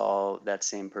also saw that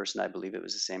same person, I believe it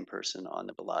was the same person on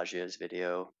the Bellagio's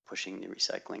video pushing the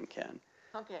recycling can.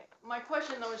 Okay, my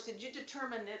question though is, did you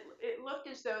determine it looked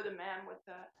as though the man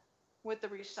with the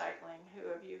recycling, who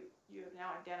you have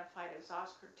now identified as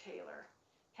Oscar Taylor,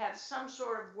 had some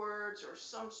sort of words or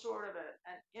some sort of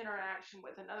an interaction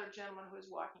with another gentleman who was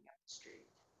walking up the street?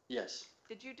 Yes.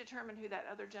 Did you determine who that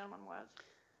other gentleman was?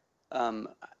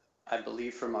 I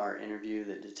believe from our interview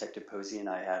that Detective Posey and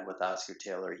I had with Oscar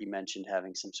Taylor, he mentioned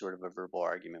having some sort of a verbal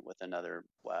argument with another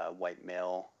white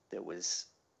male that was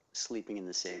sleeping in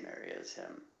the same area as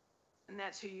him. And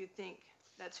that's who you think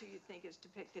is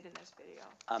depicted in this video?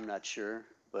 I'm not sure,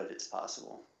 but it's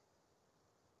possible.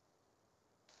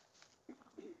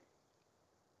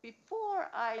 Before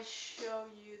I show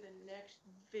you the next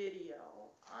video,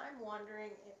 I'm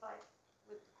wondering if I,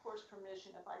 with the court's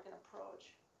permission, if I can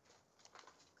approach.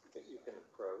 If you can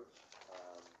approach,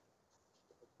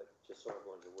 but just so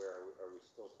everyone's aware, are we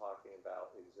still talking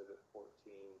about Exhibit 14,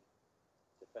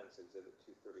 Defense Exhibit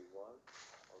 231?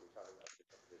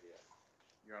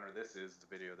 Your Honor, this is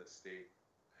the video that state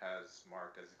has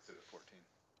marked as Exhibit 14.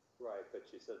 Right, but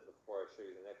she said before I show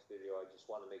you the next video, I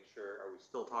just want to make sure, are we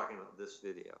still talking about this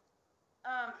video?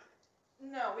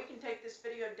 No, we can take this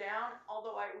video down,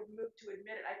 although I would move to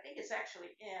admit it. I think it's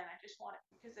actually in. I just want it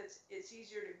because it's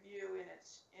easier to view in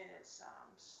its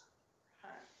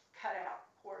kind of cut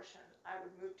out portion. I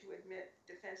would move to admit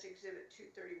Defense Exhibit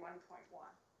 231.1.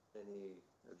 Any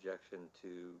objection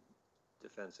to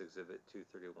Defense Exhibit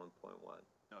 231.1?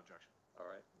 No objection. All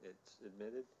right, it's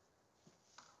admitted.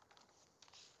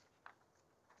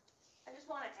 I just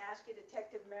want to ask you,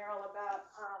 Detective Merrill, about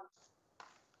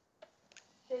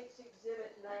State's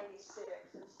Exhibit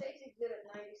 96. And State's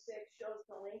Exhibit 96 shows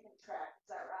the Lincoln track.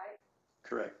 Is that right?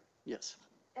 Correct. Yes.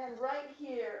 And right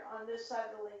here on this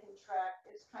side of the Lincoln track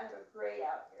is kind of a grayed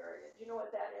out area. Do you know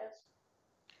what that is?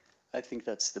 I think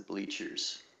that's the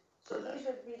bleachers. So these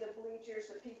would be the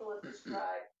bleachers that people have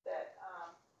described that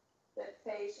that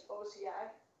face OCI.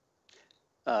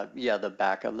 Yeah, the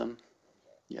back of them.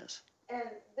 Yes. And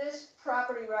this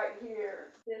property right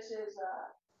here, this is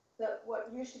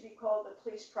what used to be called the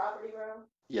police property room.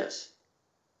 Yes.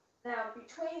 Now,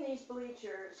 between these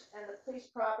bleachers and the police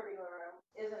property room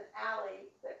is an alley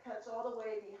that cuts all the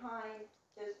way behind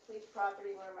this police property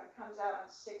room and comes out on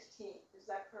 16th. Is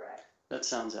that correct? That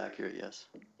sounds accurate. Yes.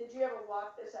 Did you ever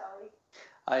walk this alley?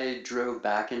 I drove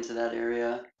back into that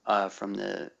area from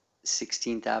the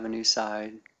 16th Avenue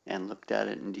side and looked at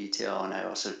it in detail, and I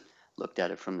also looked at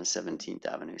it from the 17th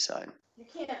Avenue side. You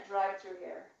can't drive through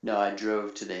here, No, I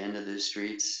drove to the end of the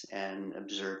streets and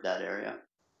observed that area.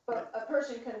 but a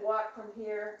person can walk from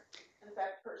here. In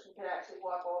fact, a person can actually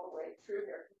walk all the way through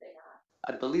here, can they not?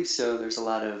 I believe so. There's a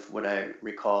lot of what I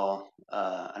recall,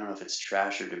 I don't know if it's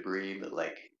trash or debris, but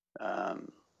like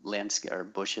landscape or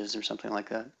bushes or something like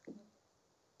that.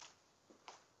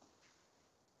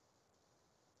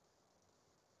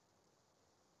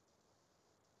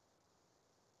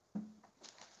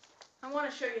 I want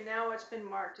to show you now what's been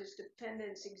marked as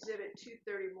Defendant's Exhibit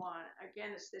 231.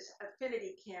 Again, it's this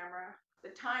affinity camera. The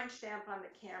timestamp on the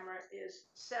camera is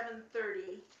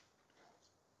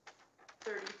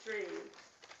 7:30:33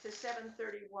 to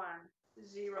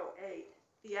 7:31:08.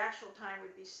 The actual time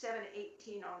would be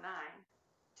 7:18:09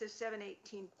 to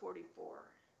 7:18:44.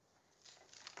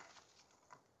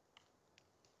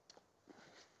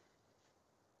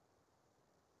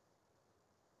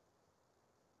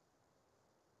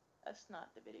 That's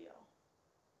not the video.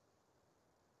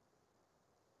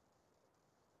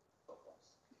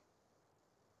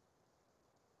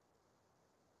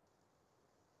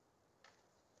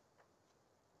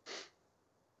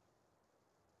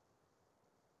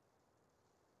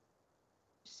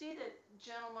 See the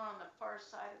gentleman on the far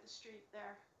side of the street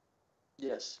there?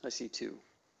 Yes, I see two.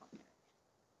 Okay.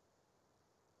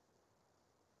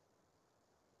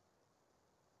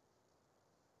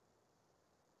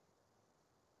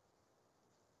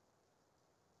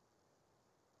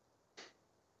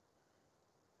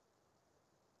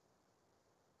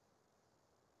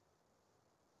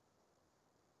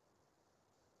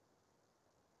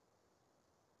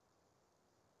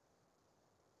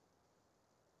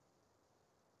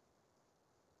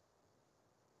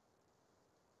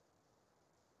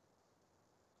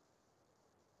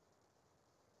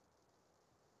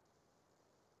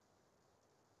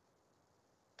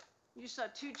 You saw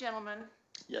two gentlemen.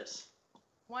 Yes.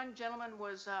 One gentleman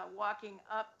was walking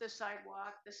up the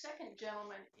sidewalk. The second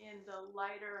gentleman in the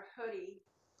lighter hoodie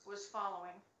was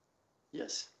following.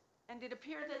 Yes. And it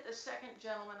appeared that the second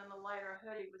gentleman in the lighter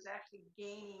hoodie was actually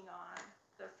gaining on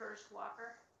the first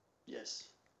walker. Yes.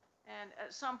 And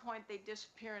at some point they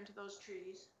disappear into those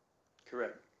trees.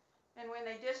 Correct. And when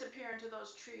they disappear into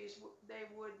those trees, they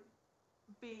would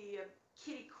be a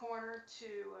kitty corner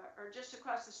to, or just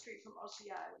across the street from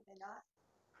OCI, would they not?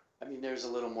 I mean, there's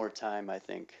a little more time, I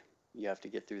think. You have to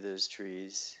get through those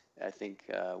trees. I think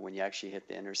when you actually hit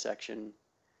the intersection,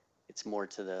 it's more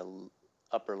to the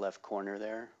upper left corner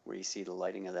there where you see the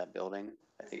lighting of that building.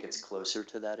 I think it's closer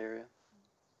to that area.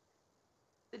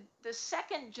 The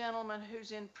second gentleman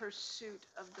who's in pursuit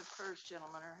of the first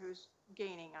gentleman, or who's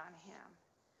gaining on him,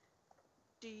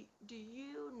 do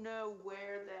you know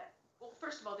where that, well,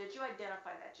 first of all, did you identify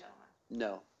that gentleman?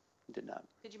 No, did not.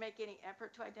 Did you make any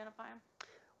effort to identify him?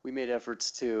 We made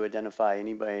efforts to identify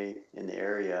anybody in the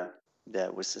area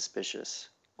that was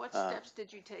suspicious. What steps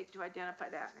did you take to identify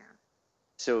that man?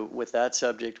 So with that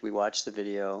subject, we watched the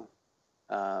video.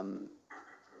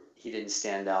 He didn't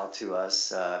stand out to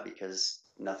us because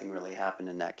nothing really happened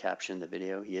in that caption in the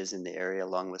video. He is in the area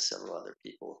along with several other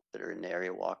people that are in the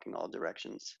area walking all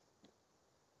directions.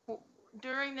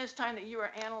 During this time that you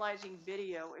were analyzing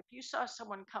video, if you saw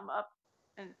someone come up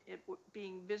and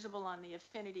being visible on the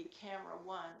Affinity Camera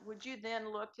 1, would you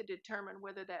then look to determine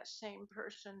whether that same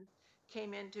person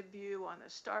came into view on the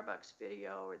Starbucks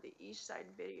video or the East Side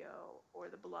video or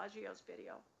the Bellagio's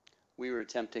video? We were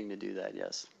attempting to do that,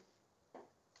 yes.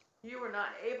 You were not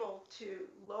able to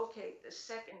locate the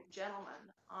second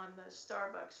gentleman on the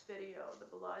Starbucks video, the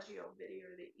Bellagio video,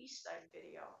 or the East Side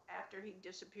video after he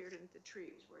disappeared into the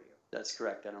trees, were you? That's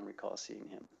correct. I don't recall seeing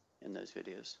him in those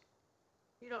videos.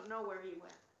 You don't know where he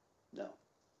went. No.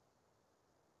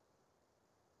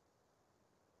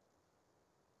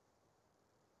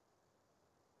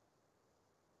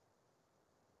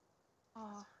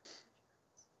 Oh,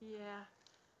 yeah.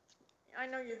 I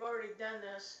know you've already done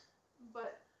this,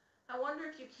 but I wonder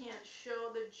if you can't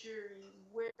show the jury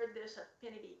where this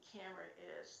Affinity camera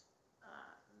is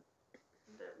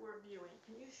that we're viewing.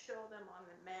 Can you show them on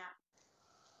the map?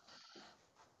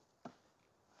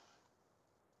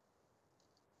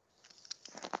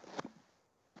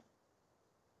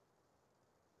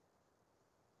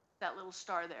 That little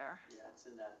star there. Yeah, it's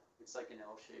in that, it's like an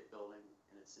L-shaped building,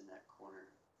 and it's in that corner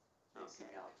facing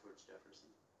Okay. out towards Jefferson.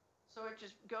 So it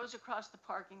just goes across the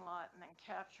parking lot and then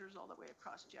captures all the way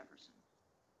across Jefferson.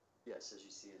 Yes, as you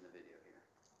see in the video here.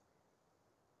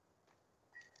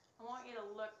 I want you to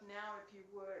look now, if you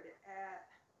would, at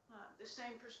the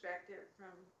same perspective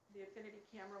from the Affinity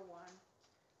Camera 1.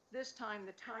 This time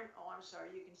the time, oh, I'm sorry,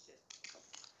 you can sit.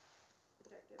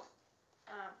 Detective.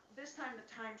 This time the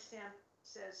timestamp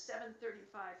says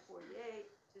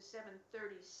 7:35:48 to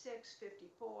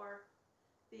 7:36:54.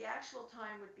 The actual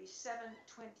time would be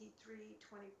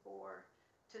 7:23:24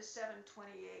 to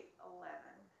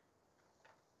 7:28:11.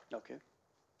 Okay.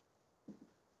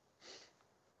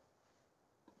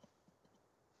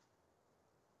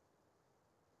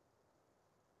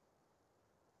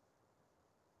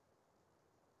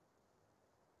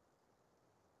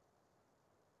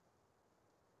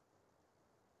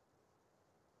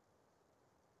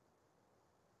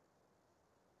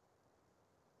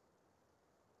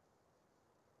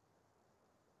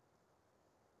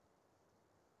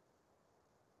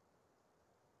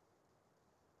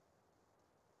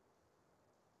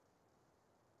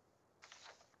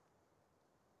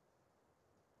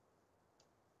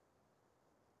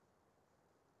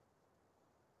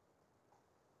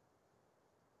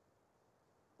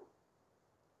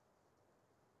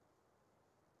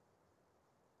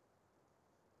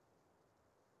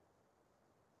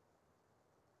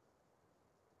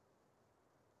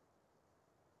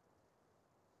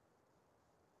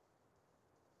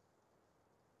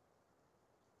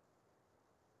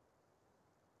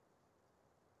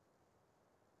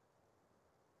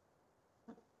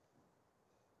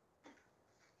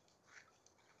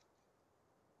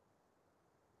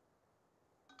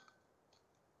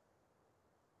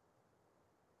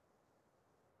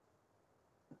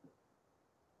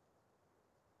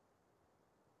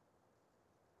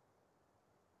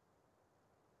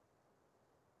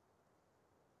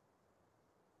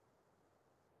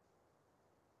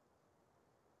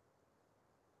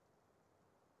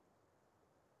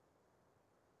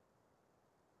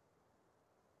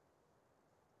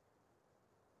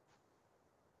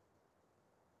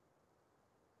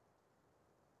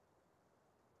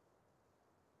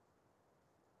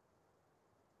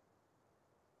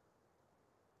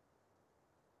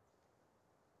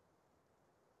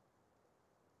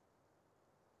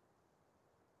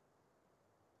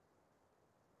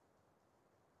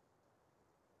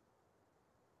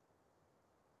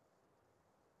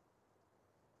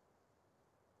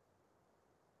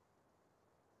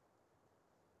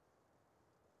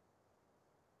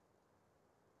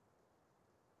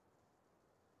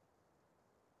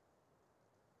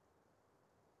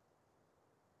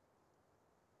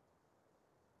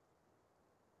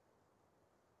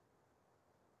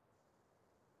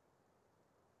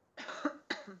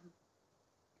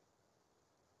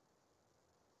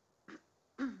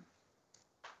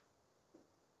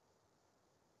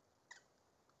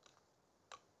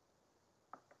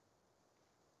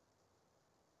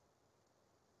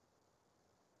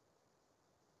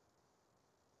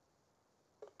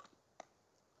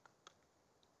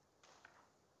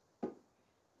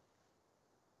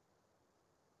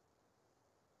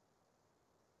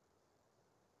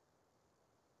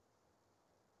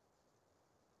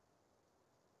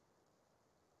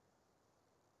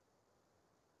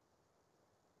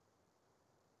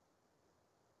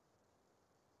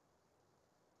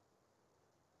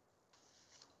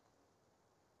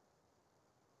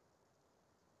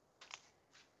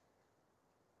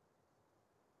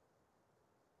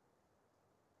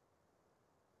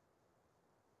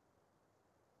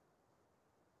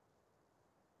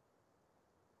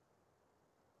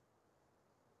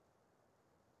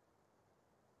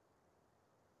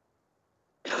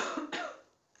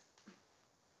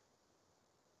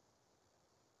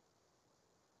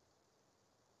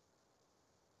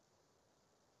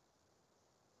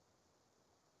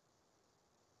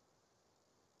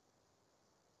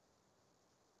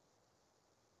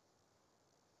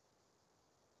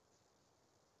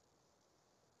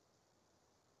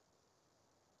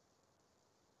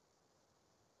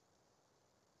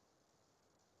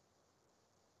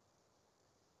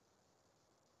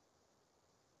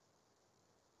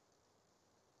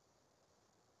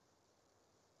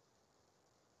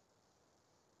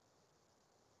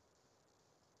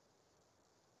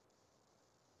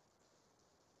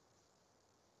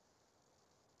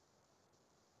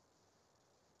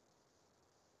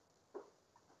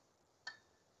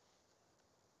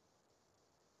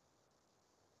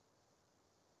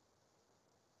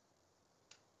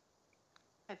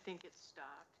 I think it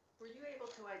stopped. Were you able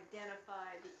to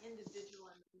identify the individual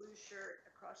in the blue shirt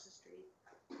across the street?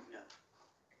 No.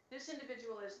 This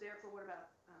individual is there for what,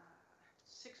 about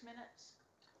 6 minutes?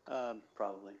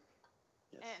 Probably,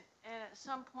 yes. And at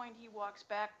some point, he walks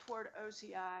back toward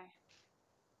OCI.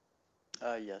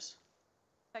 Yes.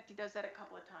 In fact, he does that a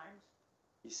couple of times.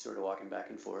 He's sort of walking back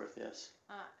and forth, yes.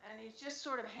 And he's just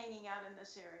sort of hanging out in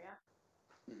this area.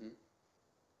 Mm-hmm.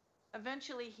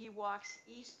 Eventually, he walks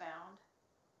eastbound.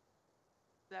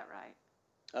 Is that right?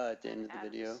 At the end of the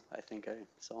Adams. video, I think I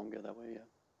saw him go that way, yeah.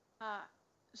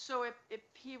 So if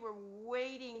he were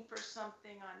waiting for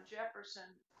something on Jefferson,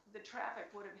 the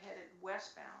traffic would have headed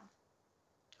westbound.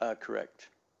 Correct.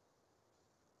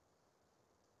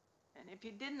 And if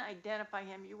you didn't identify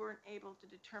him, you weren't able to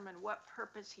determine what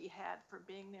purpose he had for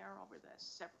being there over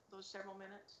those several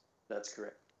minutes? That's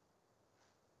correct.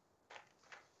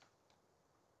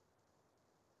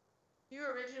 You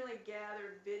originally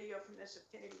gathered video from this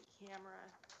affinity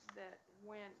camera that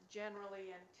went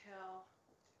generally until,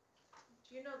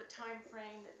 do you know the time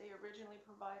frame that they originally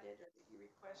provided or that you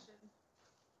requested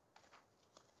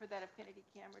for that affinity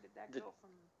camera? Did that go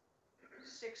from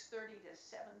 6:30 to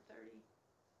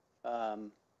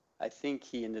 7:30? I think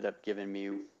he ended up giving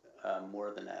me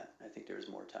more than that. I think there was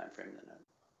more time frame than that.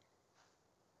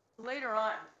 Later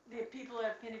on, the people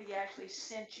at Affinity actually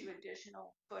sent you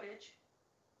additional footage.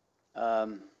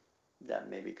 That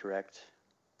may be correct.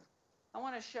 I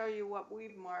want to show you what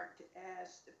we've marked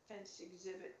as Defense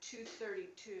Exhibit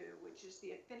 232, which is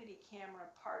the Affinity Camera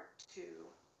Part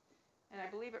 2. And I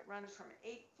believe it runs from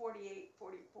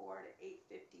 8:48:44 to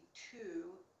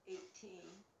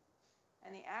 8:52:18.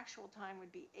 And the actual time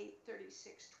would be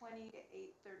 8:36:20 to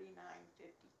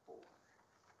 8:39:54.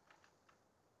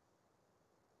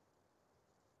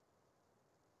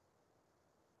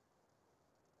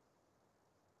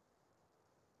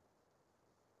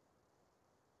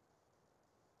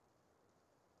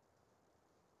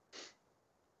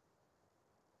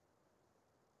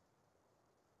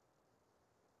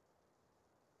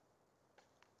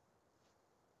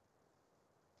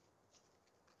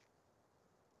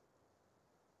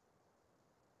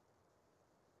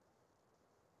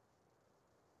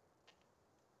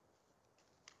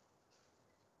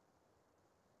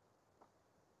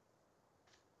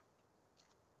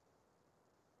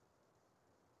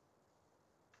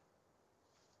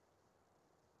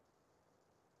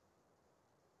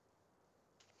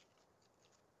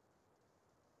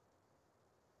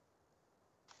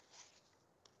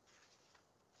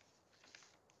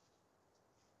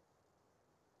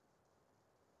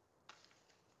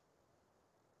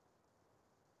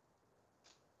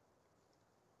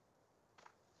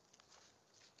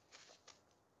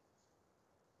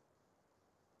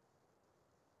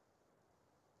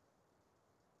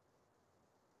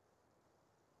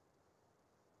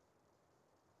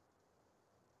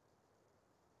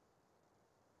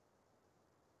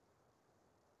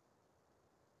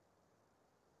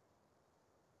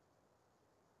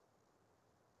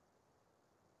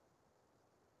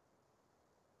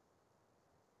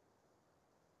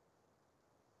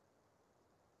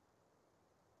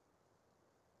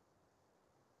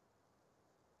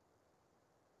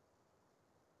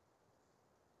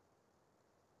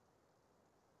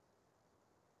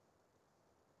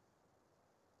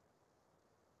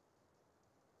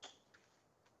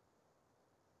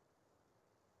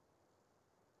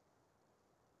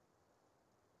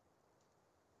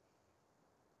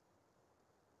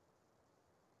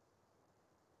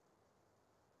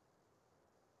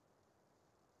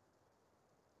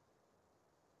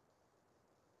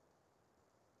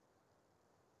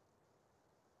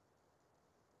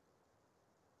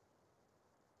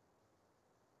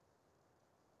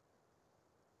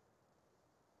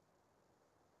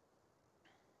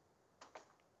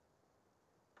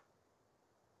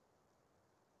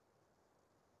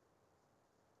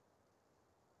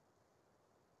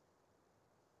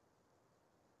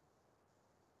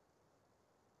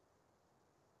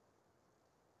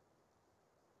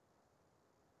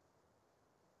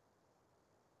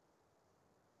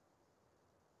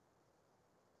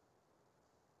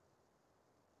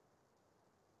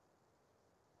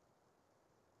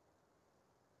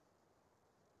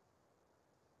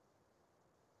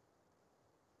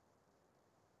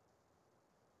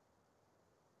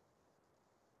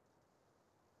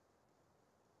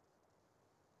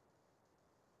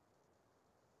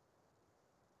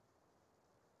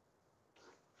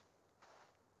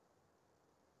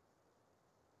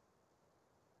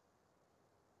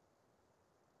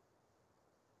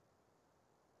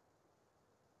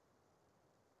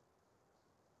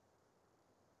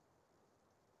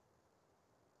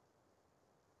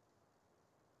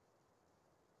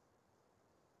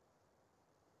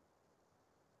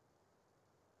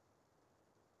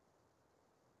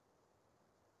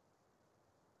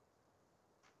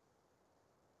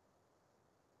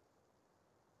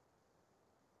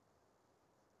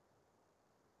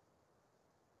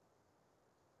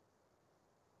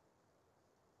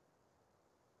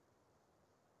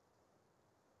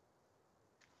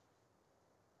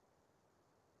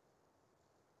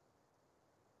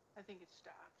 I think it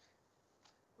stopped.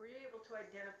 Were you able to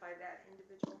identify that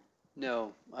individual?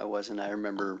 No, I wasn't. I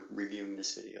remember reviewing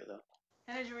this video though.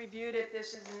 And as you reviewed it,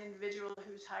 this is an individual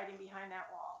who's hiding behind that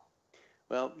wall.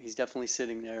 Well, he's definitely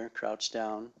sitting there, crouched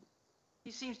down. He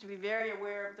seems to be very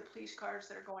aware of the police cars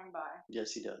that are going by.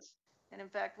 Yes, he does. And in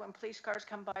fact, when police cars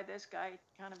come by, this guy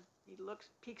he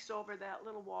peeks over that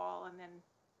little wall and then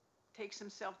takes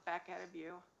himself back out of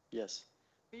view. Yes.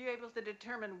 Were you able to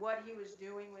determine what he was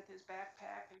doing with his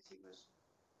backpack as he was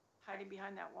hiding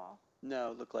behind that wall?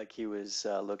 No, it looked like he was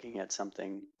looking at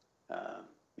something.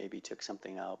 Maybe took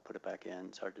something out, put it back in.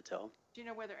 It's hard to tell. Do you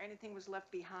know whether anything was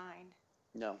left behind?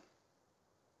 No.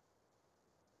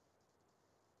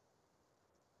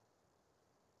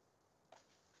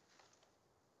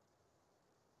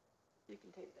 You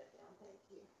can take that down, thank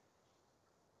you.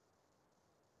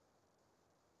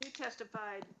 You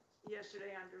testified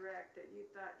yesterday on direct that you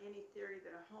thought any theory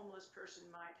that a homeless person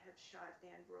might have shot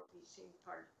Dan Brophy seemed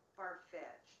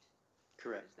far-fetched.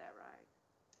 Correct. Is that right?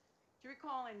 Do you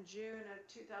recall in June of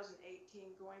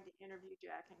 2018 going to interview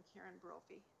Jack and Karen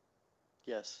Brophy?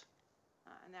 Yes.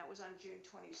 And that was on June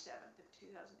 27th of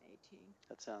 2018.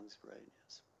 That sounds right.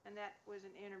 Yes. And that was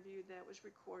an interview that was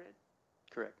recorded.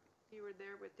 Correct. You were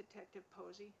there with Detective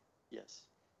Posey. Yes.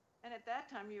 And at that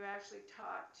time, you actually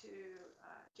talked to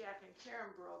Jack and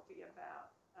Karen Brophy about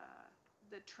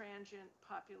the transient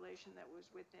population that was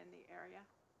within the area.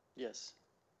 Yes.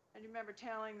 And you remember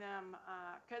telling them,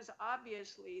 because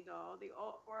obviously, though, the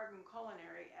Oregon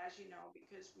Culinary, as you know,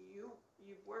 because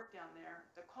you've worked down there,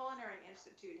 the Culinary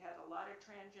Institute has a lot of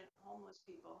transient homeless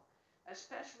people,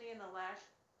 especially in the last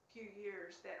few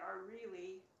years, that are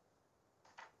really,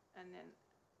 and then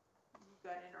you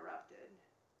got interrupted.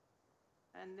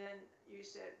 And then you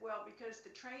said, well, because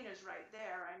the train is right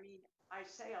there, I mean, I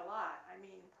say a lot. I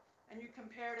mean, and you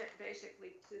compared it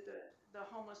basically to the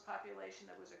homeless population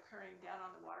that was occurring down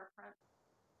on the waterfront.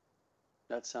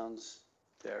 That sounds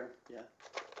fair. Yeah.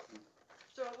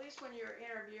 So at least when you were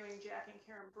interviewing Jack and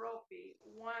Karen Brophy,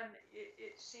 one,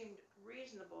 it seemed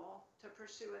reasonable to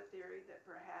pursue a theory that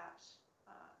perhaps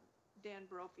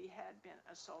Dan Brophy had been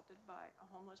assaulted by a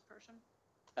homeless person.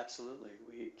 Absolutely.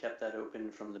 We kept that open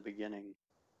from the beginning.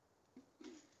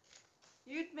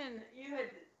 You didn't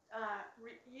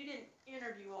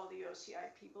interview all the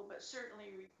OCI people, but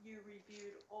certainly you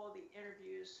reviewed all the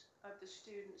interviews of the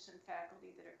students and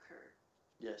faculty that occurred.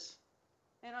 Yes.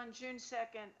 And on June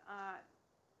 2nd,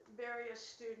 various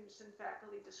students and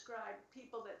faculty described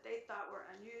people that they thought were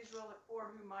unusual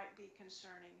or who might be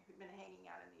concerning who'd been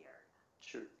hanging out in the area.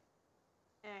 Sure.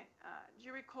 And do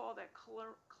you recall that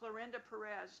Clorinda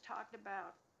Perez talked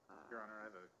about... Your Honor, I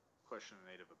have a question and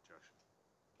native objection.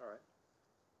 All right.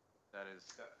 That is,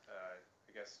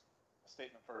 I guess a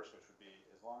statement first, which would be,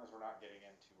 as long as we're not getting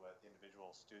into what the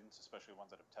individual students, especially ones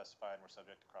that have testified and were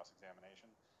subject to cross-examination,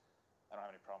 I don't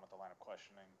have any problem with the line of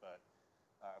questioning, but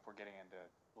if we're getting into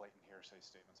blatant hearsay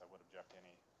statements, I would object to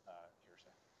any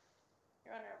hearsay.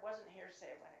 Your Honor, it wasn't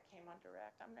hearsay when it came on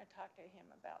direct. I'm going to talk to him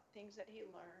about things that he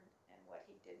learned and what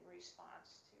he did in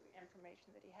response to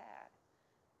information that he had.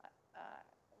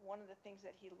 One of the things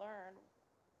that he learned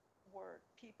were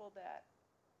people that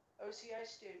OCI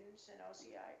students and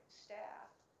OCI staff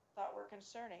thought were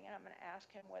concerning, and I'm going to ask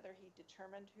him whether he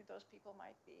determined who those people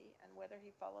might be and whether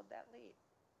he followed that lead.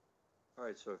 All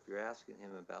right, so if you're asking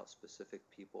him about specific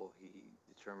people he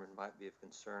determined might be of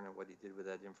concern and what he did with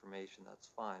that information, that's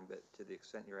fine. But to the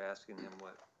extent you're asking him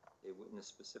what a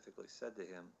witness specifically said to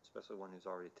him, especially one who's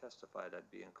already testified, I'd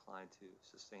be inclined to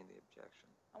sustain the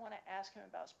objection. I want to ask him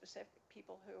about specific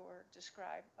people who were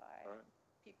described by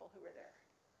people who were there.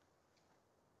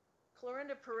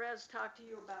 Clorinda Perez talked to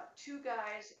you about two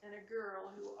guys and a girl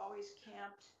who always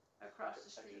camped across the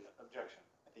street. Objection.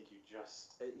 I think you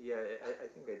just... Yeah, I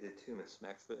think I did too, Ms.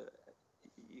 Max, but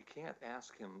you can't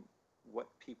ask him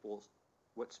what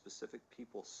specific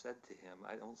people said to him.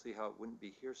 I don't see how it wouldn't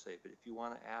be hearsay, but if you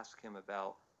want to ask him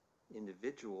about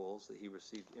individuals that he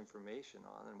received information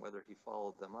on and whether he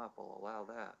followed them up, I'll allow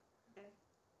that. Okay.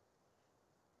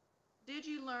 Did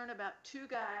you learn about two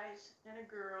guys and a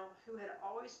girl who had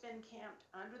always been camped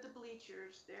under the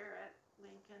bleachers there at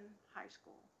Lincoln High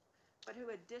School, but who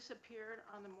had disappeared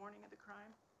on the morning of the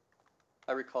crime?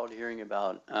 I recalled hearing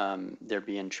about there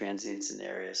being transients in the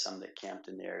area, some that camped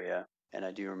in the area, and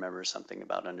I do remember something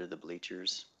about under the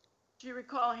bleachers. Do you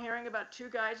recall hearing about two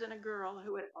guys and a girl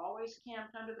who had always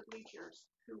camped under the bleachers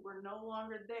who were no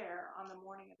longer there on the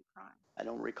morning of the crime? I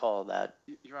don't recall that.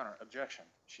 Your Honor, objection.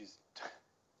 She's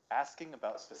asking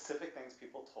about specific things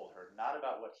people told her, not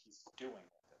about what he's doing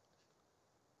with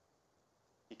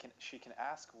it. She can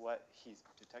ask what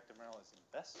Detective Merrill is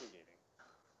investigating,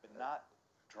 but not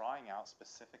drawing out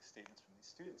specific statements from these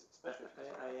students, especially.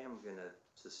 I am going to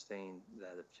sustain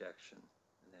that objection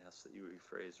and ask that you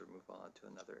rephrase or move on to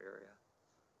another area.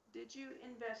 Did you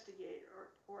investigate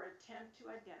or attempt to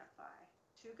identify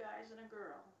two guys and a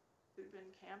girl who'd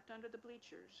been camped under the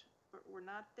bleachers but were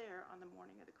not there on the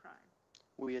morning of the crime?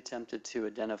 We attempted to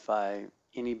identify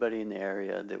anybody in the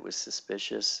area that was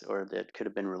suspicious or that could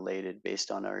have been related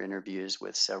based on our interviews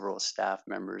with several staff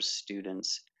members,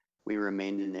 students. We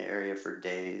remained in the area for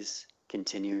days,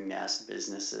 continuing to ask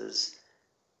businesses,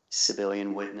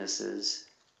 civilian witnesses,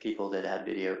 people that had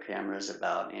video cameras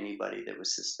about anybody that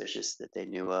was suspicious that they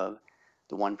knew of.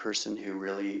 The one person who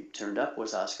really turned up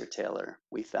was Oscar Taylor.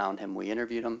 We found him, we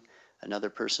interviewed him. Another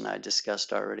person I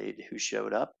discussed already who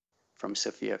showed up from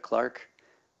Sophia Clark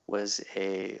was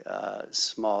a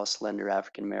small, slender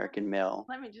African-American male.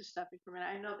 Let me just stop you for a minute.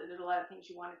 I know that there's a lot of things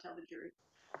you want to tell the jury,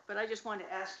 but I just wanted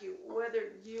to ask you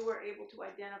whether you were able to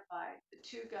identify the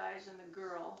two guys and the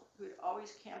girl who had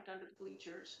always camped under the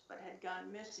bleachers but had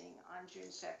gone missing on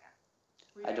June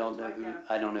 2nd. I don't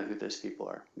know who those people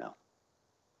are, no.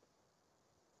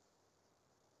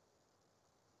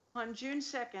 On June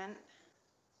 2nd,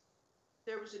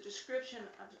 there was a description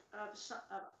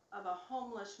of a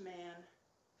homeless man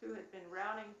who had been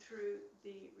routing through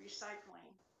the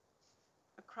recycling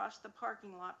across the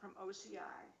parking lot from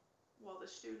OCI while the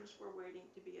students were waiting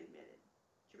to be admitted.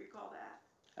 Do you recall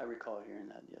that? I recall hearing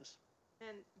that, yes.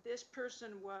 And this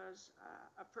person was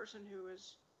a person who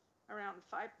was around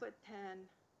 5'10",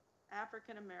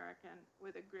 African American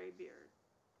with a gray beard.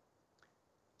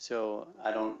 So I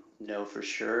don't know for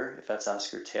sure if that's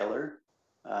Oscar Taylor.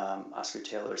 Oscar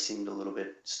Taylor seemed a little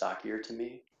bit stockier to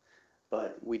me,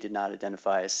 but we did not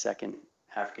identify a second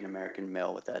African-American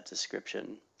male with that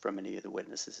description from any of the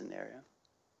witnesses in the area.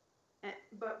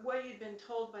 But what you'd been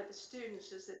told by the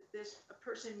students is that a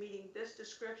person meeting this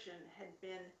description had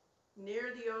been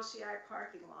near the OCI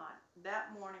parking lot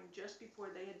that morning just before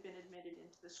they had been admitted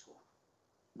into the school.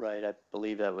 Right, I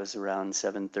believe that was around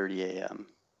 7:30 a.m.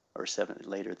 or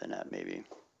later than that maybe.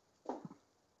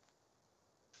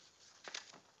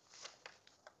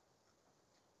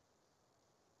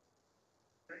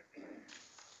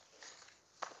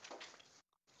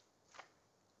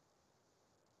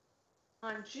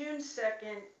 On June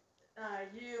 2nd,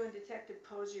 you and Detective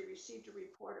Posey received a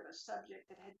report of a subject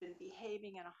that had been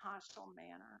behaving in a hostile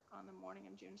manner on the morning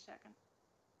of June 2nd.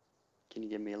 Can you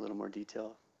give me a little more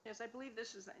detail? Yes, I believe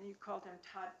this is, and you called him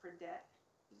Todd Fredette,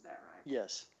 is that right?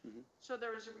 Yes. Mm-hmm. So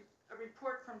there was a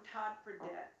report from Todd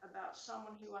Fredette about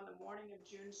someone who on the morning of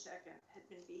June 2nd had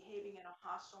been behaving in a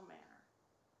hostile manner.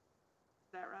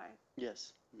 Is that right?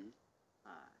 Yes. Mm-hmm.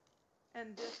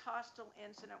 And this hostile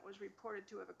incident was reported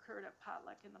to have occurred at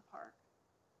Potluck in the park.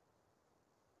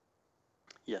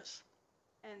 Yes.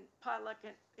 And Potluck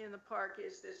in the park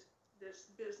is this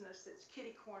business that's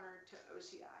kitty corner to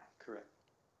OCI. Correct.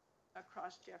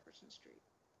 Across Jefferson Street.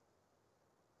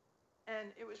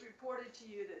 And it was reported to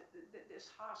you that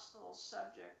this hostile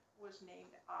subject was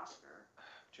named Oscar.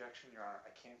 Objection, Your Honor.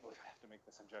 I can't believe I have to make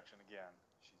this objection again.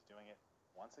 She's doing it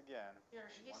once again.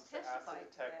 She He's wants to ask the testified to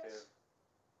detective this.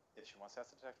 if she wants to ask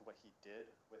the detective what he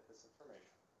did with this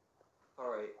information.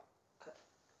 All right.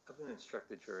 I'm going to instruct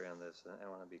the jury on this, and I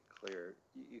want to be clear.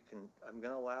 I'm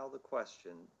going to allow the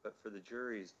question, but for the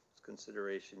jury's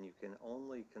consideration, you can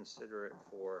only consider it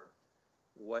for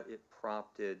what it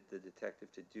prompted the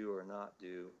detective to do or not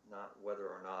do, not whether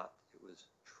or not it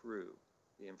was true,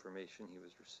 the information he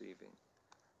was receiving.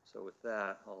 So with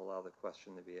that, I'll allow the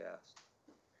question to be asked.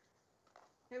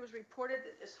 It was reported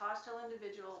that this hostile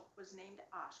individual was named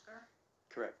Oscar.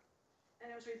 Correct.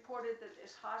 And it was reported that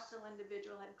this hostile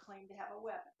individual had claimed to have a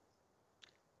weapon.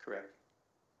 Correct.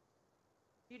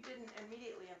 You didn't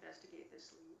immediately investigate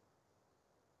this lead.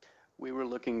 We were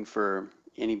looking for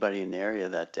anybody in the area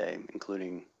that day,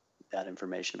 including that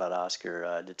information about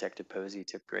Oscar. Detective Posey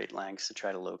took great lengths to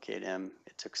try to locate him.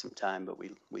 It took some time, but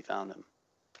we found him.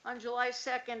 On July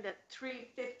 2nd at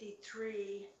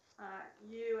 3:53,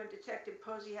 you and Detective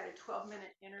Posey had a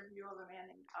 12-minute interview of a man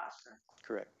named Oscar.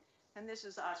 Correct. And this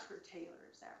is Oscar Taylor,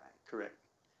 is that right? Correct.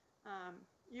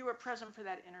 You were present for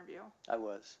that interview, I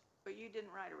was. but you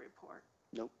didn't write a report.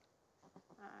 Nope.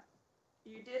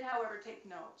 You did, however, take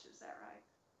notes, is that right?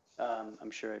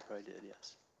 I'm sure I probably did,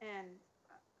 yes. And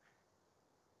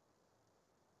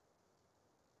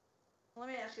let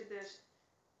me ask you this.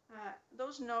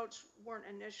 Those notes weren't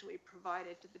initially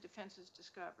provided to the defense's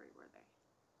discovery, were they?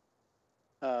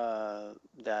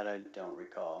 That I don't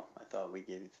recall. I thought we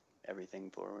gave everything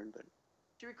forward, but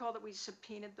Do you recall that we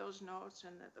subpoenaed those notes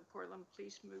and that the Portland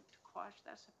police moved to quash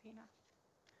that subpoena?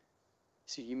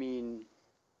 so you mean,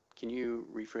 Can you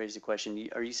rephrase the question?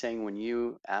 Are you saying when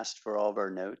you asked for all of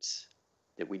our notes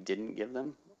that we didn't give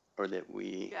them, or that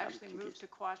we? You actually moved to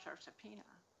quash our subpoena.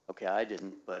 Okay, I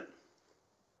didn't, but,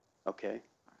 okay.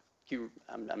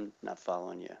 I'm not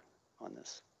following you on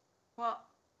this. Well,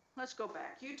 let's go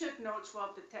back. You took notes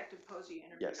while Detective Posey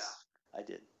interviewed us. Yes, I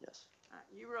did, yes.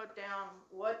 You wrote down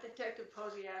what Detective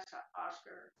Posey asked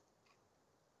Oscar,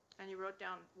 and you wrote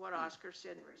down what Oscar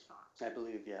said in response. I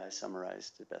believe, yeah, I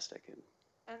summarized the best I could.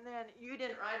 And then you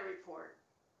didn't write a report.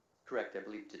 Correct, I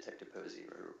believe Detective Posey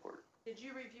wrote a report. Did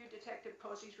you review Detective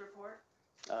Posey's report?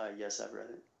 Yes, I've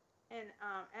read it. And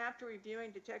after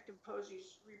reviewing Detective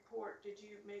Posey's report, did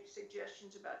you make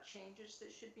suggestions about changes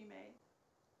that should be made?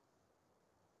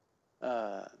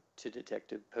 To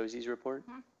Detective Posey's report?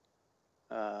 Mhm.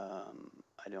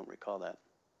 I don't recall that.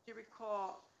 Do you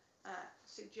recall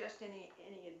suggest any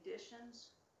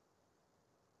additions?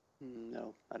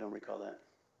 No, I don't recall that.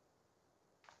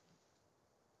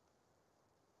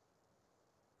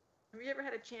 Have you ever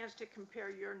had a chance to compare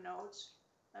your notes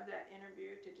of that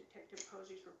interview to Detective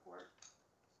Posey's report?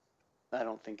 I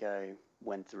don't think I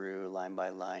went through line by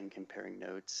line comparing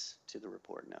notes to the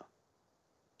report, no.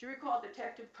 Do you recall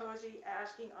Detective Posey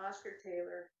asking Oscar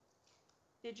Taylor,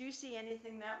 did you see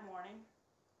anything that morning?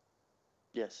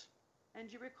 Yes. And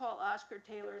do you recall Oscar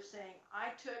Taylor saying,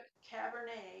 I took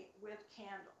Cabernet with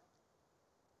candle?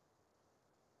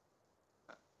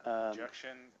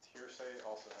 Objection, it's hearsay,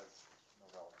 also has no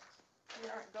relevance. You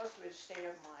know, it goes to his state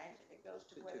of mind. It goes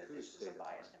to To whether whose this is state a of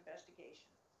biased mind? investigation.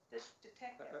 This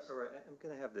detective. All right, I'm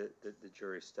going to have the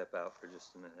jury step out for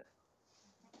just a minute.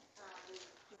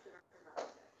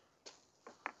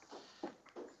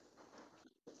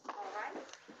 All right.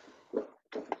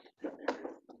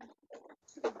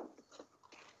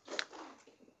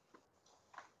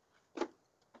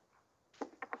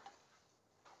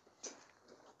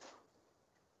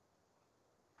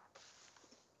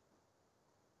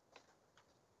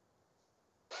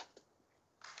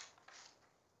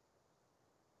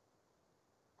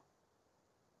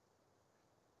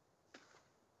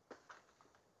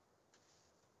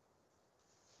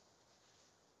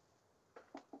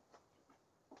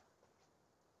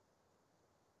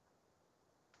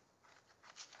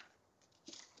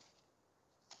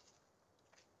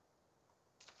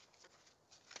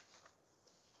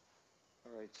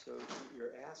 All right, so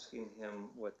you're asking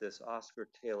him what this Oscar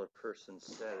Taylor person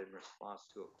said in response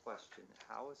to a question.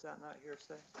 How is that not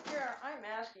hearsay? Here, I'm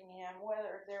asking him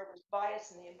whether there was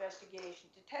bias in the investigation.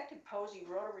 Detective Posey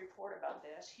wrote a report about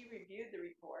this. He reviewed the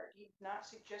report. He did not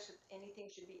suggest that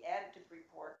anything should be added to the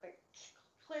report, but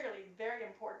clearly very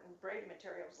important Brady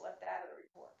materials left out of the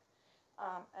report.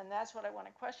 And that's what I want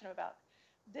to question about.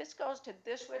 This goes to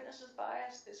this witness's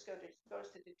bias. This goes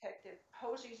to Detective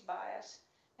Posey's bias.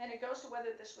 And it goes to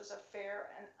whether this was a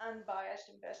fair and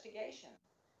unbiased investigation.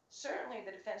 Certainly,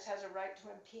 the defense has a right to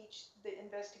impeach the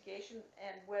investigation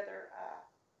and whether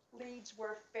leads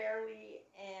were fairly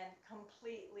and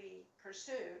completely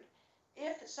pursued.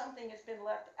 If something has been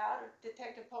left out of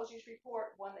Detective Posey's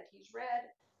report, one that he's read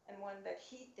and one that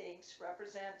he thinks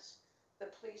represents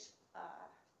the police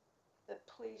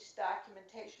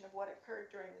documentation of what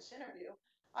occurred during this interview,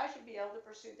 I should be able to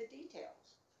pursue the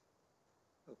details.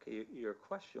 Okay, your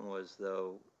question was,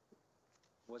 though,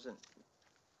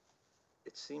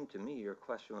 it seemed to me your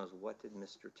question was, what did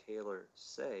Mr. Taylor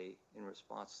say in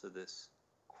response to this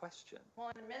question? Well,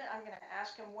 in a minute, I'm going to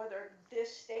ask him whether this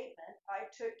statement, I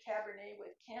took Cabernet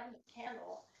with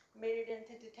candle, made it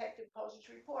into Detective Posey's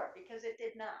report, because it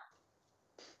did not.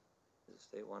 Does the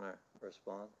state want to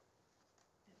respond?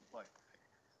 Like,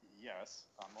 yes,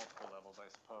 on multiple levels, I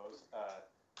suppose.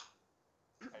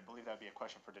 I believe that'd be a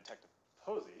question for Detective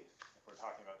Posey, if we're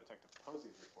talking about Detective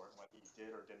Posey's report and what he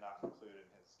did or did not include in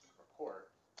his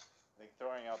report. I think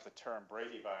throwing out the term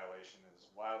Brady violation is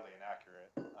wildly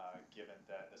inaccurate, given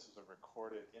that this was a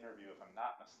recorded interview, if I'm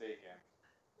not mistaken.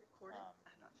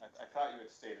 I thought you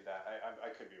had stated that. I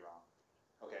could be wrong.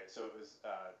 Okay, so it was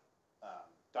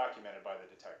documented by the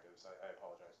detectives. I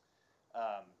apologize.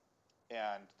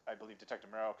 And I believe Detective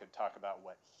Merrill could talk about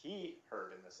what he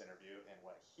heard in this interview and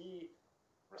what he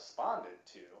responded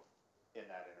to in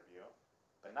that interview,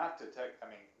 but not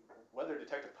whether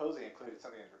Detective Posey included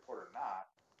something in his report or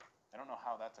not. I don't know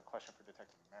how that's a question for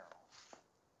Detective Merrill.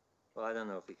 Well, I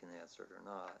don't know if he can answer it or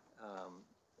not.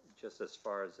 Just as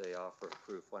far as a offer of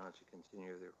proof, why don't you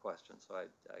continue with your question so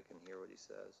I can hear what he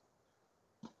says.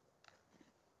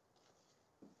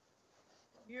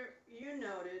 You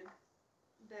noted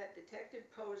that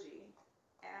Detective Posey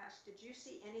asked, did you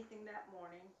see anything that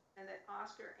morning? And that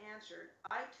Oscar answered,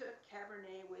 I took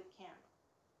Cabernet with candle.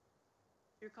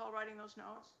 You recall writing those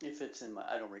notes? If it's in my,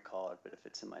 I don't recall it, but if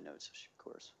it's in my notes, of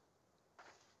course.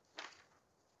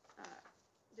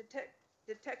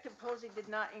 Detective Posey did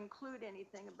not include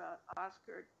anything about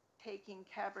Oscar taking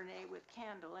Cabernet with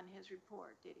candle in his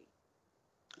report, did he?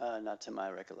 Not to my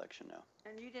recollection, no.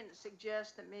 And you didn't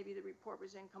suggest that maybe the report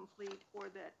was incomplete or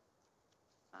that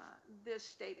this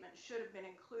statement should have been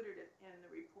included in the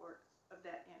report of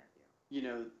that interview? You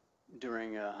know,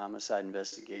 during a homicide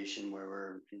investigation where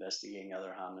we're investigating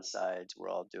other homicides, we're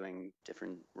all doing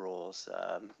different roles.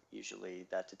 Usually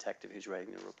that detective who's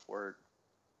writing the report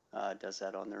does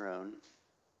that on their own.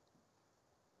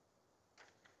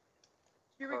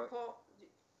 Do you recall,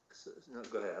 No,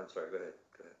 go ahead, I'm sorry, go ahead.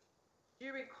 do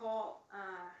you recall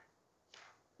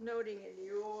noting in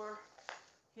your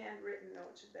handwritten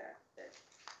notes of that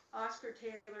Oscar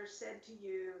Taylor said to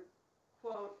you,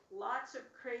 quote, lots of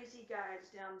crazy guys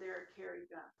down there carry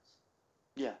guns?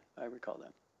 Yeah, I recall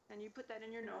that. And you put that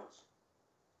in your notes?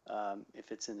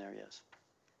 If it's in there, yes.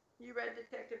 You read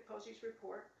Detective Posey's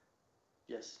report?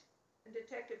 Yes. And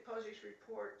Detective Posey's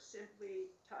report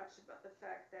simply talks about the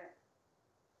fact that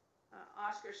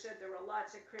Oscar said there were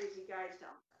lots of crazy guys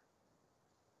down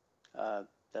there.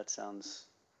 That sounds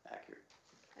accurate.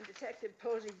 And Detective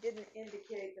Posey didn't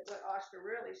indicate that what Oscar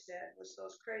really said was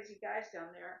those crazy guys down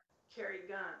there carry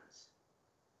guns.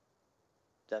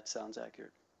 That sounds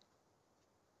accurate.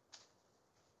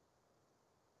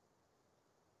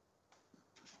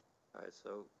 All right,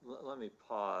 so let me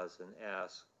pause and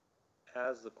ask,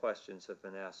 as the questions have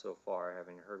been asked so far,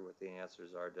 having heard what the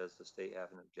answers are, does the state have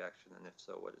an objection? And if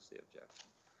so, what is the objection?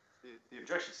 The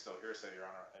objection's still hearsay, Your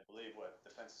Honor. I believe what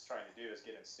defense is trying to do is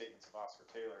get in statements of Oscar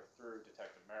Taylor through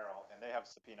Detective Merrill, and they have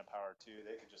subpoena power too.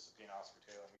 They could just subpoena Oscar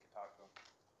Taylor and we could talk to him.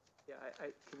 Yeah,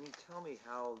 can you tell me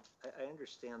how, I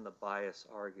understand the bias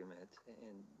argument,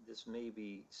 and this may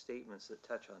be statements that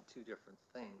touch on two different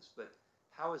things, but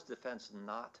how is defense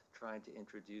not trying to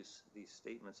introduce these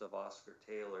statements of Oscar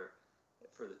Taylor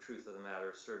for the truth of the matter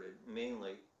asserted,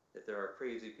 mainly that there are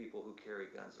crazy people who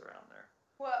carry guns around there?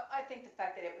 Well, I think the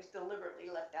fact that it was deliberately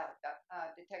left out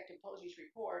of Detective Posey's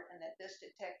report and that this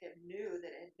detective knew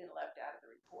that it had been left out of the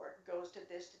report goes to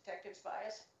this detective's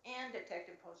bias and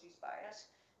Detective Posey's bias.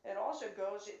 It also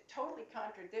goes, it totally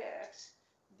contradicts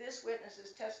this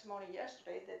witness's testimony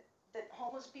yesterday that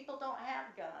homeless people don't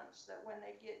have guns, that when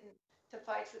they get into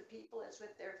fights with people, it's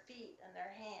with their feet and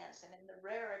their hands, and in the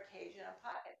rare occasion, a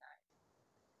pocket knife.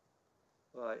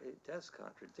 Well, it does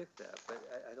contradict that, but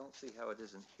I don't see how it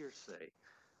isn't hearsay.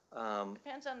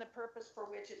 Depends on the purpose for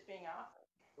which it's being offered.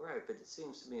 Right, but it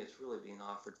seems to me it's really being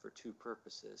offered for two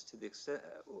purposes. To the extent,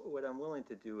 what I'm willing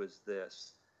to do is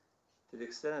this. To the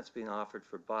extent it's being offered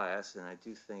for bias, and I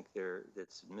do think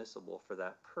that's admissible for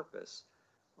that purpose,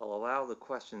 I'll allow the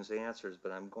questions answers,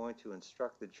 but I'm going to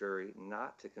instruct the jury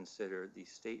not to consider the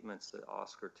statements that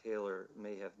Oscar Taylor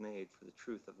may have made for the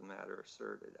truth of the matter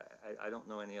asserted. I don't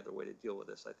know any other way to deal with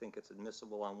this. I think it's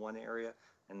admissible on one area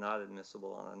and not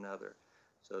admissible on another.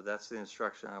 So that's the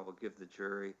instruction I will give the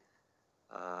jury.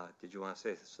 Did you want to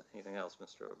say anything else,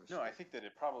 Mr. Overseer? No, I think that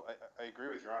it probably, I agree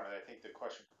with Your Honor. I think the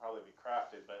question could probably be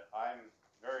crafted, but I'm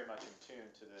very much in tune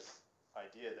to this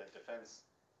idea that defense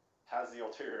has the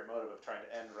ulterior motive of trying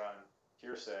to end run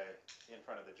hearsay in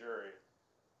front of the jury.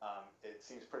 It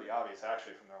seems pretty obvious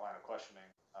actually from their line of questioning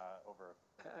over.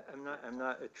 I'm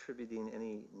not attributing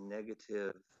any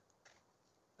negative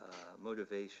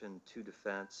motivation to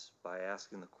defense by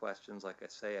asking the questions. Like I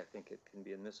say, I think it can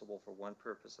be admissible for one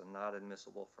purpose and not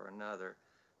admissible for another.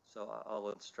 So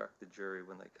I'll instruct the jury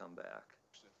when they come back.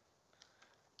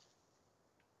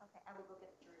 Okay, I will go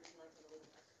get the jury. Would you like me to leave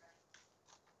the record running?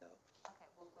 No. Okay,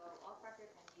 we'll go off record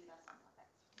and mute us on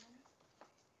WebEx.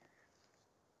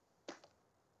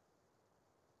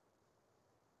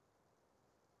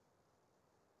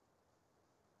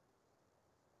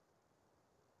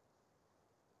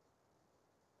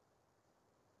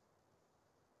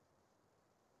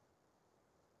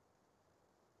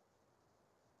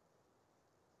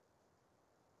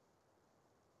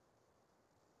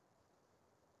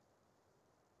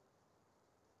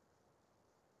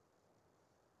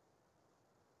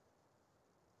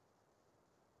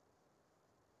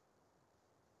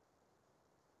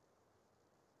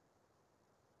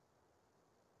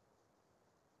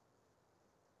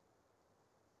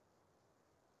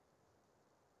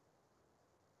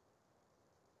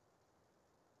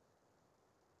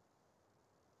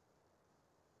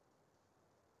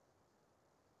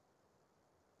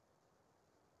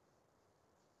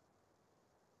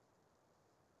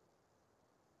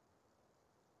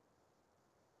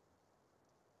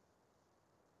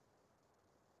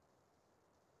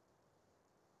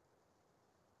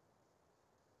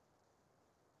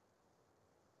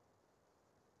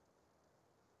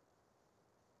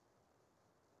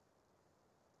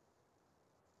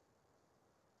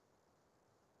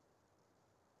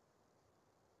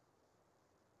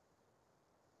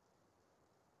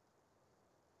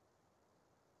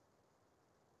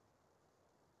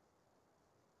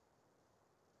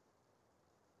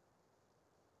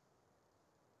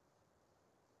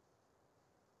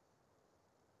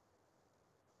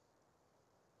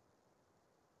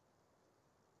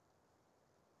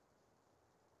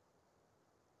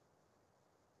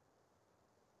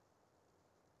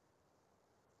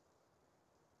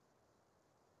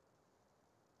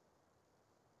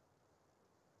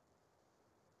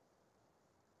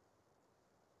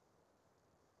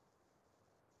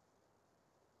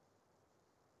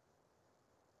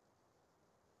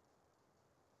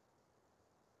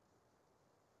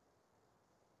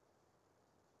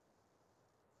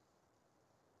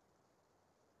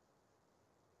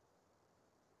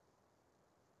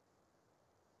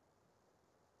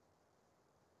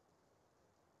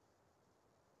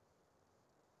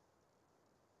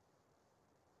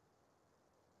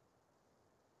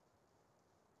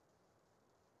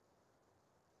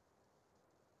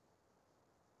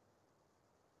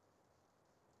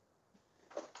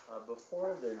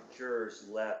 Before the jurors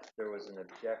left, there was an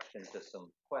objection to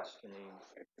some questioning.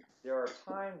 There are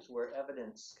times where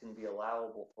evidence can be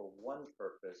allowable for one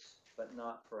purpose, but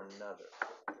not for another.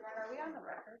 Are we on the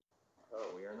record? Oh,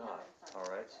 we are not.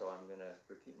 All right, so I'm going to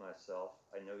repeat myself.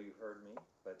 I know you heard me,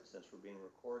 but since we're being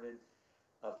recorded,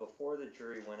 before the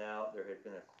jury went out, there had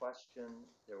been a question.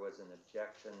 There was an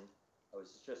objection. I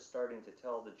was just starting to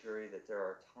tell the jury that there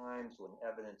are times when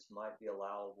evidence might be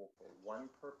allowable for one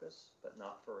purpose, but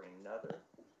not for another.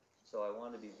 So I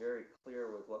want to be very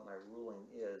clear with what my ruling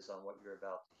is on what you're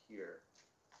about to hear.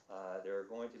 There are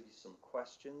going to be some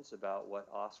questions about what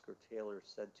Oscar Taylor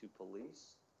said to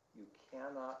police. You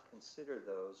cannot consider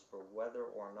those for whether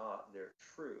or not they're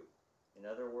true. In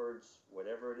other words,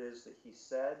 whatever it is that he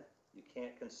said, you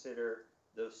can't consider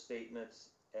those statements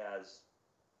as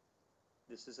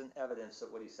this isn't evidence that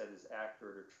what he said is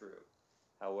accurate or true.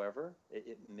 However,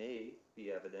 it may be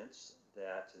evidence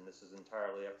that, and this is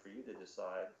entirely up for you to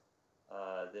decide,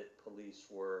 that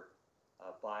police were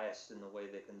biased in the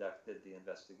way they conducted the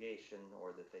investigation,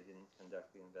 or that they didn't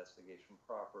conduct the investigation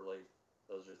properly.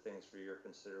 Those are things for your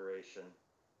consideration.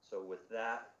 So with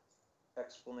that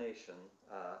explanation,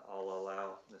 I'll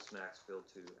allow Ms.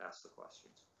 Maxfield to ask the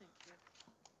questions. Thank you.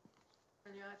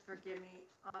 And you'll have to forgive me,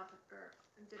 officer,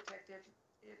 detective,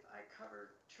 if I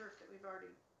cover turf that we've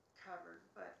already covered,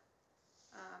 but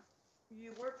you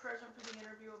were present for the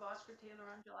interview of Oscar Taylor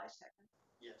on July 2nd.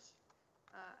 Yes.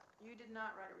 You did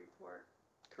not write a report.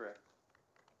 Correct.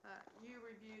 You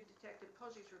reviewed Detective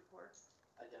Posey's report.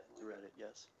 I definitely read it,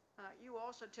 yes. You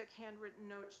also took handwritten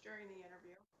notes during the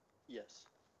interview. Yes.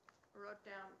 Wrote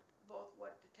down both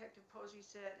what Detective Posey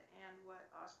said and what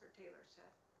Oscar Taylor said.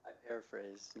 I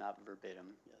paraphrased, not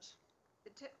verbatim, yes.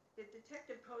 Did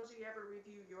Detective Posey ever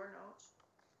review your notes?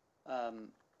 I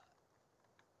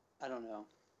don't know.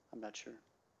 I'm not sure.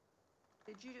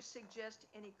 Did you suggest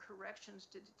any corrections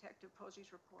to Detective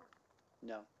Posey's report?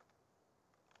 No.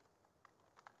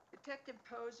 Detective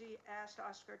Posey asked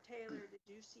Oscar Taylor, did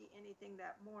you see anything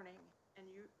that morning? And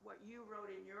what you wrote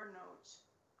in your notes,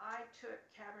 I took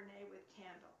Cabernet with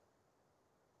candle.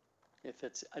 If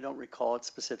it's, I don't recall it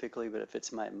specifically, but if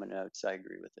it's my notes, I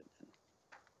agree with it.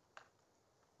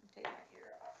 Take my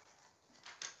ear off.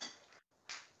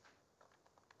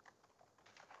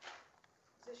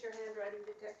 Is this your handwriting,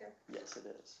 Detective? Yes, it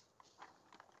is.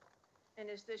 And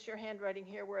is this your handwriting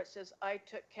here where it says, I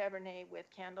took Cabernet with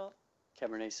candle?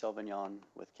 Cabernet Sauvignon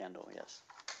with candle, yes.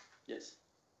 Yes.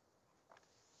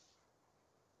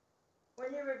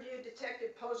 When you reviewed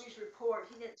Detective Posey's report,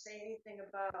 he didn't say anything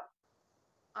about,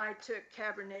 I took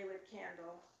Cabernet with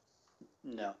candle.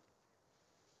 No.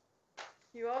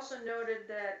 You also noted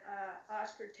that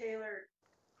Oscar Taylor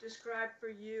described for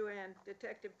you and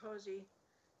Detective Posey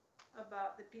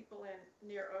about the people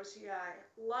near OCI.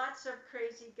 Lots of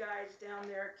crazy guys down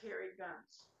there carry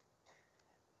guns.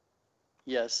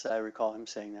 Yes, I recall him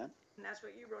saying that. And that's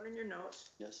what you wrote in your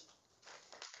notes. Yes.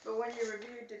 But when you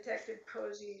reviewed Detective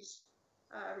Posey's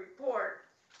report,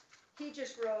 he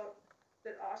just wrote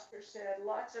that Oscar said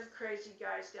lots of crazy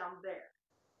guys down there.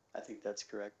 I think that's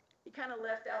correct. He kind of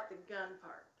left out the gun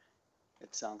part.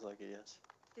 It sounds like it, yes.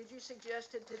 Did you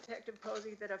suggest to Detective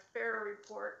Posey that a fairer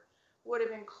report would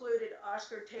have included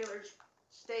Oscar Taylor's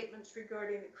statements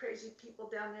regarding the crazy people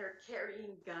down there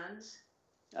carrying guns?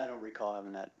 I don't recall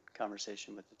having that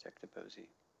conversation with Detective Posey.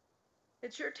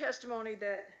 It's your testimony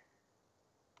that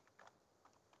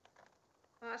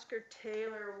Oscar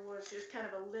Taylor was just kind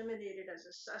of eliminated as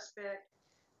a suspect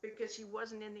because he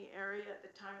wasn't in the area at the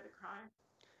time of the crime?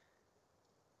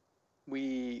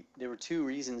 There were two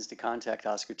reasons to contact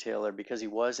Oscar Taylor, because he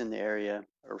was in the area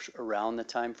around the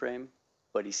time frame,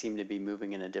 but he seemed to be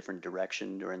moving in a different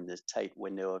direction during this tight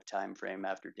window of time frame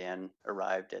after Dan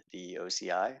arrived at the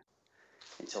OCI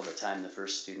until the time the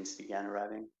first students began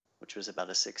arriving, which was about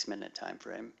a 6-minute time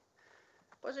frame.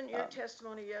 Wasn't your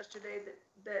testimony yesterday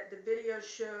that the video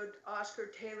showed Oscar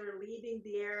Taylor leaving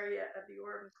the area of the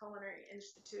Oregon Culinary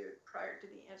Institute prior to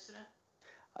the incident?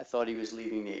 I thought he was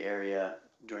leaving the area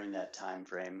during that time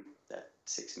frame, that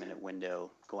 6-minute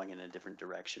window, going in a different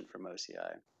direction from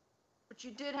OCI. But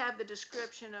you did have the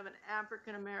description of an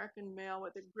African-American male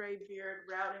with a gray beard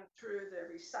routing through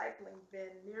the recycling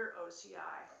bin near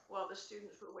OCI while the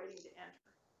students were waiting to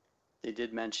enter. They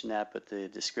did mention that, but the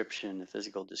description, the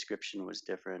physical description was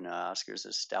different. Oscar's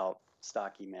a stout,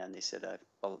 stocky man. They said,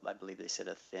 I believe they said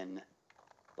a thin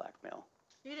black male.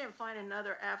 You didn't find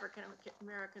another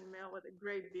African-American male with a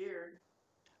gray beard.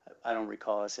 I don't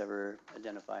recall us ever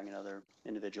identifying another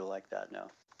individual like that, no.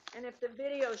 And if the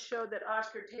video showed that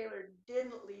Oscar Taylor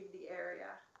didn't leave the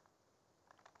area,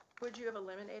 would you have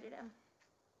eliminated him?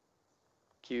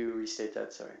 Can you restate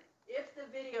that? Sorry. If the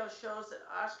video shows that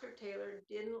Oscar Taylor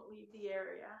didn't leave the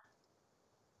area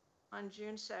on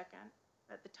June 2nd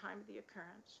at the time of the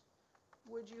occurrence,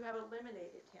 would you have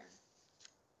eliminated him?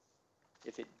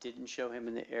 If it didn't show him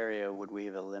in the area, would we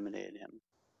have eliminated him?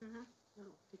 No,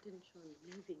 it didn't show him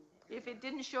leaving there. If it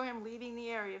didn't show him leaving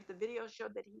the area, if the video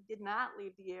showed that he did not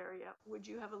leave the area, would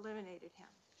you have eliminated him?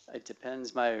 It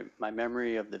depends. My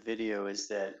memory of the video is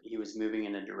that he was moving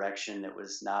in a direction that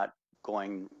was not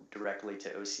going directly to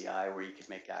OCI where you could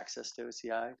make access to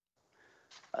OCI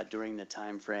during the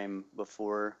time frame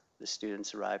before the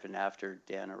students arrived and after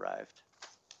Dan arrived.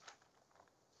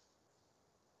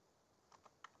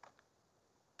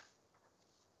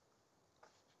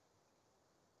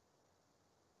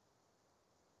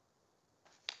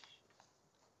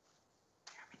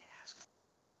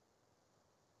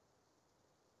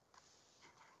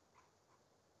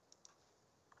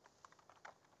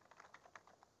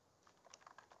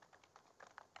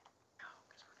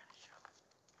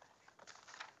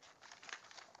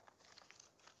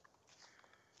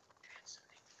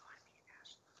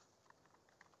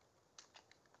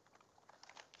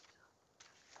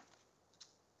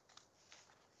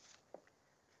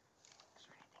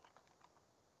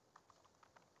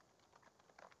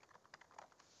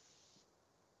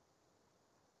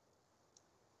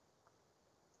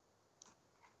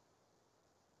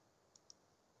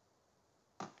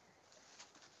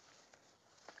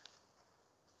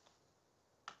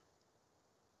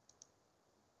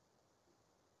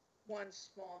 One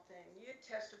small thing. You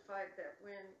testified that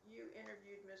when you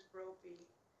interviewed Ms. Brophy,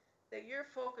 that your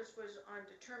focus was on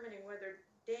determining whether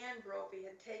Dan Brophy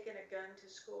had taken a gun to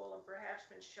school and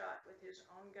perhaps been shot with his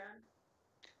own gun.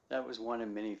 That was one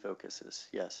of many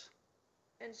focuses, yes.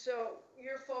 And so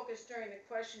your focus during the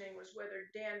questioning was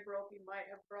whether Dan Brophy might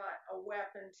have brought a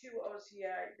weapon to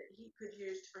OCI that he could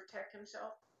use to protect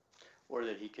himself? Or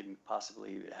that he could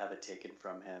possibly have it taken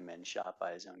from him and shot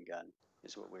by his own gun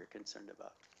is what we're concerned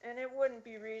about. And it wouldn't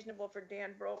be reasonable for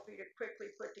Dan Brophy to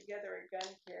quickly put together a gun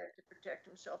kit to protect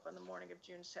himself on the morning of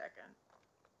June 2nd.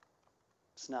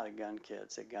 It's not a gun kit,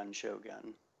 it's a gun show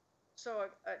gun. So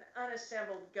an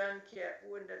unassembled gun kit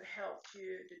wouldn't have helped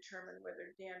you determine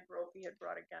whether Dan Brophy had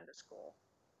brought a gun to school.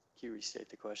 Can you restate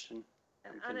the question?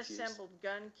 An I'm confused. unassembled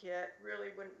gun kit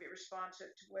really wouldn't be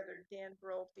responsive to whether Dan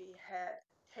Brophy had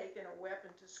taken a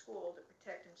weapon to school to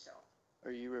protect himself.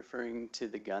 Are you referring to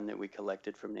the gun that we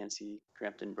collected from Nancy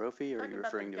Crampton-Brophy, or are Talking you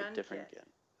about the referring to a gun different kit.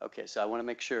 gun? Okay, so I want to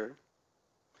make sure,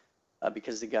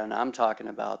 because the gun I'm talking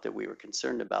about that we were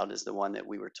concerned about is the one that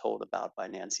we were told about by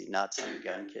Nancy, not some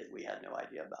gun kit we had no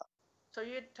idea about. So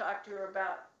you'd talked to her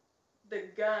about the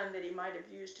gun that he might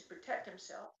have used to protect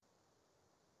himself.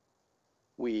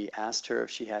 We asked her if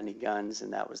she had any guns,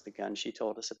 and that was the gun she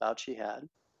told us about she had.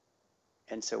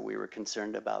 And so we were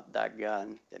concerned about that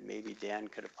gun, that maybe Dan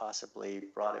could have possibly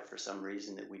brought it for some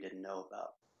reason that we didn't know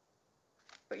about.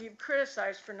 But you've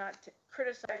criticized her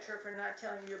for not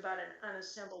telling you about an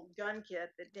unassembled gun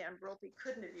kit that Dan Brophy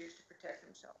couldn't have used to protect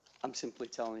himself. I'm simply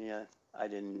telling you, I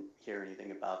didn't hear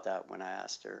anything about that when I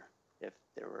asked her if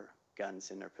there were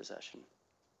guns in her possession.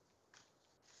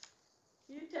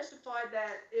 You testified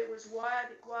that it was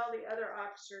while the other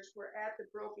officers were at the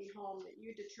Brophy home that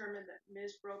you determined that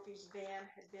Ms. Brophy's van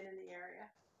had been in the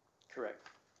area. Correct.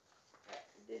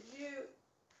 Did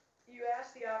you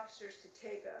asked the officers to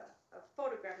take a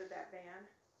photograph of that van,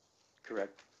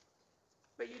 Correct.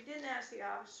 but you didn't ask the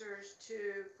officers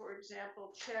to, for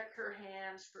example, check her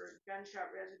hands for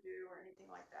gunshot residue or anything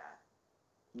like that?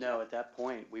 No, at that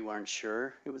point, we weren't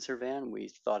sure it was her van. We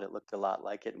thought it looked a lot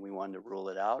like it, and we wanted to rule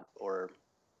it out or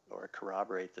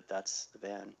corroborate that that's the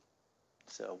van.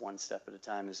 So one step at a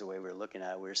time is the way we were looking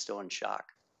at it. We were still in shock.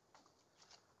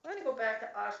 I'm going to go back to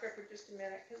Oscar for just a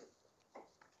minute, because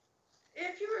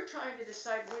if you were trying to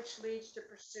decide which leads to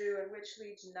pursue and which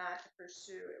leads not to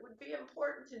pursue, it would be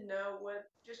important to know what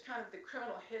just kind of the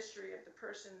criminal history of the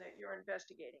person that you're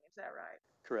investigating. Is that right?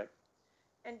 Correct.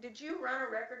 And did you run a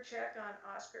record check on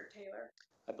Oscar Taylor?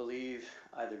 I believe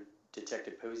either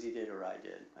Detective Posey did or I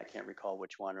did. I can't recall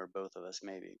which one, or both of us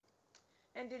maybe.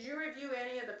 And did you review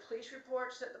any of the police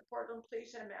reports that the Portland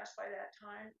police had amassed by that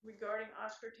time regarding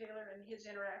Oscar Taylor and his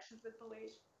interactions with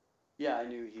police? Yeah, I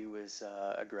knew he was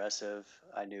aggressive.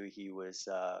 I knew he was,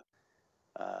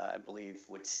 I believe,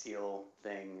 would steal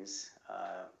things,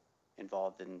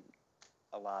 involved in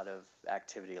a lot of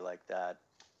activity like that.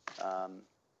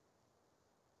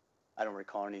 I don't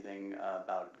recall anything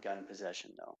about gun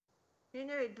possession, though. You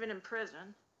knew he'd been in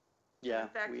prison. Yeah, In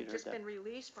fact, we he'd heard just that. been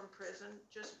released from prison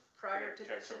just prior to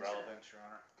Check this for incident. relevance, Your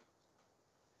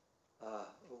Honor.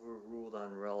 Overruled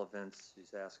on relevance,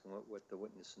 she's asking what the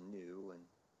witness knew, and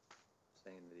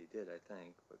saying that he did, I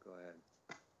think, but go ahead.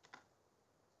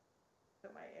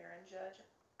 Put my errand judge.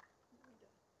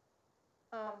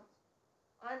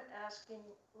 I'm asking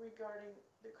regarding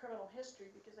the criminal history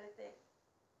because I think,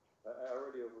 I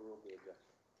already overruled the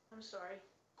objection. I'm sorry.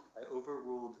 I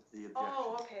overruled the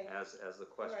Oh, objection okay. as the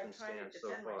Well, question I'm trying to stands so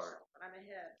defend far. myself, but I'm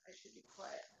ahead. I should be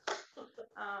quiet.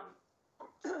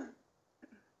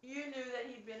 You knew that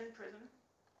he'd been in prison?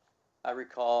 I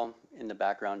recall in the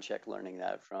background check learning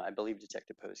that from, I believe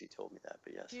Detective Posey told me that,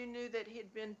 but yes. You knew that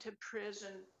he'd been to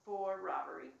prison for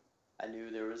robbery? I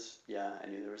knew there was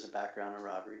a background of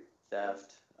robbery,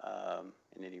 theft,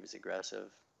 and that he was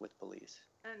aggressive with police.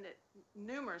 And it,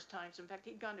 numerous times, in fact,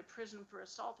 he'd gone to prison for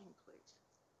assaulting police.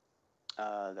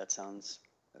 That sounds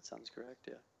correct,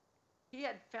 yeah. He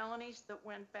had felonies that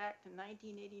went back to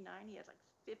 1989. He had like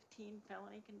 15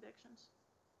 felony convictions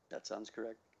That sounds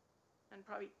correct, and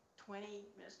probably 20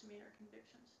 misdemeanor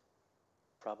convictions.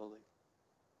 probably.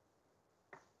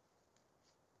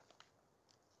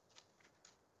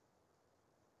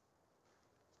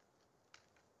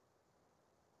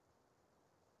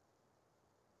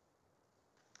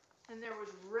 And there was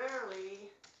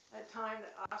rarely a time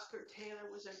that Oscar Taylor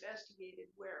was investigated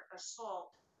where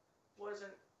assault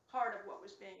wasn't part of what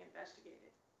was being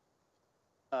investigated.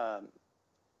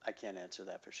 I can't answer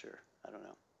that for sure. I don't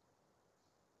know.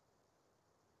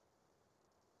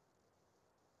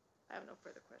 I have no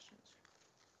further questions.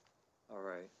 All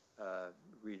right.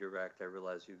 Redirect. I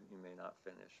realize you may not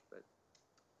finish, but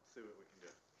See what we can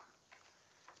do.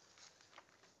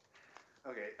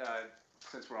 Okay,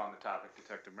 since we're on the topic,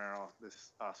 Detective Merrill,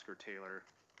 this Oscar Taylor,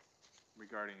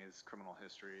 regarding his criminal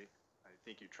history, I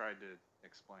think you tried to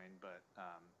explain, but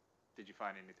did you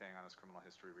find anything on his criminal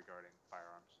history regarding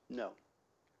firearms? No.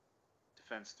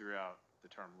 Defense threw out the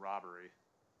term robbery.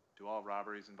 Do all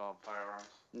robberies involve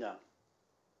firearms? No.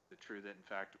 Is it true that, in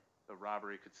fact, a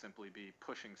robbery could simply be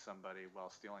pushing somebody while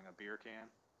stealing a beer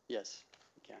can? Yes,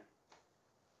 you can.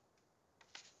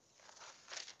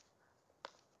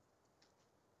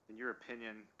 In your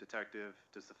opinion, Detective,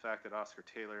 does the fact that Oscar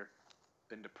Taylor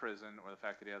been to prison or the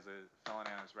fact that he has a felony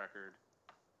on his record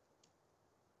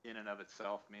in and of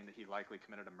itself mean that he likely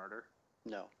committed a murder?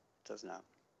 No, it does not.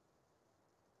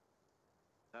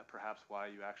 Is that perhaps why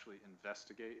you actually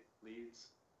investigate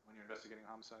leads when you're investigating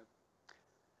homicide?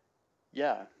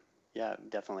 Yeah,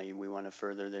 definitely. We want to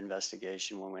further the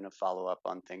investigation. We want to follow up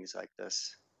on things like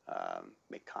this,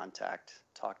 make contact,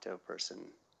 talk to a person,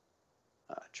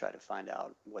 try to find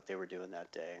out what they were doing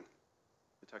that day.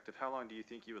 Detective, how long do you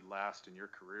think you would last in your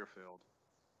career field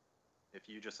if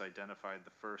you just identified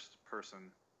the first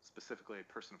person, specifically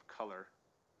a person of color,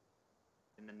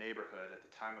 in the neighborhood at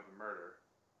the time of a murder,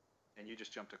 and you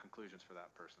just jumped to conclusions for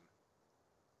that person?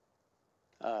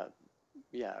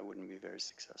 Yeah, I wouldn't be very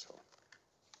successful.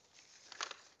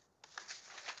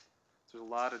 So there's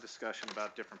a lot of discussion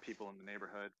about different people in the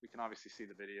neighborhood. We can obviously see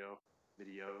the videos.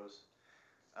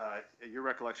 Your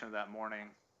recollection of that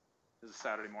morning, this is a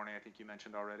Saturday morning, I think you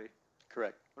mentioned already.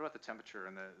 Correct. What about the temperature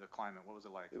and the climate? What was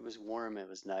it like? It was warm. It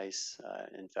was nice.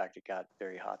 In fact, it got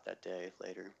very hot that day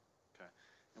later. Okay.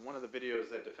 And one of the videos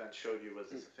that defense showed you was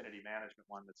this affinity management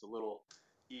one that's a little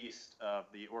east of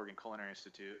the Oregon Culinary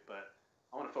Institute, but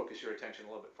I want to focus your attention a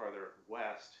little bit farther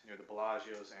west near the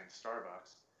Bellagio's and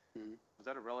Starbucks. Mm-hmm. Was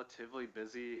that a relatively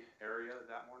busy area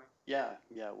that morning? Yeah,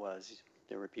 it was.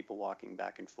 There were people walking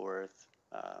back and forth.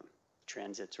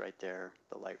 Transit's right there,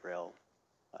 the light rail,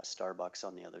 Starbucks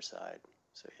on the other side.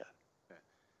 So yeah. Okay.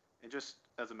 And just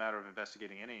as a matter of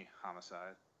investigating any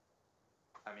homicide,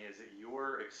 I mean, is it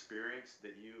your experience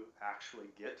that you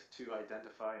actually get to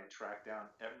identify and track down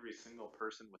every single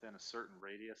person within a certain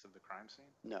radius of the crime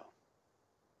scene? No.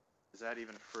 Is that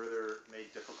even further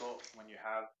made difficult when you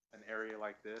have an area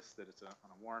like this, that it's on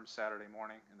a warm Saturday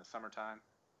morning in the summertime,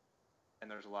 and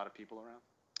there's a lot of people around?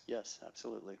 Yes,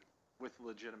 absolutely. With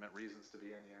legitimate reasons to be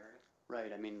in the area?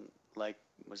 Right. I mean, like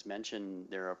was mentioned,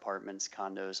 there are apartments,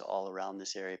 condos all around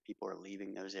this area. People are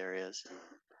leaving those areas.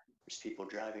 There's people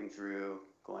driving through,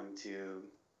 going to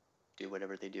do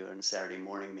whatever they do on Saturday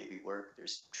morning, maybe work.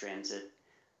 There's transit.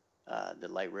 The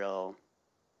light rail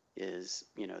is,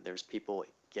 there's people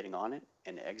getting on it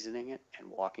and exiting it and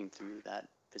walking through that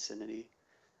vicinity.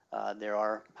 There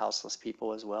are houseless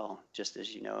people as well. Just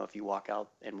as you know, if you walk out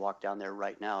and walk down there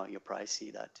right now, you'll probably see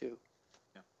that too.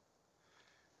 Yeah.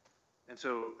 And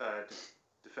so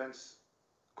defense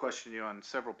questioned you on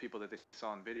several people that they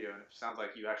saw in video, and it sounds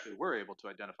like you actually were able to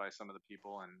identify some of the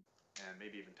people and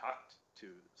maybe even talked to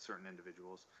certain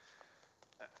individuals.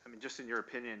 I mean, just in your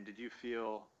opinion, did you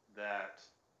feel that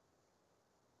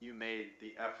you made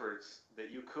the efforts that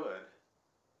you could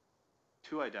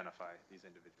to identify these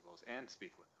individuals and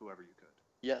speak with whoever you could?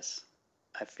 Yes,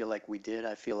 I feel like we did.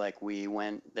 I feel like we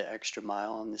went the extra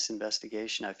mile on this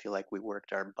investigation. I feel like we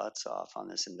worked our butts off on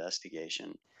this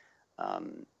investigation.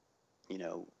 Um, you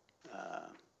know, uh,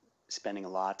 spending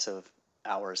lots of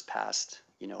hours past,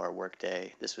 our work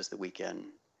day. This was the weekend.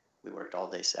 We worked all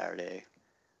day Saturday.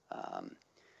 Um,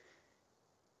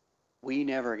 we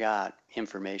never got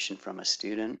information from a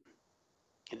student,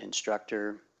 an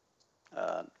instructor,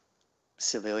 a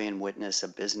civilian witness, a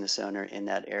business owner in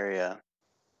that area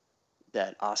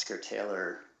that Oscar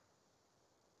Taylor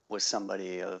was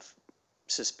somebody of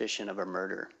suspicion of a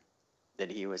murder,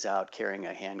 that he was out carrying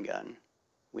a handgun.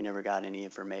 We never got any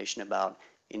information about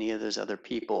any of those other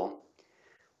people.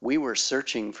 We were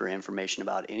searching for information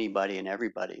about anybody and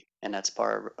everybody, and that's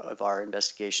part of our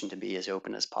investigation, to be as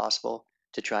open as possible,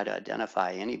 to try to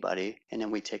identify anybody, and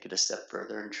then we take it a step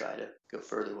further and try to go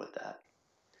further with that.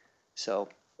 So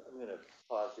I'm going to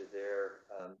pause you there,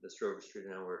 Mr. Overstreet.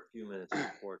 Now we're a few minutes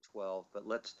before 12, but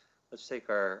let's take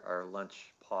our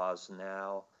lunch pause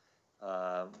now.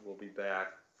 We'll be back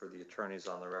for the attorneys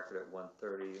on the record at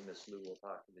 1:30. Ms. Liu will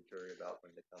talk to the jury about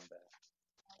when to come back.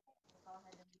 Go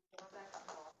ahead and go back on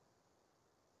the wall.